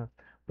school na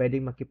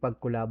pwedeng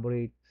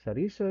makipag-collaborate sa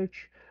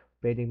research,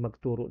 pwedeng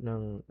magturo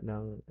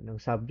ng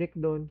subject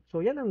doon.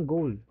 So yan ang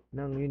goal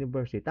ng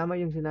university. Tama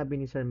yung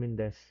sinabi ni Sir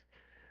Mendez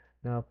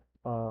na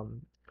um,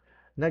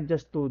 not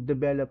just to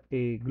develop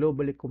a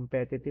globally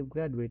competitive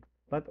graduate,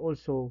 but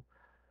also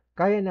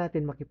kaya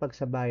natin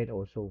makipagsabayan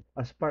also.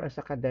 As far as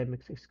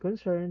academics is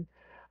concerned,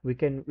 we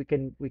can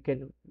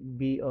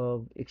be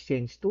of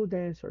exchange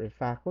students or a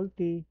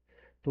faculty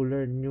to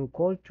learn new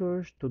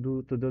cultures, to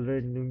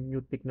learn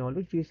new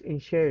technologies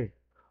and share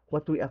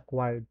what we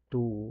acquired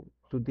to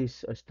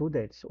these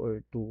students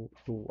or to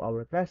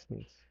our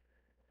classmates.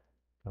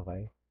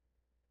 Okay?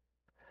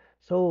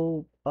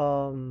 So,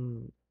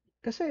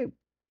 kasi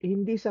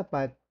hindi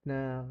sapat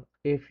na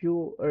if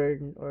you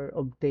earn or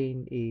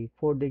obtain a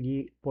 4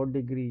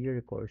 degree year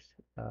course,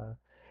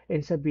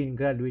 and sabihin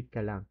graduate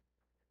ka lang.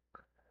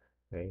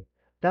 Okay?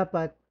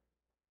 Dapat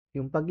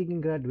yung pagiging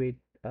graduate,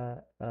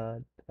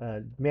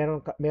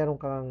 meron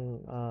kang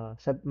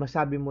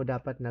masabi mo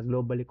dapat na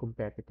globally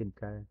competitive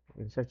ka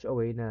in such a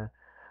way na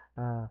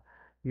uh,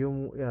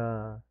 yung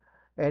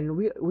and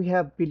we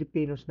have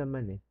Filipinos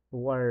naman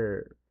who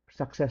are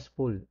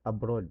successful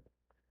abroad.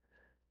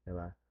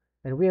 Diba?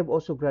 And we have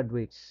also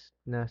graduates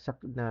na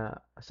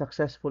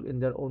successful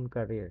in their own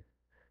career,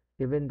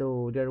 even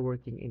though they're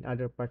working in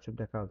other parts of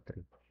the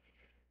country.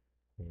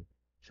 Okay.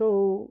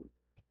 So,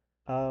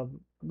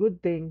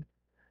 good thing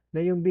na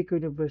yung Bicol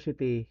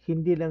University,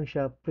 hindi lang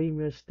siya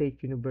premier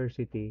state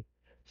university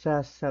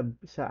sa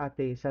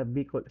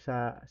Bicol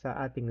sa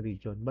ating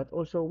region, but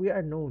also we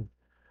are known.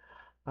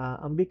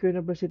 Ang Bicol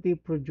University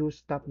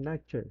produce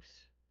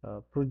top-notchers,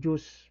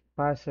 produce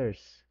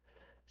passers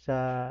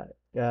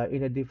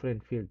in a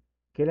different field.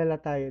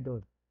 Kilala tayo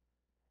doon.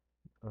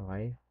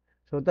 Okay?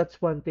 So that's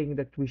one thing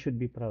that we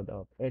should be proud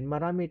of. And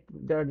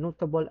there are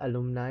notable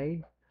alumni,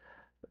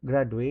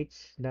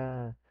 graduates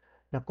na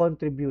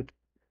contribute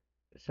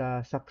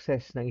sa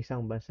success ng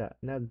isang bansa,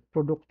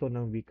 nagprodukto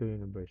ng Bicol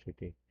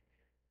University.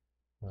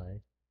 Okay?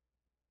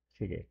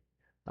 Sige.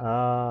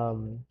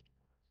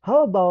 How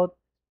about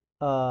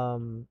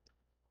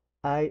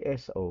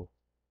ISO?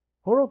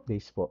 Who wrote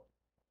this po?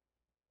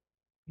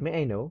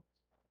 May I know?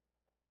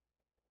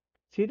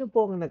 Sino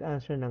po ang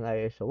nag-answer ng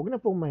ISO? Huwag na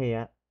pong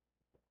mahiya.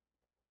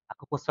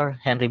 Ako po, sir.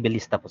 Henry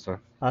Belista po, sir.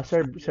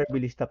 Sir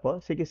Bilista po?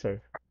 Sige, sir.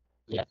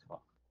 Yes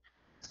po.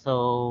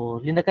 So,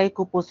 linagay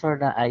ko po, sir,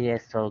 na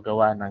ISO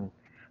gawa ng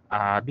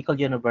Bicol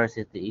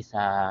University is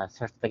a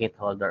certificate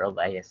holder of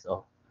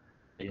ISO,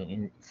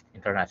 yung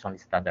International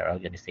Standard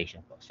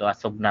Organization po. So,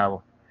 as of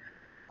now,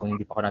 kung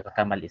hindi pa ako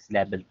nagkakamali, is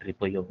level 3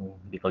 po yung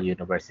Bicol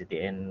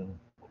University and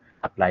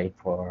apply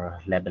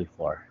for level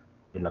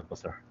 4. Yun lang po,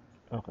 sir.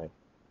 Okay.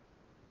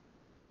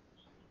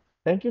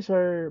 Thank you,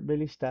 Sir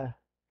Belista.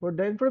 For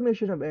the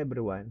information of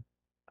everyone,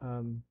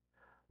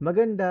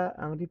 maganda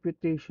ang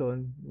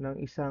reputation ng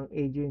isang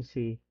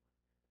agency.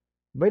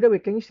 By the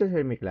way, can you still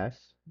hear me, class?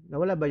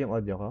 Nawala ba yung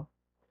audio ko?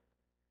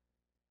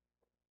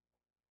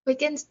 We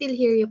can still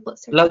hear you po,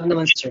 sir. Loud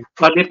naman, sir.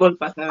 Audible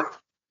pa sir.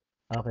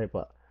 Okay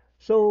po.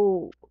 So,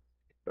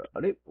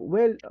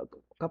 well,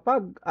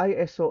 kapag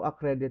ISO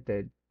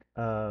accredited,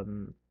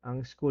 ang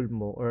school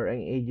mo or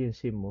ang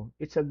agency mo,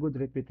 it's a good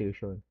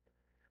reputation.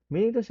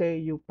 Meaning to say,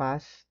 you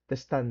pass the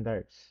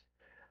standards.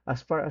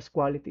 As far as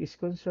quality is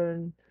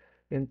concerned,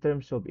 in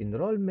terms of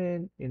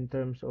enrollment, in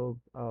terms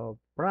of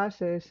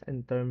process,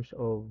 in terms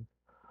of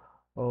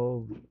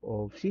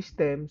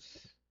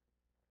systems,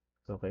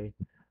 okay.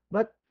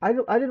 But I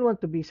don't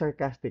want to be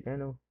sarcastic,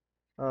 ano.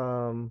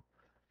 Um,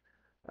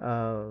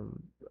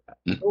 um,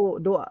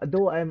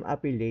 though I'm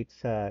affiliate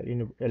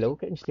hello,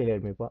 can you still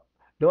hear me po?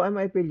 Though I'm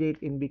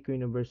affiliate in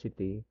Bicol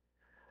University,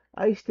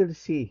 I still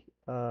see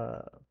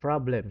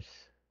problems.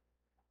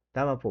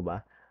 Tama po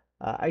ba?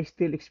 I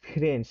still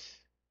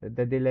experience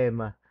the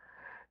dilemma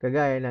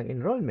kagaya ng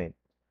enrollment.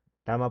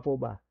 Tama po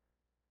ba?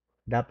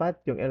 Dapat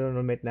yung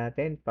enrollment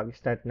natin pag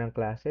start ng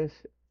classes,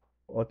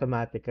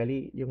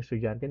 automatically yung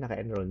estudyante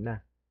naka-enroll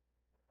na.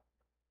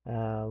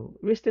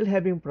 We're still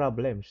having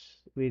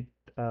problems with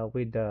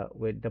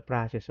the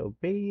process of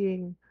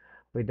paying,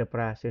 with the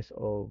process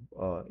of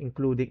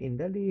including in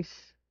the list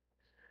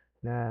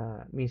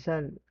na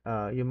minsan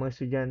yung mga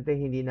estudyante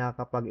hindi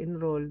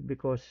nakakapag-enroll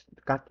because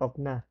cut off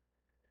na.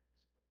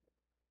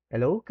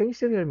 Hello? Can you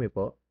still hear me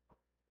po?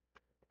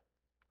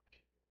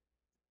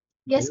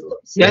 Yes Hello?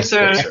 po, sir. Yes,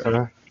 sir. Yes,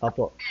 sir.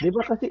 Opo. 'Di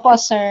ba Po,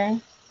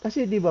 sir.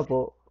 kasi 'di ba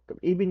po,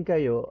 even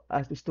kayo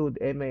as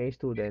MAIE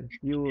student,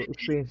 you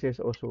experiences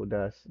also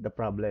the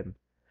problem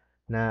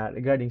na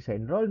regarding sa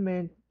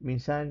enrollment,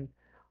 minsan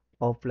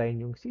offline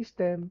yung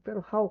system,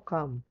 pero how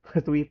come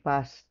that we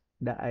passed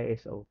the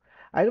ISO?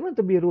 I don't want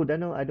to be rude, I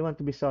don't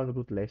want to be sound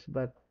ruthless,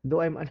 but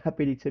though I'm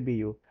unhappy dito sa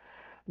BU,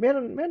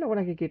 meron ako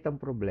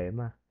nakikitang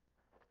problema.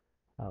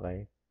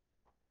 Okay?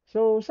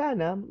 So,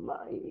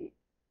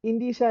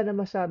 hindi sana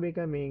masabi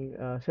kaming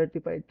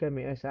certified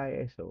kami as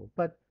ISO,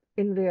 but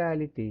in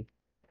reality,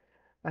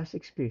 as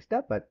experience,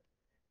 dapat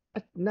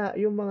at na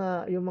yung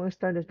mga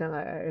standards ng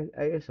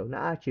ISO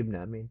na-achieve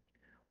namin.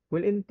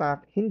 Well, in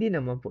fact, hindi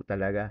naman po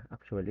talaga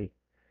actually.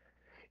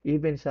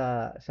 Even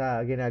sa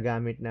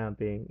ginagamit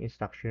nating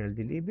instructional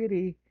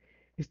delivery,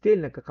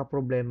 still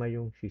nagkakaproblema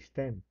yung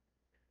system.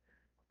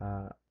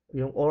 Ah,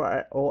 yung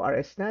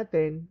ORS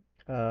natin,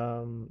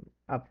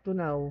 up to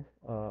now,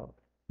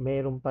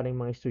 mayroon pa ring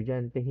mga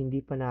estudyante hindi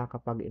pa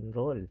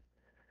nakakapag-enroll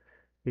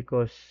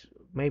because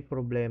may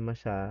problema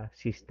sa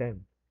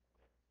system.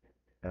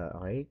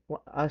 Okay?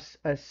 As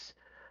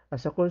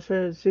a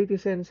concerned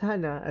citizen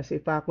sana, as a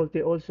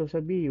faculty also sa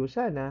BU,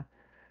 sana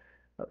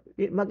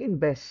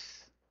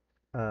mag-invest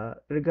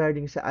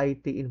regarding sa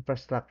IT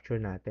infrastructure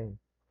natin.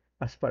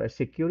 As far as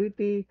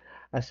security,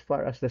 as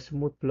far as the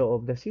smooth flow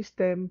of the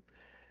system,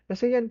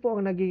 kasi yan po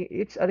ang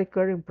it's a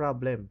recurring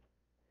problem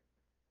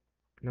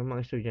ng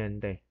mga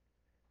estudyante.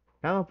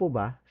 Tama po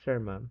ba, sir,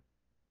 ma'am?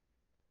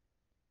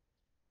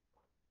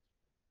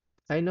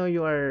 I know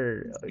you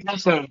are,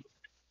 Yes, sir.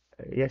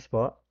 yes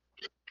po.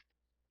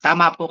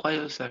 Tama po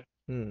kayo, sir.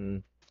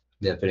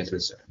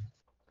 Definitely, sir.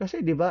 Kasi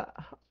 'di ba,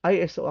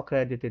 ISO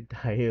accredited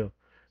tayo.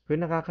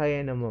 Kung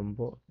nakakaya naman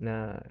po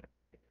na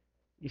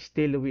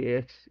still we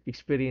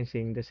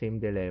experiencing the same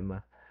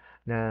dilemma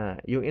na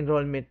yung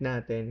enrollment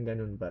natin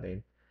ganun pa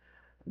rin.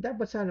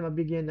 Dapat sana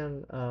mabigyan ng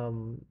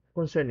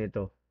concern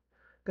ito.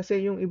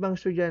 Kasi yung ibang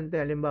estudyante,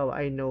 halimbawa,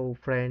 I know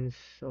friends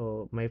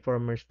o my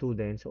former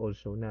students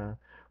also na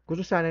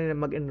gusto sana nila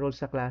mag-enroll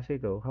sa klase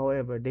ko.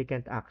 However, they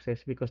can't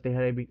access because they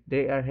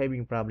are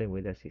having problem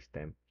with the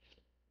system.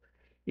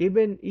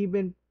 Even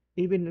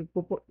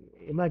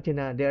imagine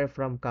na they are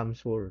from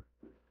Kamsur.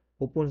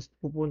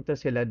 Pupunta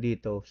sila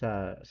dito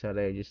sa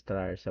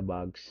registrar sa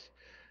bugs.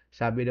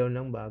 Sabi daw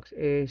ng bugs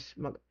is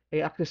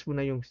access mo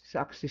na yung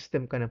sa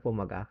system ka na po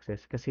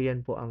mag-access kasi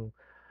yan po ang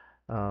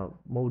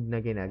mode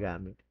na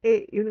ginagamit.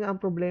 Yun nga ang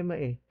problema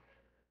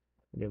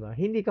 'di ba?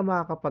 Hindi ka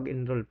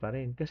makakapag-enroll pa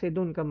rin kasi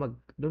doon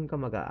ka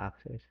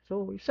mag-a-access.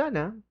 So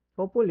sana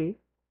hopefully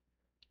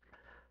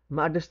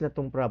ma-address na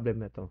tong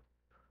problem na to.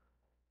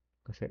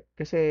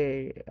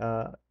 Kasi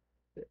ah,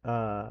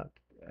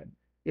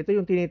 ito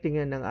yung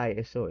tinitingnan ng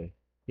ISO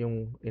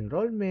yung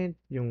enrollment,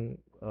 yung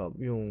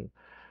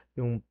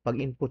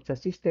pag-input sa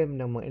system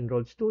ng mga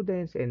enrolled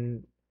students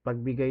and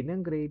pagbigay ng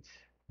grades,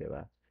 'di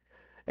ba?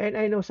 And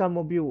I know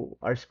some of you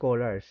are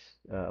scholars.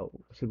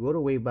 Siguro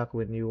way back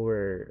when you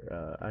were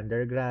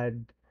undergrad,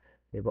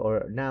 'di ba? Or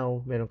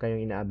now, meron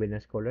kayong inaabil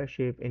na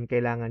scholarship and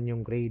kailangan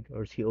yung grade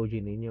or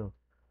COG ninyo,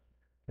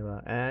 'di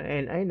ba?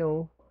 And I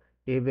know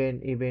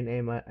even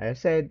I'm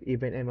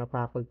a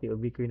faculty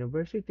of Vico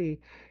University,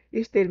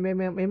 still may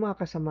mga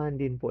kasamahan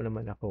din po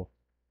naman ako.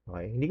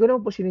 Okay? Hindi ko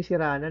naman po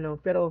sinisiraan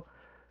ano, pero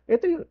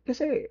ito yung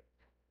kasi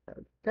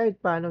kahit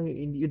paano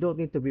you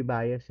don't need to be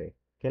biased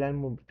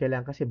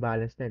Kailangan kasi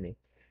balance din.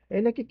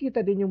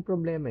 Nakikita din yung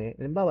problema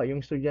Halimbawa, yung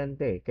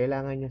estudyante,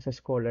 kailangan niya sa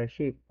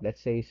scholarship,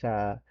 let's say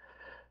sa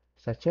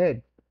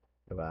CHED,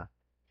 'di ba?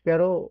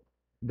 Pero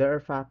there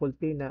are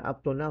faculty na up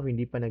to now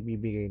hindi pa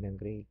nagbibigay ng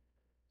grade.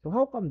 So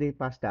how come they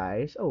pass the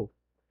ISO,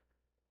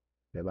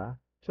 'di ba?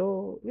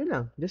 So, yun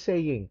lang, just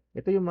saying.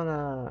 Ito yung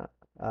uh,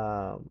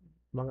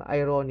 mga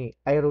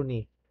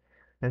irony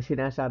ng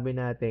sinasabi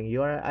natin,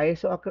 you are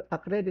ISO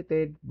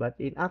accredited but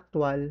in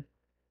actual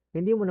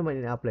hindi mo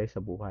naman ina-apply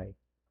sa buhay.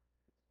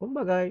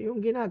 Kumbaga,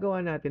 yung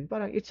ginagawa natin,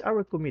 parang it's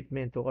our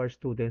commitment to our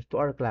students, to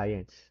our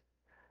clients.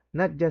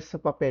 Not just sa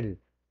papel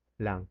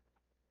lang.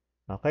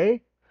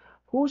 Okay?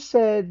 Who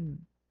said,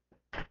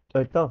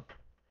 ito,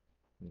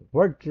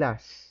 word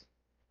class.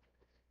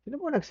 Sino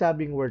po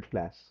nagsabing word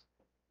class?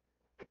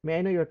 May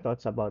I know your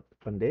thoughts about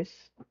on this?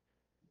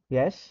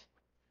 Yes?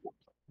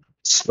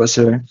 Po,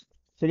 sir.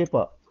 Sige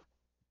po.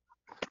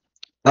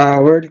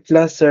 World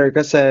class, sir,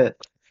 kasi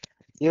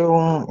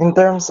yung in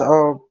terms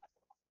of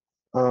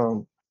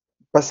um,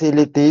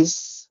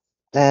 facilities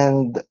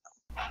and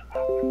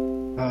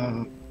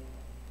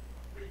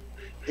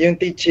yung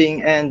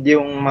teaching and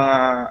yung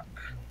mga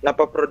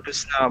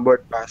napaproduce na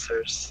board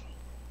passers.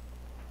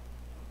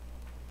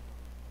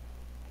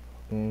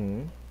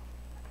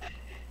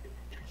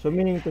 So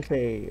meaning to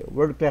say,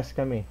 world class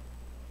kami.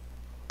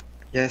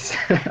 Yes.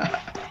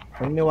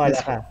 Naniniwala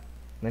Yes, ka?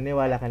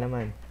 Naniniwala ka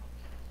naman?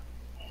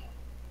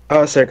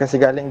 Oh, sir, kasi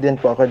galing din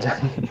po ako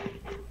dyan.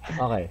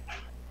 Okay.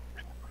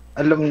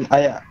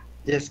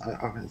 Yes,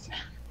 okay, sir.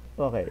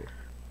 Okay.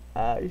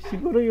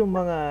 Siguro yung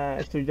mga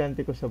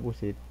estudyante ko sa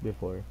Busit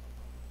before,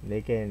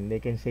 they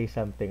can say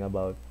something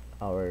about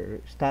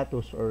our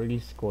status or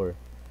release score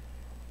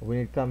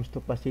when it comes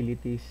to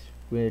facilities,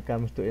 when it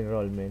comes to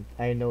enrollment.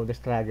 I know the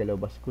struggle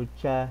of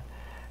Bascucha,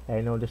 I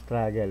know the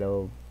struggle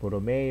of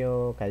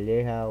Borromeo,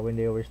 Calleja when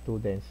they were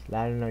students,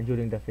 lalo na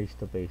during the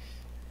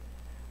face-to-face.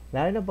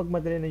 Lalo na pag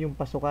madali na yung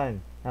pasukan.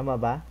 Tama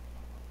ba?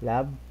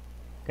 Lab,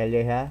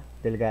 Calleja,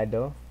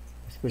 Delgado,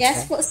 Bascucha?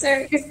 Yes po,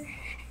 sir.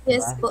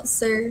 Yes Diba? po,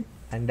 sir.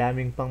 Ang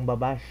daming pang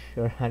babash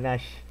or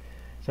hanash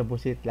sa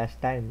Busit last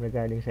time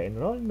regarding sa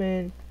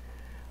enrollment,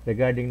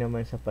 regarding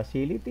naman sa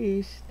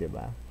facilities, 'di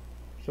ba?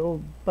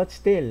 So, but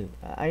still,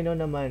 I know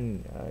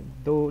naman,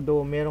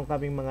 though meron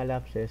kaming mga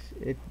lapses,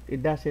 it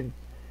doesn't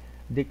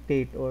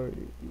dictate or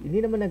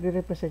hindi naman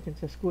nagre-represent yan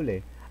sa school eh.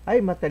 Ay,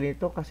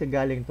 matalino kasi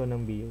galing to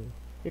ng BU.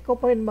 Ikaw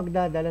pa rin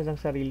magdadala ng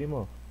sarili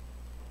mo.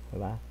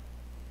 Diba?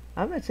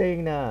 I'm not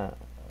saying na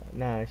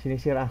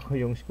sinisiraan ko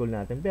yung school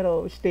natin,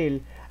 pero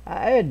still,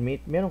 I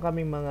admit, meron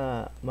kaming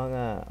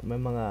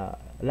may mga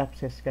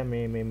lapses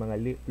kami, may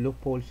mga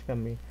loopholes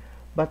kami,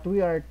 but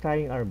we are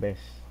trying our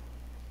best.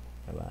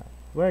 Diba?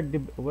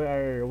 We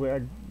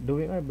are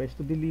doing our best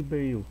to deliver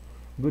you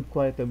good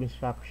quality of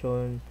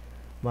instruction,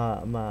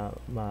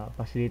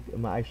 facilitate,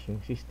 maayos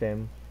yung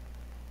system.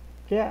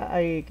 Kaya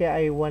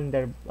I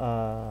wonder,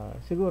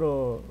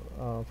 siguro,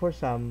 for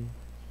some,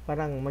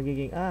 parang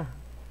magiging,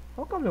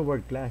 how come na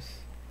world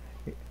class?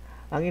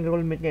 Ang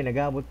enrollment ngayon,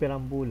 nag-aabot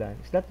pirang bulan.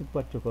 Is that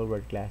what you call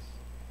world class?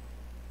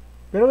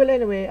 Pero well,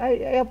 anyway,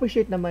 I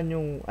appreciate naman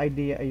yung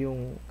idea,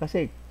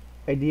 kasi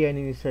idea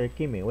ni Sir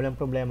Kim eh. Walang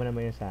problema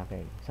naman yan sa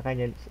akin. Sa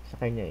kanya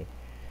eh.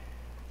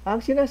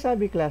 Ang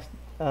sinasabi class,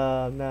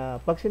 na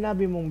pag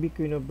sinabi mong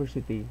BQ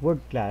University,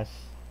 world class,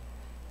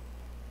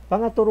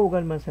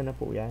 pangaturugan man sana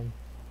po yan.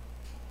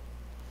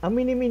 Ang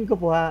minimin ko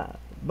po ha,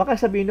 baka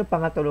sabihin nyo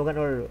pangaturugan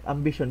or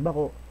ambition ba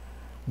ko,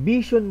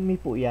 vision mi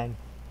po yan.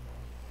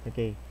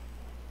 Okay.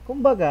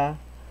 Kumbaga,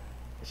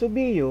 so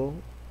BU,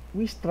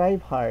 we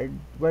strive hard,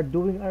 we're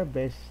doing our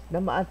best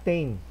na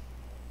ma-attain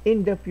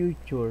in the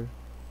future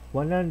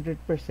 100%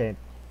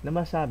 na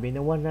masabi na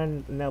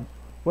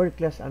world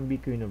class ang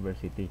BQ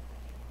University.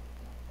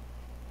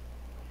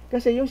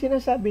 Kasi yung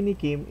sinasabi ni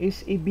Kim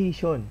is a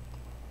vision.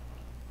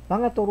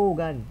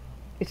 Pangaturugan.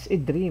 It's a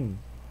dream.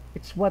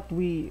 It is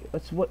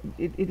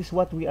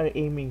what we are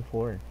aiming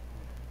for.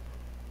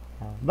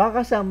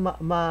 Baka sa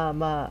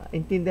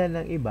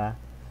maintindihan ng iba,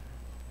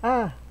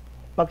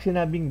 pag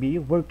sinabing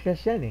BU, world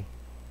class yan eh.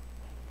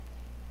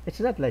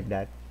 It's not like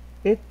that.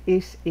 It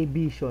is a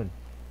vision.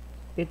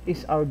 It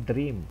is our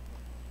dream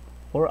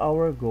or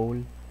our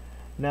goal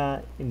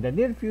na in the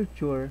near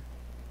future,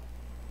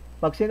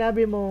 pag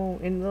sinabi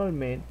mong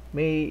enrollment,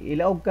 may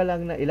ilaog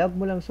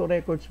mo lang sa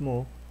records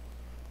mo,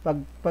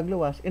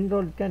 pagluwas,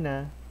 enrolled ka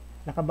na,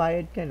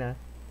 nakabayad ka na,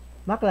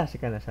 maklase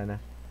ka na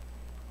sana.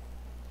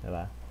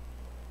 Diba?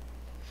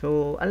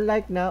 So,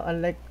 unlike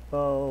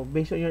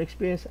based on your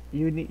experience,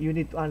 you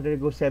need to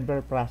undergo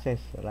several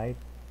process, right?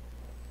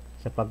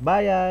 Sa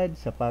pagbayad,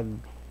 sa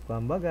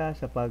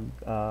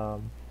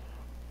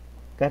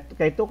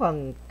kahit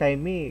kang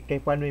time kay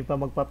paano pa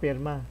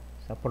magpapirma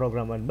sa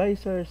program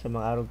advisor, sa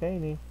mga araw kayo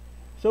ni.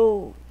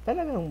 So,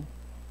 talagang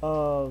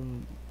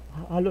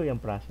halo yung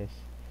process.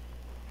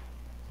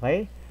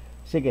 Okay?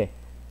 Sige.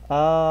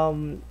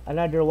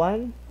 Another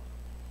one,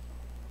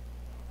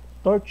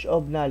 Torch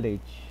of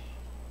Knowledge.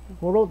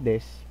 Who wrote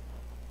this?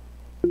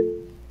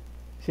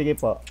 Sige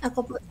po.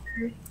 Ako po,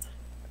 sir.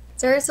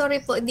 Sir,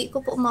 sorry po, di ko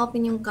po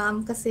ma-open yung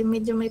cam kasi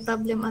medyo may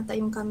problem ata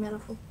yung camera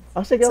ko.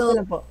 Sige, okay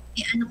lang po.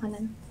 Ano ka na?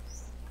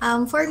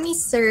 For me,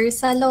 sir,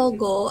 sa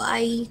logo,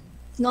 I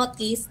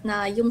noticed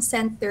na yung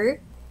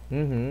center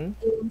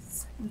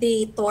is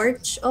the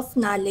torch of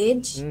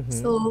knowledge.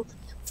 So,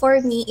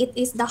 for me, it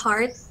is the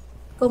heart.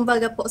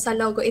 Kumbaga po sa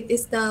logo, it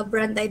is the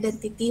brand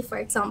identity, for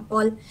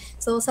example.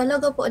 So, sa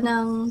logo po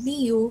ng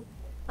BU,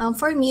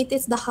 for me, it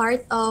is the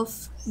heart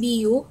of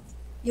BU,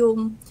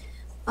 yung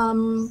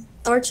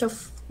torch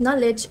of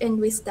knowledge and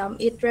wisdom.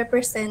 It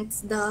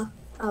represents the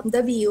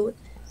BU,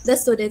 the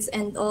students,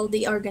 and all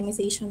the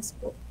organizations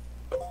po.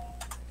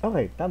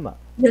 Okay, tama.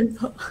 Yun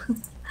po.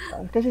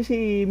 Kasi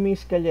si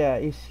Miss Kalya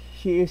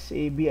she is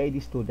a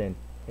BID student.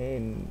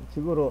 And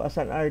siguro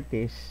as an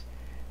artist,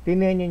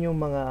 tingnan niyo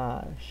yung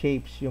mga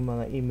shapes, yung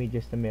mga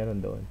images na meron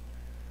doon.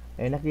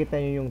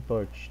 Nakita niyo yung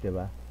torch, 'di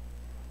ba?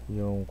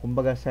 Yung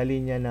kumbaga sa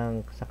linya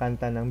sa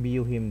kanta ng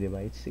BU hymn, 'di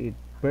ba? It's a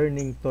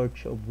burning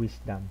torch of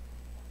wisdom.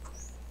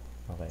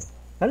 Okay.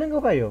 Tanong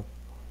ko kayo,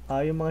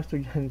 yung mga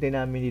estudyante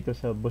namin dito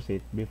sa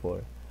Busit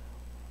before,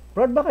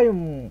 proud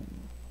BUN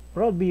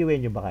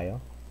nyo ba kayo?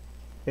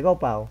 Ikaw,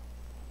 Pao?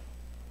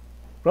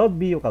 Proud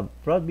BU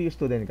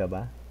student ka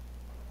ba?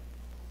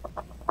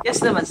 Yes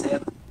naman,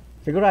 sir.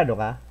 Sigurado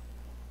ka?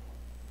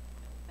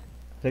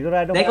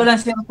 Sigurado Dahil ka? ko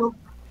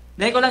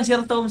lang,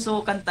 Sir Tom,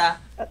 so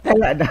kanta.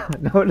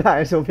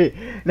 Naulaan, Sophie.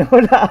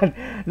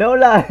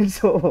 Naulaan,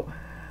 so.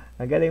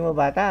 Ang galing mo,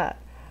 bata.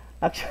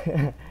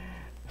 Actually,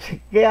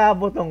 kaya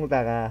butong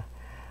taka.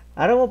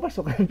 Araw mo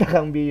pasukan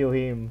takang BU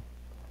hymn.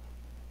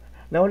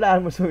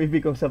 Naulaan mo sa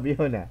ibig kong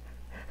sabihin na.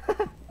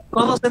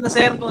 Chorus na,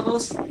 sir,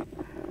 chorus.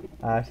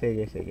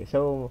 Sige.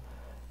 So,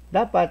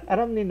 dapat,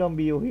 aram ni nung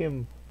BU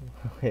hymn.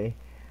 Okay?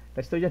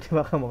 Tapos estudyante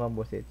ba ka mukhang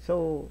busit?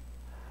 So,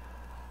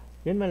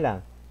 yun man lang.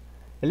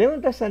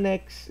 Alam mo sa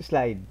next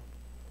slide.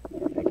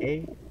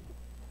 Okay?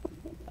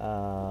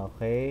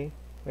 Okay.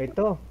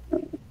 Ito.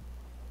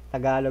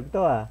 Tagalog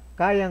to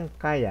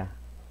Kayang-kaya.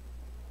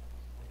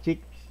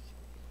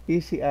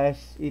 Easy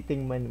as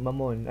eating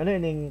mamon. Ano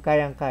yun yung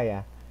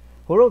kayang-kaya?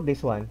 Who wrote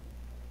this one?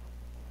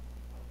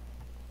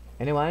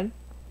 Anyone?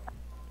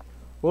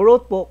 Who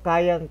wrote po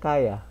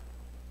kayang-kaya?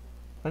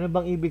 Ano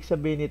bang ibig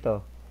sabihin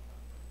nito?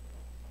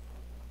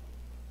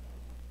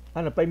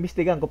 Ano,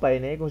 paimbestigan ko pa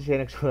ini kung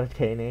siya nagsulat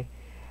kay ini.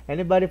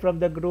 Anybody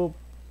from the group?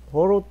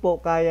 Hurot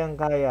po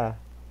kayang-kaya.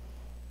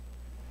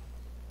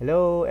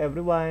 Hello,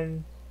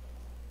 everyone.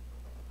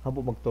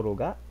 Habo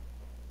magturuga?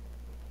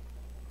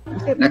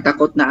 Kasi,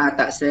 Natakot na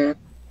ata, sir.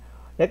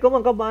 kung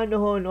man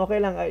kamaanohon, okay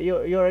lang.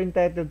 You're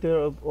entitled to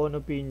your own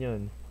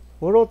opinion.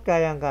 Hurot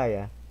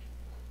kayang-kaya.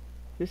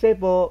 Kasi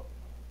po,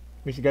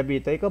 Miss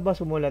Gabito, ikaw ba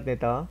sumulat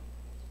nito?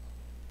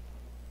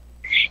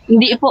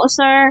 Hindi po,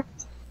 sir.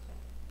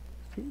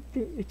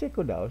 I-check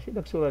ko daw. Si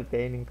nagsulat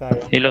kay ining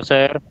kaya. Hello,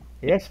 sir.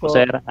 Yes Po, po.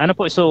 sir. Ano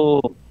po,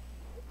 so,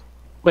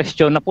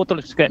 question,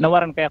 naputol,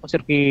 nawaran kaya ako,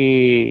 sir,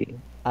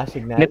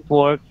 Signal?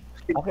 network,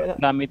 Okay na.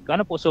 gamit ko.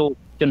 Ano po, so,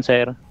 yun,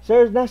 sir?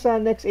 Sir, nasa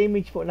next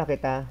image po na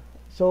kita.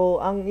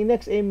 So, ang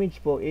next image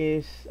po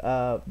is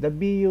the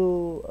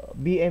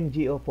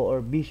VMGO po or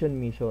Vision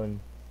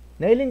Mission.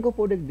 Nailing ko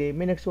po digdi,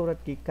 may nagsurat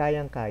kay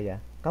kayang-kaya.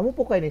 Kamu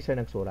po kayo ni sir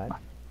nagsurat?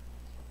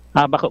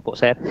 Bako po,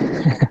 sir.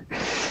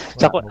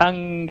 Sa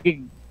ang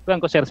gigwan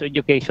ko, sir, sa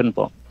education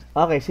po.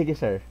 Okay, sige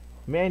sir.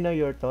 May I know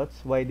your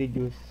thoughts? Why did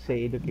you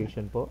say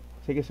education po?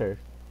 Sige sir.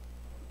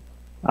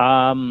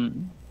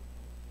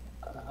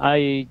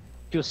 I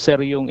choose, sir,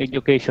 yung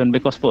education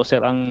because po, sir,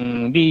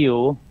 ang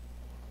BU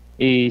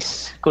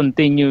is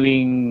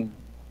continuing,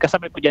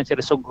 kasabay po dyan, sir,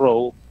 so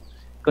grow,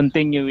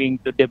 continuing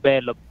to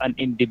develop an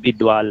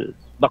individual.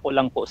 Bako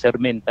lang po, sir,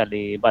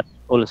 mentally, but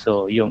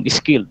also yung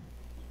skill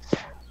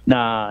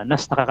na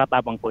nas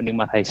nakakatabang po ng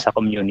mahay sa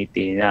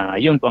community na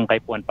yun po ang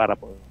kaipuan para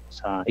po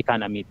sa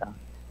economy ta.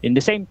 In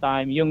the same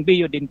time, yung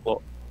BU din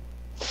po,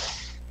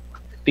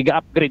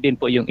 piga-upgrade din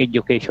po yung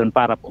education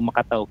para po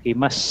makataw kay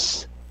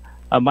mas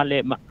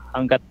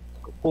hanggat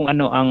kung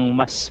ano ang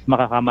mas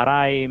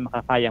makakamaray,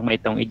 makakayang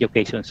maitong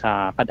education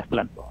sa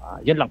kadaklan po.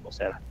 Yun lang po,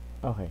 sir.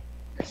 Okay.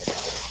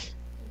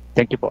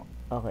 Thank you po.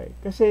 Okay.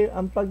 Kasi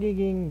ang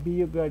pagiging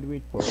BU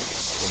graduate po,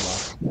 diba?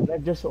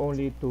 Not just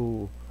only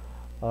to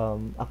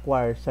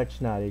acquire such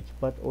knowledge,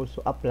 but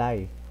also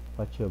apply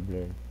what you've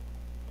learned.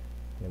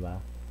 Diba?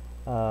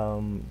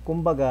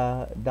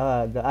 Kumbaga,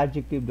 the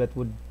adjective that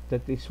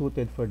is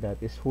suited for that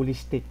is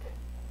holistic.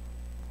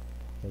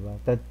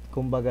 Diba? That,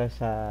 kumbaga,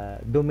 sa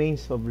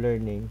domains of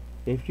learning,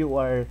 if you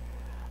are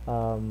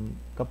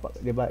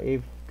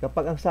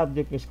kapag ang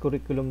subject is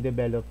curriculum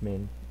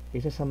development,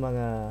 isa sa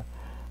mga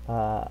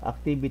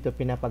activity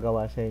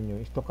pinapagawa sa inyo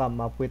is to come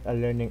up with a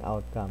learning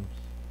outcomes.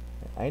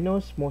 I know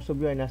most of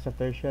you are nasa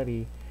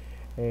tertiary,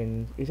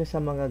 and isa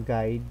sa mga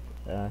guide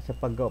sa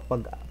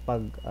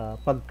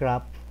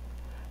pag-craft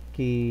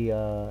key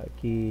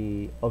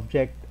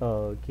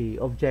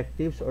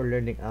objectives or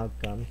learning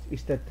outcomes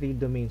is the 3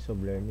 domains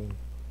of learning.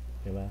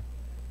 Diba?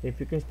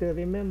 If you can still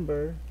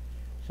remember,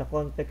 sa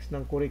context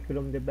ng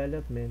curriculum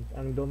development,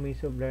 ang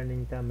domains of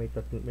learning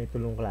may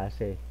tulong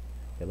klase.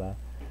 Diba?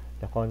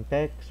 The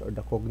context or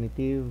the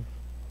cognitive,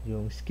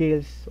 yung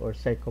skills or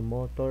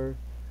psychomotor,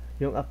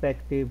 yung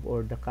affective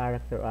or the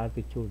character or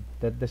attitude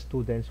that the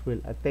students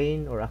will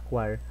attain or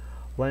acquire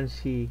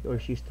once he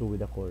or she is through with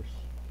the course.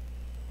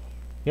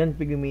 Yan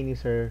pigumi ni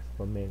Sir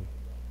Romel.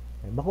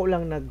 Bako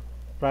lang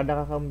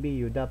nagprada ka kang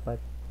BU, dapat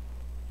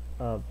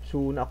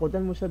so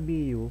naakodan mo sa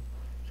BU,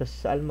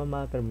 sa alma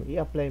mater mo,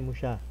 i-apply mo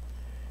siya.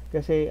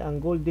 Kasi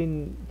ang goal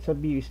din sa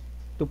BU is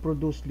to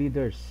produce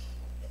leaders.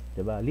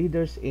 Diba?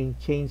 Leaders and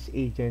change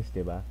agents,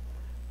 diba?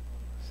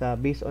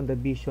 Based on the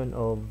vision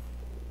of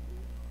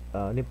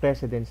ni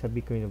President sa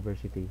Bicol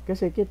University.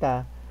 Kasi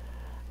kita,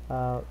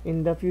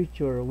 in the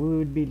future,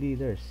 we will be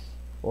leaders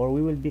or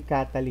we will be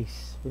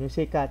catalysts. When we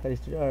say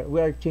catalysts,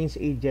 we are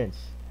change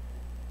agents.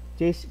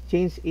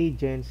 Change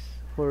agents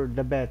for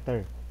the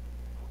better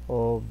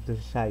of the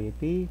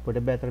society, for the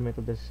betterment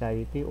of the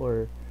society,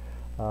 or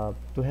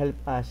to help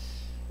us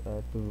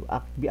to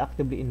be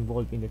actively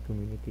involved in the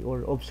community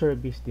or of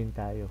service din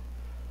tayo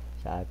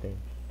sa atin.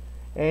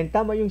 And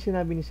tama yung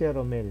sinabi ni Sir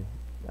Romel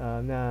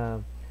na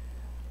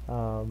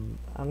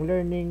ang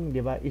learning,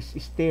 di ba, is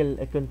still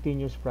a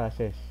continuous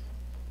process.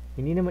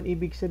 Hindi naman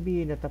ibig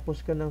sabihin na tapos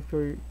ka ng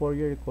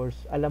 4-year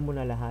course, alam mo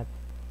na lahat.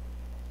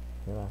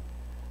 Di ba?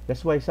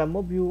 That's why some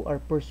of you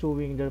are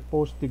pursuing their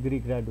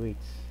post-degree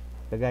graduates,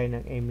 kagaya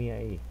ng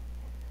MAIE.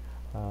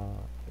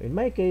 In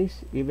my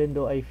case, even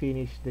though I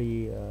finished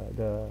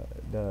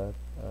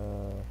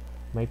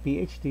my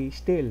PhD,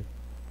 still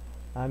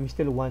I'm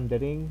still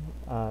wondering,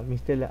 I'm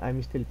still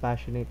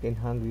passionate and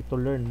hungry to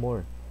learn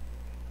more.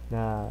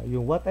 Na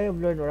yung what I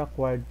have learned or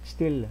acquired,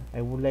 still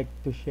I would like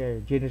to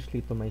share generously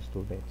to my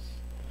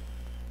students.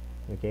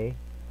 Okay?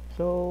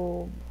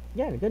 So,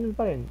 yan, ganun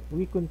pa rin.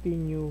 We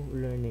continue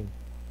learning.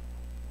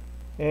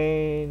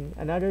 And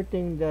another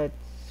thing that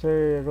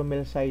Sir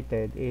Romel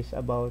cited is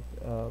about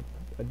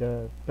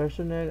the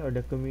personnel or the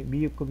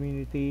BU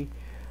community.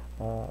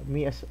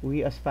 We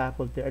as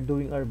faculty are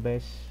doing our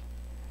best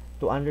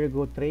to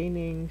undergo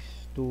trainings,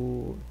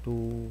 to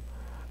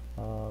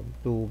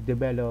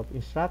develop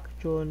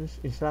instruction,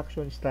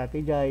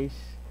 strategize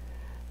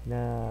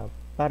na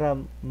para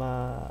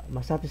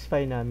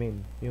ma-satisfy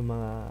namin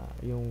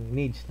yung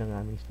needs ng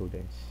aming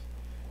students.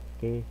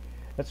 Okay?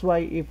 That's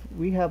why if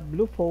we have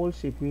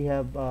loopholes, if we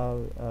have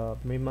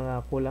may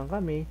mga kulang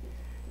kami,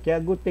 kaya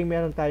good thing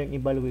meron tayong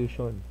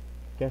evaluation.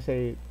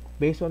 Kasi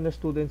based on the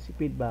students'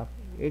 feedback,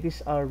 it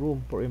is our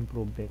room for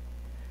improvement.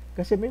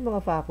 Kasi may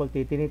mga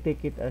faculty,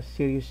 tinitake it as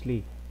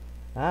seriously.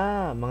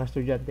 Mga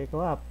estudyante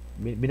ko,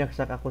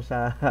 binaksak ako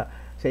sa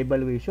sa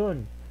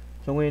evaluation.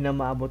 So ngayon na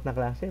maabot na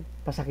klase,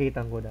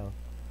 pasakitan ko daw.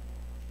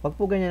 Wag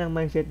po ganyan ang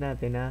mindset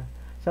natin, ha.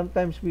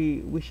 Sometimes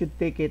we should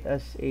take it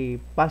as a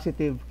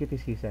positive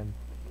criticism.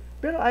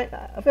 Pero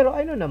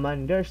I know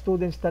naman, there are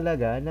students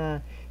talaga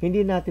na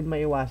hindi natin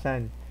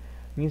maiwasan.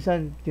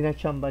 Minsan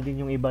tinachamba din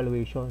yung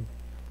evaluation,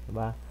 'di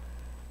ba?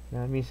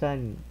 Na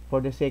minsan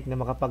for the sake na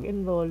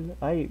makapag-enroll,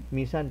 ay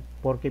minsan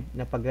porke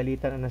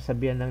napagalitan ang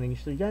nasabihan lang ng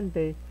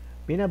estudyante,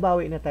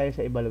 binabawi na tayo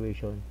sa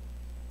evaluation,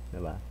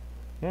 'di ba?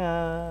 Kaya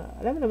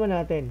alam naman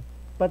natin.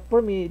 But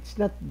for me, it's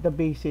not the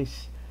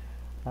basis,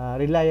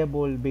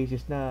 reliable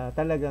basis na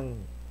talagang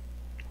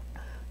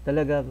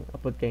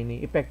apod kay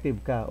ni effective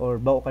ka or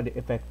bao ka di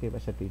effective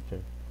as a teacher.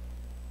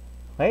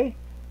 Okay?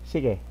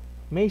 Sige.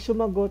 May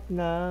sumagot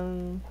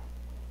ng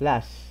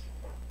last.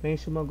 May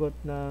sumagot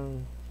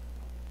ng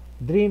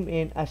dream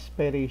and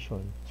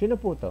aspiration. Sino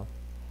po to?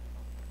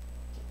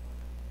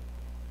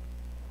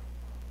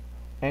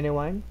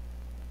 Anyone?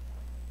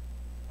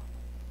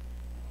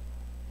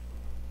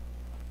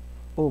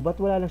 Oh,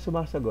 ba't wala lang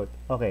sumasagot?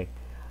 Okay.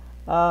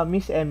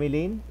 Miss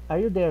Emeline,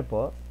 are you there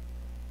po?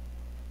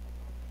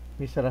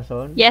 Miss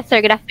Rason? Yes, sir.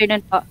 Good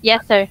afternoon po.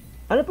 Yes, sir.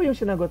 Ano po yung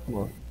sinagot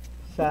mo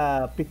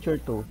sa picture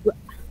 2?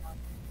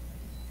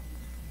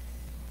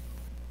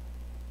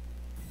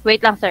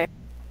 Wait lang, sir.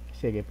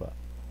 Sige po.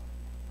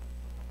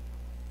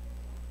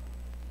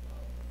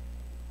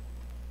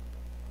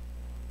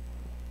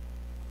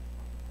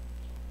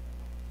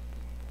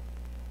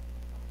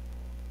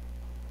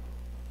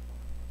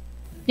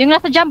 Yung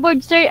nasa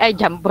Jamboard, sir. Ay,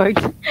 Jamboard.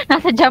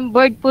 Nasa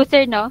Jamboard po,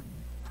 sir, no?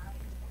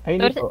 Ay,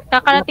 hindi po.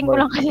 Kakarating ko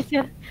lang kasi,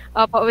 sir.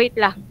 Opo, wait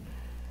lang.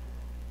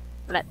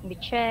 Let me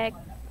check.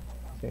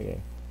 Sige.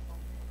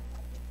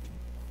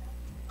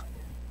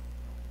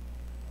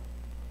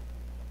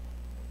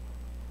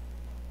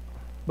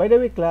 By the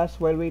way,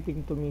 class, while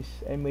waiting to Miss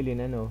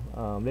Emeline,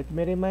 let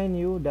me remind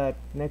you that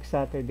next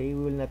Saturday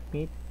we will not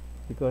meet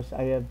because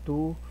I have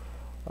two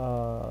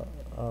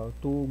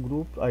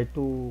groups or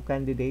two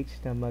candidates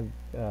na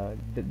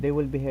they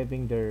will be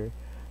having their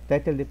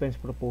title defense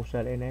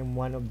proposal and I'm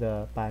one of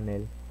the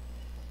panel.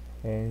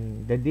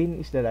 And the dean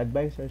is the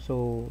advisor.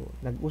 So,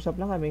 nag-usap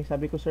lang kami.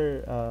 Sabi ko,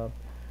 sir,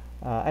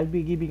 I'll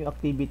be giving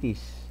activities.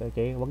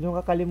 Okay? Huwag niyo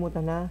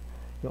kakalimutan na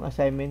yung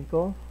assignment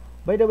ko.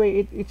 By the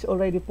way, it's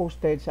already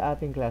posted sa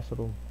ating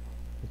classroom.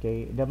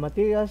 Okay? The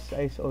materials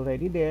is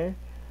already there.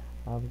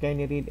 Kaya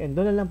ni-read. And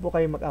doon na lang po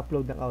kayo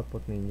mag-upload ng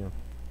output ninyo.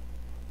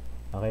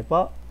 Okay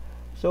po?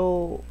 So,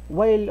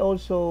 while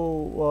also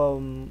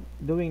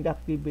doing the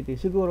activity,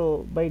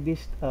 siguro by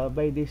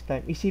this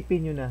time,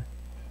 isipin nyo na,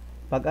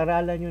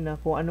 pag-aralan nyo na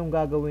kung anong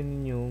gagawin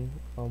ninyong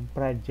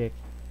project,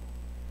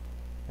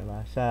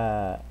 diba, sa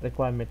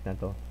requirement na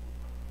to.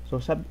 So,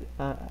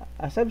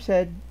 as I've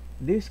said,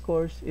 this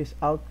course is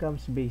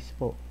outcomes-based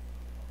po.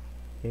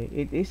 Okay?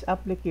 It is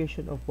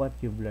application of what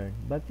you've learned.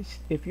 But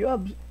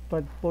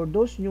for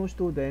those new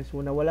students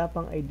na wala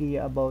pang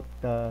idea about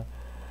the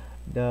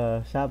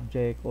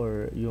subject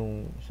or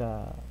yung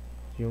sa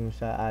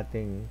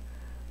ating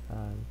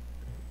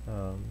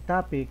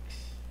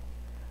topics,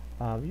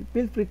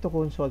 feel free to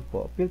consult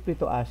po. Feel free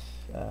to ask.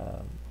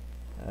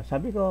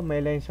 Sabi ko,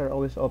 my lines are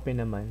always open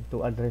naman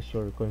to address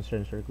your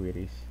concerns or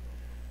queries.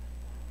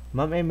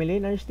 Ma'am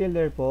Emeline, are you still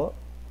there po?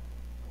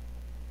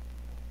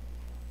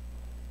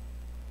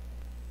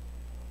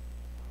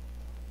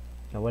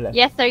 Wala.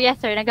 Yes, sir. Yes,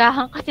 sir.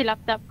 Nagahang kasi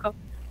laptop ko.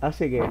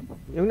 Sige.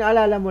 Yung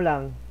naalala mo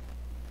lang.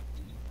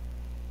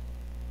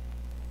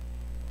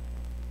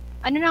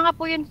 Ano na nga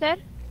po yun, sir?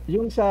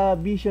 Yung sa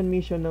vision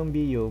mission ng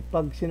BU,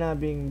 pag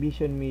sinabing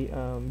vision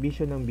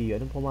ng BU,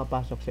 anong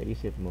pumapasok sa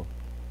isip mo?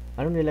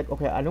 Anong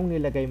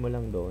nilagay mo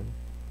lang doon?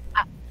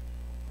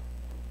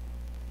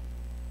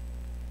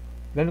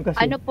 Ganun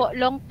kasi. Ano po,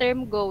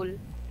 long-term goal.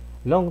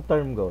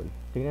 Long-term goal.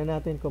 Tingnan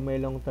natin kung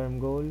may long-term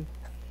goal.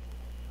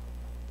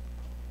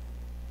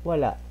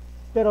 Wala.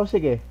 Pero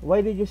sige, why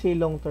did you say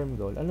long-term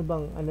goal? Ano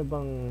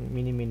bang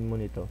minimin mo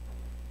nito?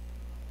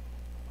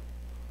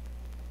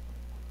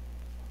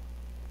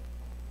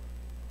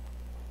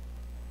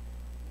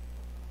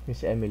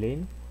 Miss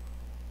Emeline?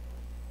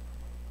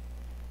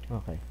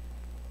 Okay.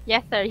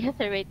 Yes, sir. Yes,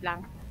 sir. Wait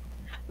lang.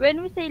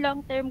 When we say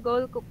long-term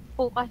goal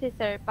po kasi,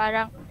 sir,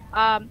 parang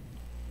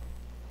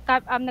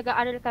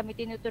nag-aaral kami,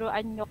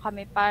 tinuturuan nyo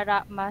kami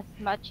para mas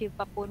ma-achieve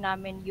pa po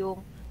namin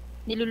yung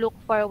nilulook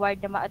forward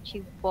na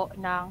ma-achieve po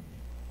ng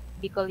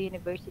Bicol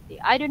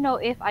University. I don't know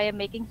if I am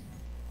making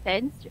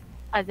sense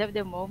as of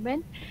the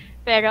moment,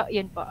 pero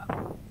yun po.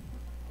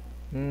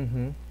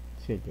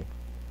 Sige.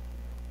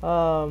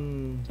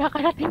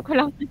 Kakarating ko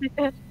lang kasi,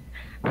 sir.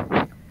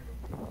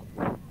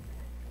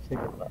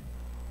 Sige pa.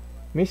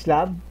 Miss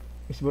Lab?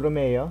 Miss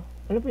Borromeo?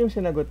 Ano po yung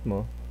sinagot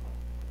mo?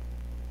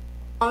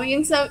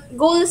 Yung sa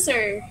goal,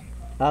 sir.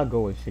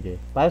 Goals,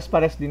 sige.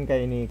 Pares din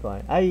kayo ni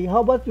Kuan. Ay,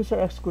 how about you, Sir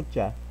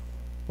Escucha?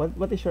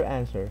 What is your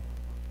answer?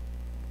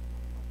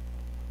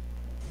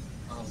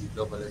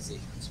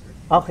 Globalization, sir.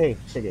 Okay,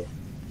 sige.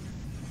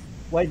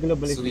 Why So,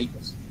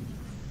 globalization?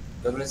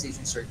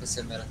 globalization, sir,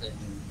 kasi meron tayong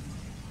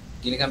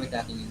ginagamit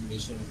natin yung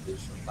mission and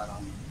vision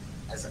parang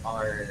as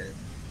our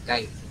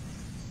guide.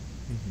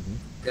 Mhm.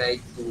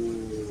 Guide to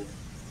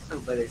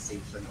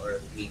globalization or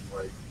being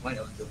one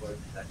of the world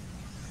that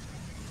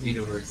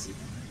university.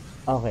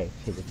 Okay,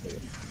 sige.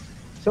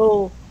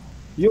 So,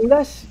 yung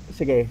last,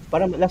 sige,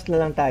 para last na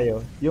lang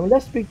tayo. Yung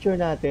last picture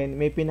natin,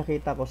 may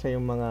pinakita ko sa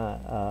yung mga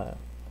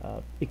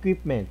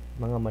equipment,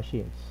 mga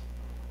machines.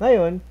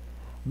 Ngayon,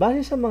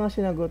 base sa mga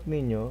sinagot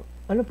ninyo,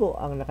 ano po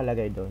ang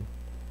nakalagay doon?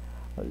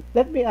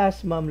 Let me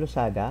ask Ma'am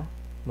Lusada,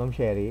 Ma'am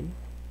Cheryl.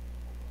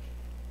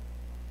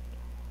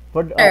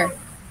 For, Sir.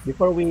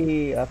 before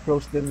we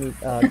close the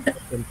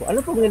session po,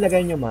 ano pong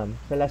nilagay nyo, Ma'am,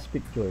 sa last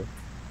picture?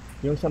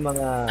 Yung sa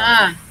mga...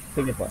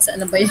 Sige po.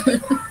 Saan na ba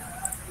yun?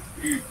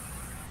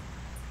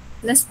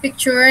 Last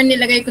picture,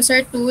 nilagay ko,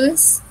 sir,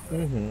 tools.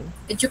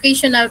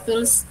 Educational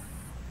tools.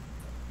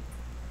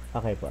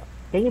 Okay po.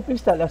 Can you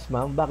please tell us,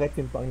 ma'am, bakit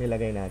yun po ang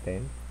nilagay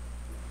natin?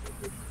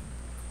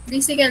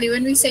 Basically,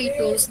 when we say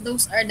tools,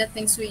 those are the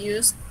things we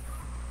use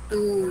to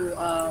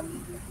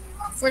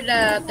for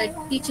the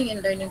teaching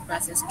and learning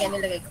process. Kaya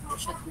nilagay ko po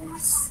siya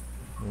tools.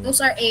 Those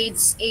are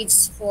aids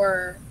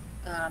for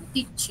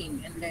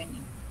teaching and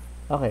learning.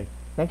 Okay.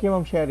 Thank you,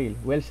 Ma'am Cheryl.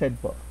 Well said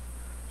po.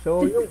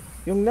 So,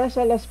 yung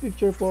nasa last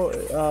picture po,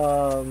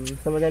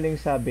 sa madaling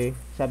sabi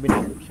ni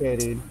Ma'am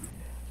Cheryl,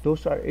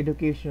 those are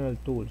educational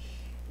tools.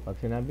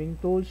 Pag sinabing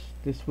tools,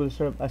 this will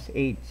serve as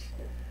aids.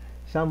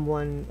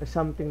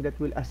 Something that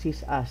will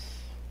assist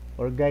us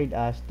or guide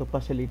us to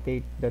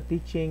facilitate the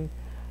teaching,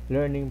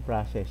 learning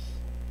process.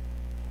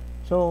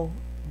 So,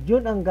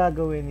 yun ang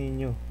gagawin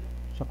ninyo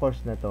sa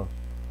course na to.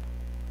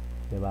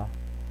 Diba?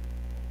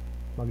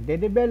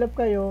 Magde-develop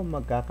kayo,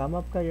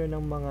 magkakamap kayo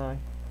ng mga...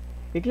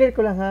 I-clear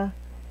ko lang ha,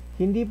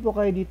 hindi po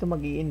kayo dito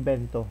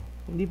mag-iinvento.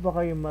 Hindi po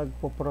kayo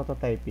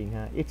magpo-prototyping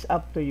ha. It's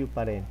up to you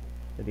pa rin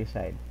to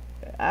decide.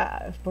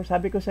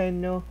 Sabi ko sa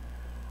inyo,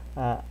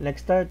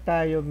 nag-start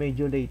tayo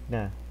medyo late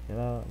na.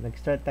 Diba?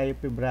 Nag-start tayo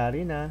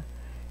February na.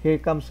 Here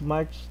comes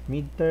March,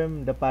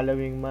 midterm, the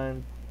following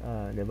month.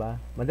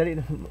 Diba? Madali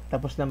na,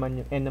 tapos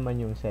naman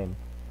yung SEM.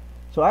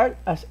 So,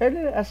 as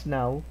early as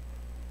now,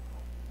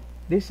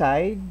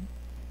 decide,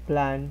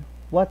 plan,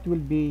 what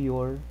will be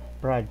your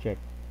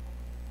project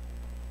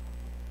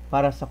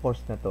para sa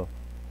course na to.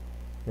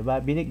 Diba?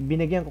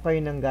 Binigyan ko kayo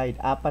ng guide,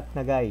 4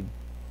 na guide.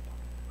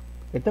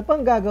 Ito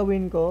pang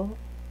gagawin ko,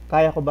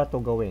 kaya ko ba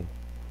to gawin?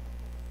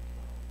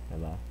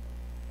 Diba?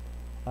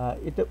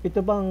 Ito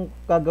bang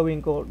gagawin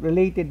ko,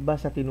 related ba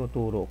sa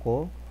tinuturo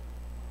ko?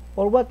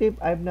 Or what if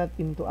I'm not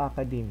into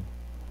academe?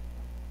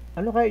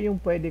 Ano kaya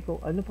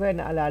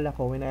naalala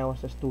ko when I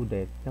was a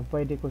student na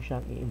pwede ko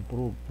siyang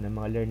i-improve ng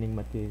mga learning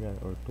material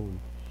or tool?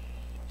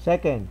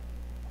 Second,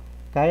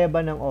 kaya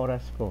ba ng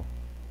oras ko?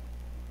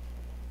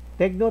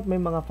 Take note, may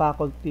mga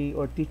faculty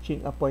or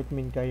teaching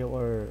appointment kayo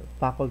or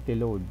faculty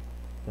load.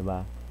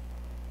 Diba?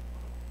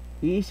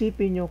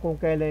 Iisipin nyo kung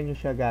kailan nyo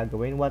siya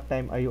gagawin, what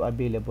time are you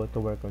available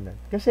to work on that.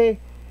 Kasi,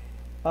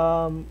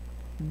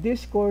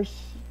 this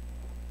course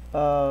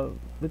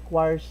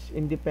requires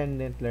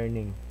independent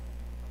learning.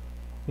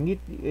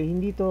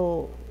 Hindi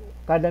to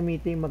kada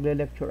meeting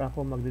magle-lecture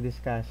ako,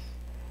 magdi-discuss.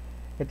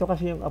 Ito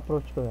kasi yung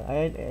approach ko.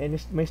 And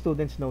my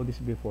students know this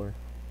before.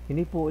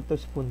 Hindi po ito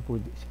spoon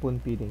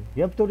feeding.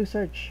 You have to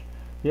research.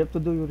 You have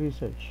to do your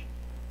research.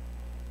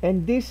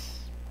 And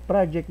this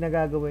project na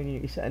gagawin niyo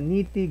is a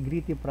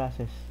nitty-gritty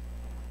process.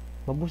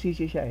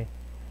 Mabusisi siya eh.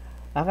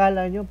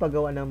 Akala nyo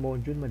paggawa ng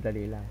module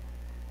madali lang.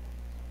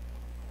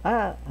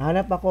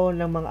 Hanap ako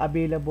ng mga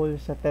available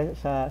sa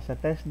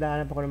TESDA,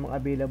 hanap ako ng mga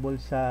available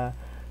sa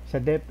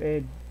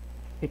DepEd,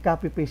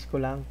 i-copy paste ko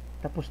lang,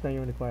 tapos na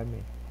yung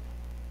requirement.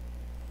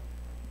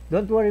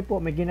 Don't worry po,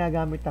 may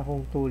ginagamit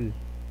akong tool.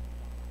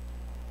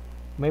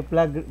 May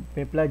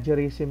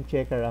plagiarism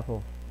checker ako.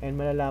 And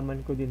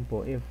malalaman ko din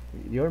po if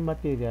your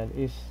material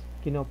is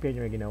kinopya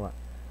nyo or ginawa.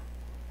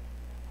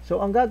 So,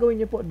 ang gagawin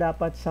nyo po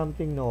dapat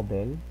something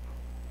novel,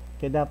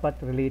 kaya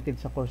dapat related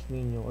sa course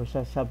ninyo or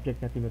sa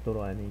subject na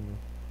tinuturuan ninyo.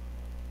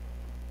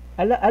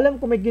 Alam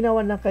ko may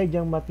ginawa na kayo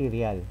dyang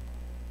material.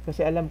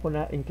 Kasi alam ko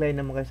na incline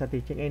naman kayo sa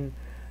teaching and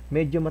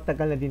medyo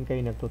matagal na din kayo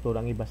nagtuturo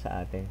ang iba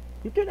sa atin.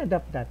 You can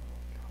adapt that.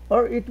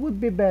 Or it would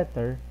be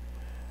better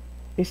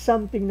is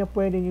something na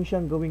pwede nyo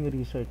siyang gawing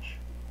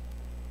research.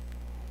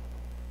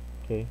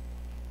 Okay?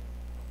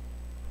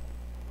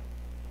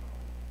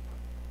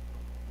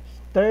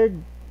 Third,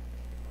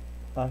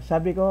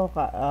 sabi ko,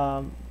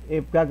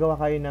 if gagawa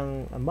kayo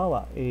ng,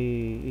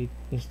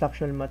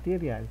 instructional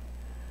material,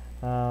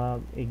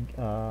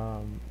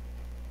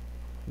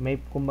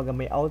 kumbaga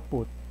may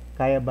output,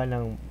 kaya ba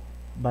ng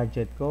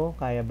budget ko,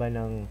 are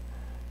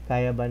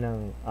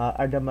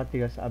the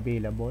materials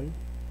available?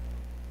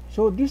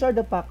 So these are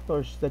the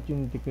factors that you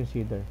need to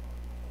consider.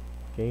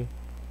 Okay,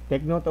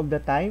 take note of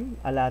the time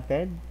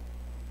allotted,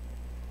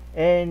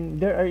 And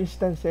there are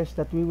instances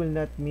that we will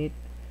not meet,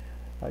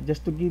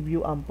 just to give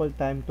you ample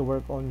time to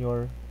work on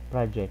your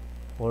project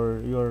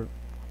or your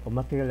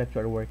material that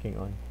you are working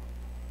on.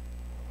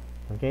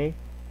 Okay?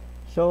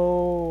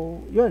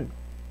 So, yun.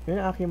 Yun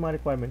ang aking mga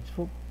requirements.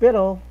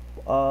 Pero,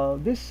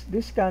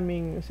 this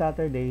coming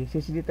Saturday,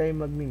 since hindi tayo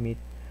magmi-meet,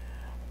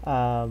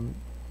 um,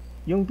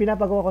 yung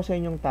pinapagawa ko sa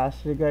inyong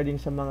task regarding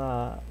sa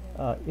mga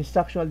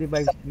instructional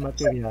device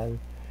material,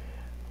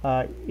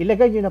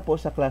 ilagay nyo na po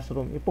sa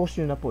classroom, i-post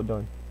nyo na po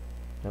doon.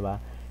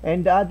 Diba?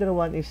 And the other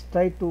one is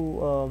try to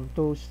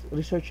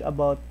research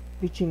about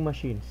teaching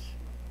machines.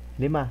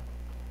 5.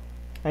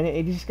 Ano,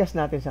 i-discuss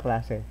natin sa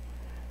klase.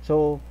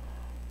 So,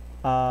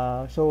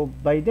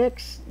 by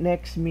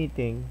next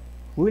meeting,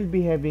 we'll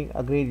be having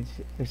a grade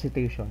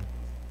recitation.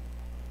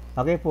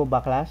 Okay po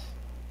ba, class?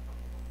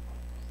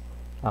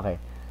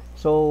 Okay.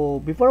 So,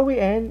 before we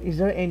end,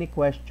 is there any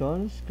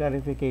questions,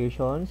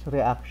 clarifications,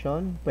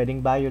 reaction?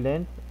 Pwedeng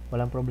violent,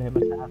 walang problema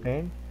sa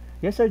akin.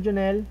 Yes, Sir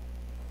Junel?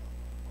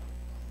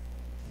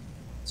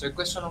 Sir,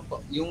 question lang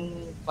po.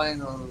 Yung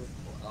final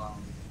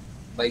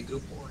by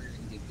group or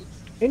individual?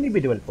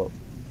 Individual po.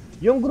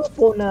 Yung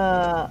grupo na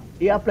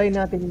i-apply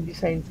natin yung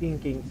design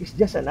thinking is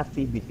just an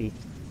activity.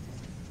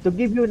 To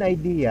give you an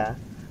idea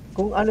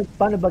kung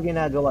paano ba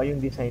ginagawa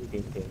yung design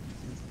thinking.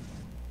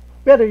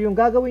 Pero yung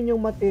gagawin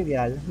yung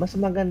material, mas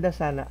maganda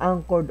sana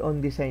anchored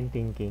on design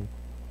thinking.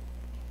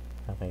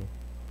 Okay.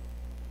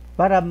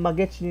 Para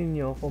magets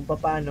ninyo kung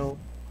paano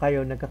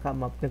kayo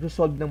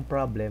nagsosolve ng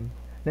problem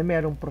na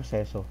merong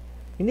proseso.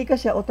 Hindi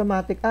kasi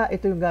automatic,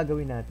 ito yung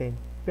gagawin natin.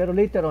 Pero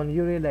later on,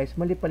 you realize,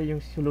 mali pala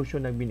yung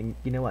solution na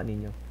ginawa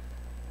ninyo.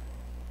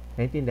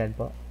 Naintindihan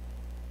po?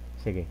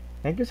 Sige.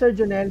 Thank you, Sir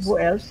Jonel. Who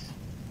else?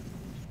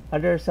 Are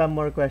there some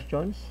more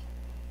questions?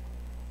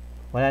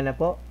 Wala na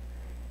po?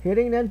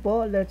 Hearing none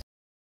po, let's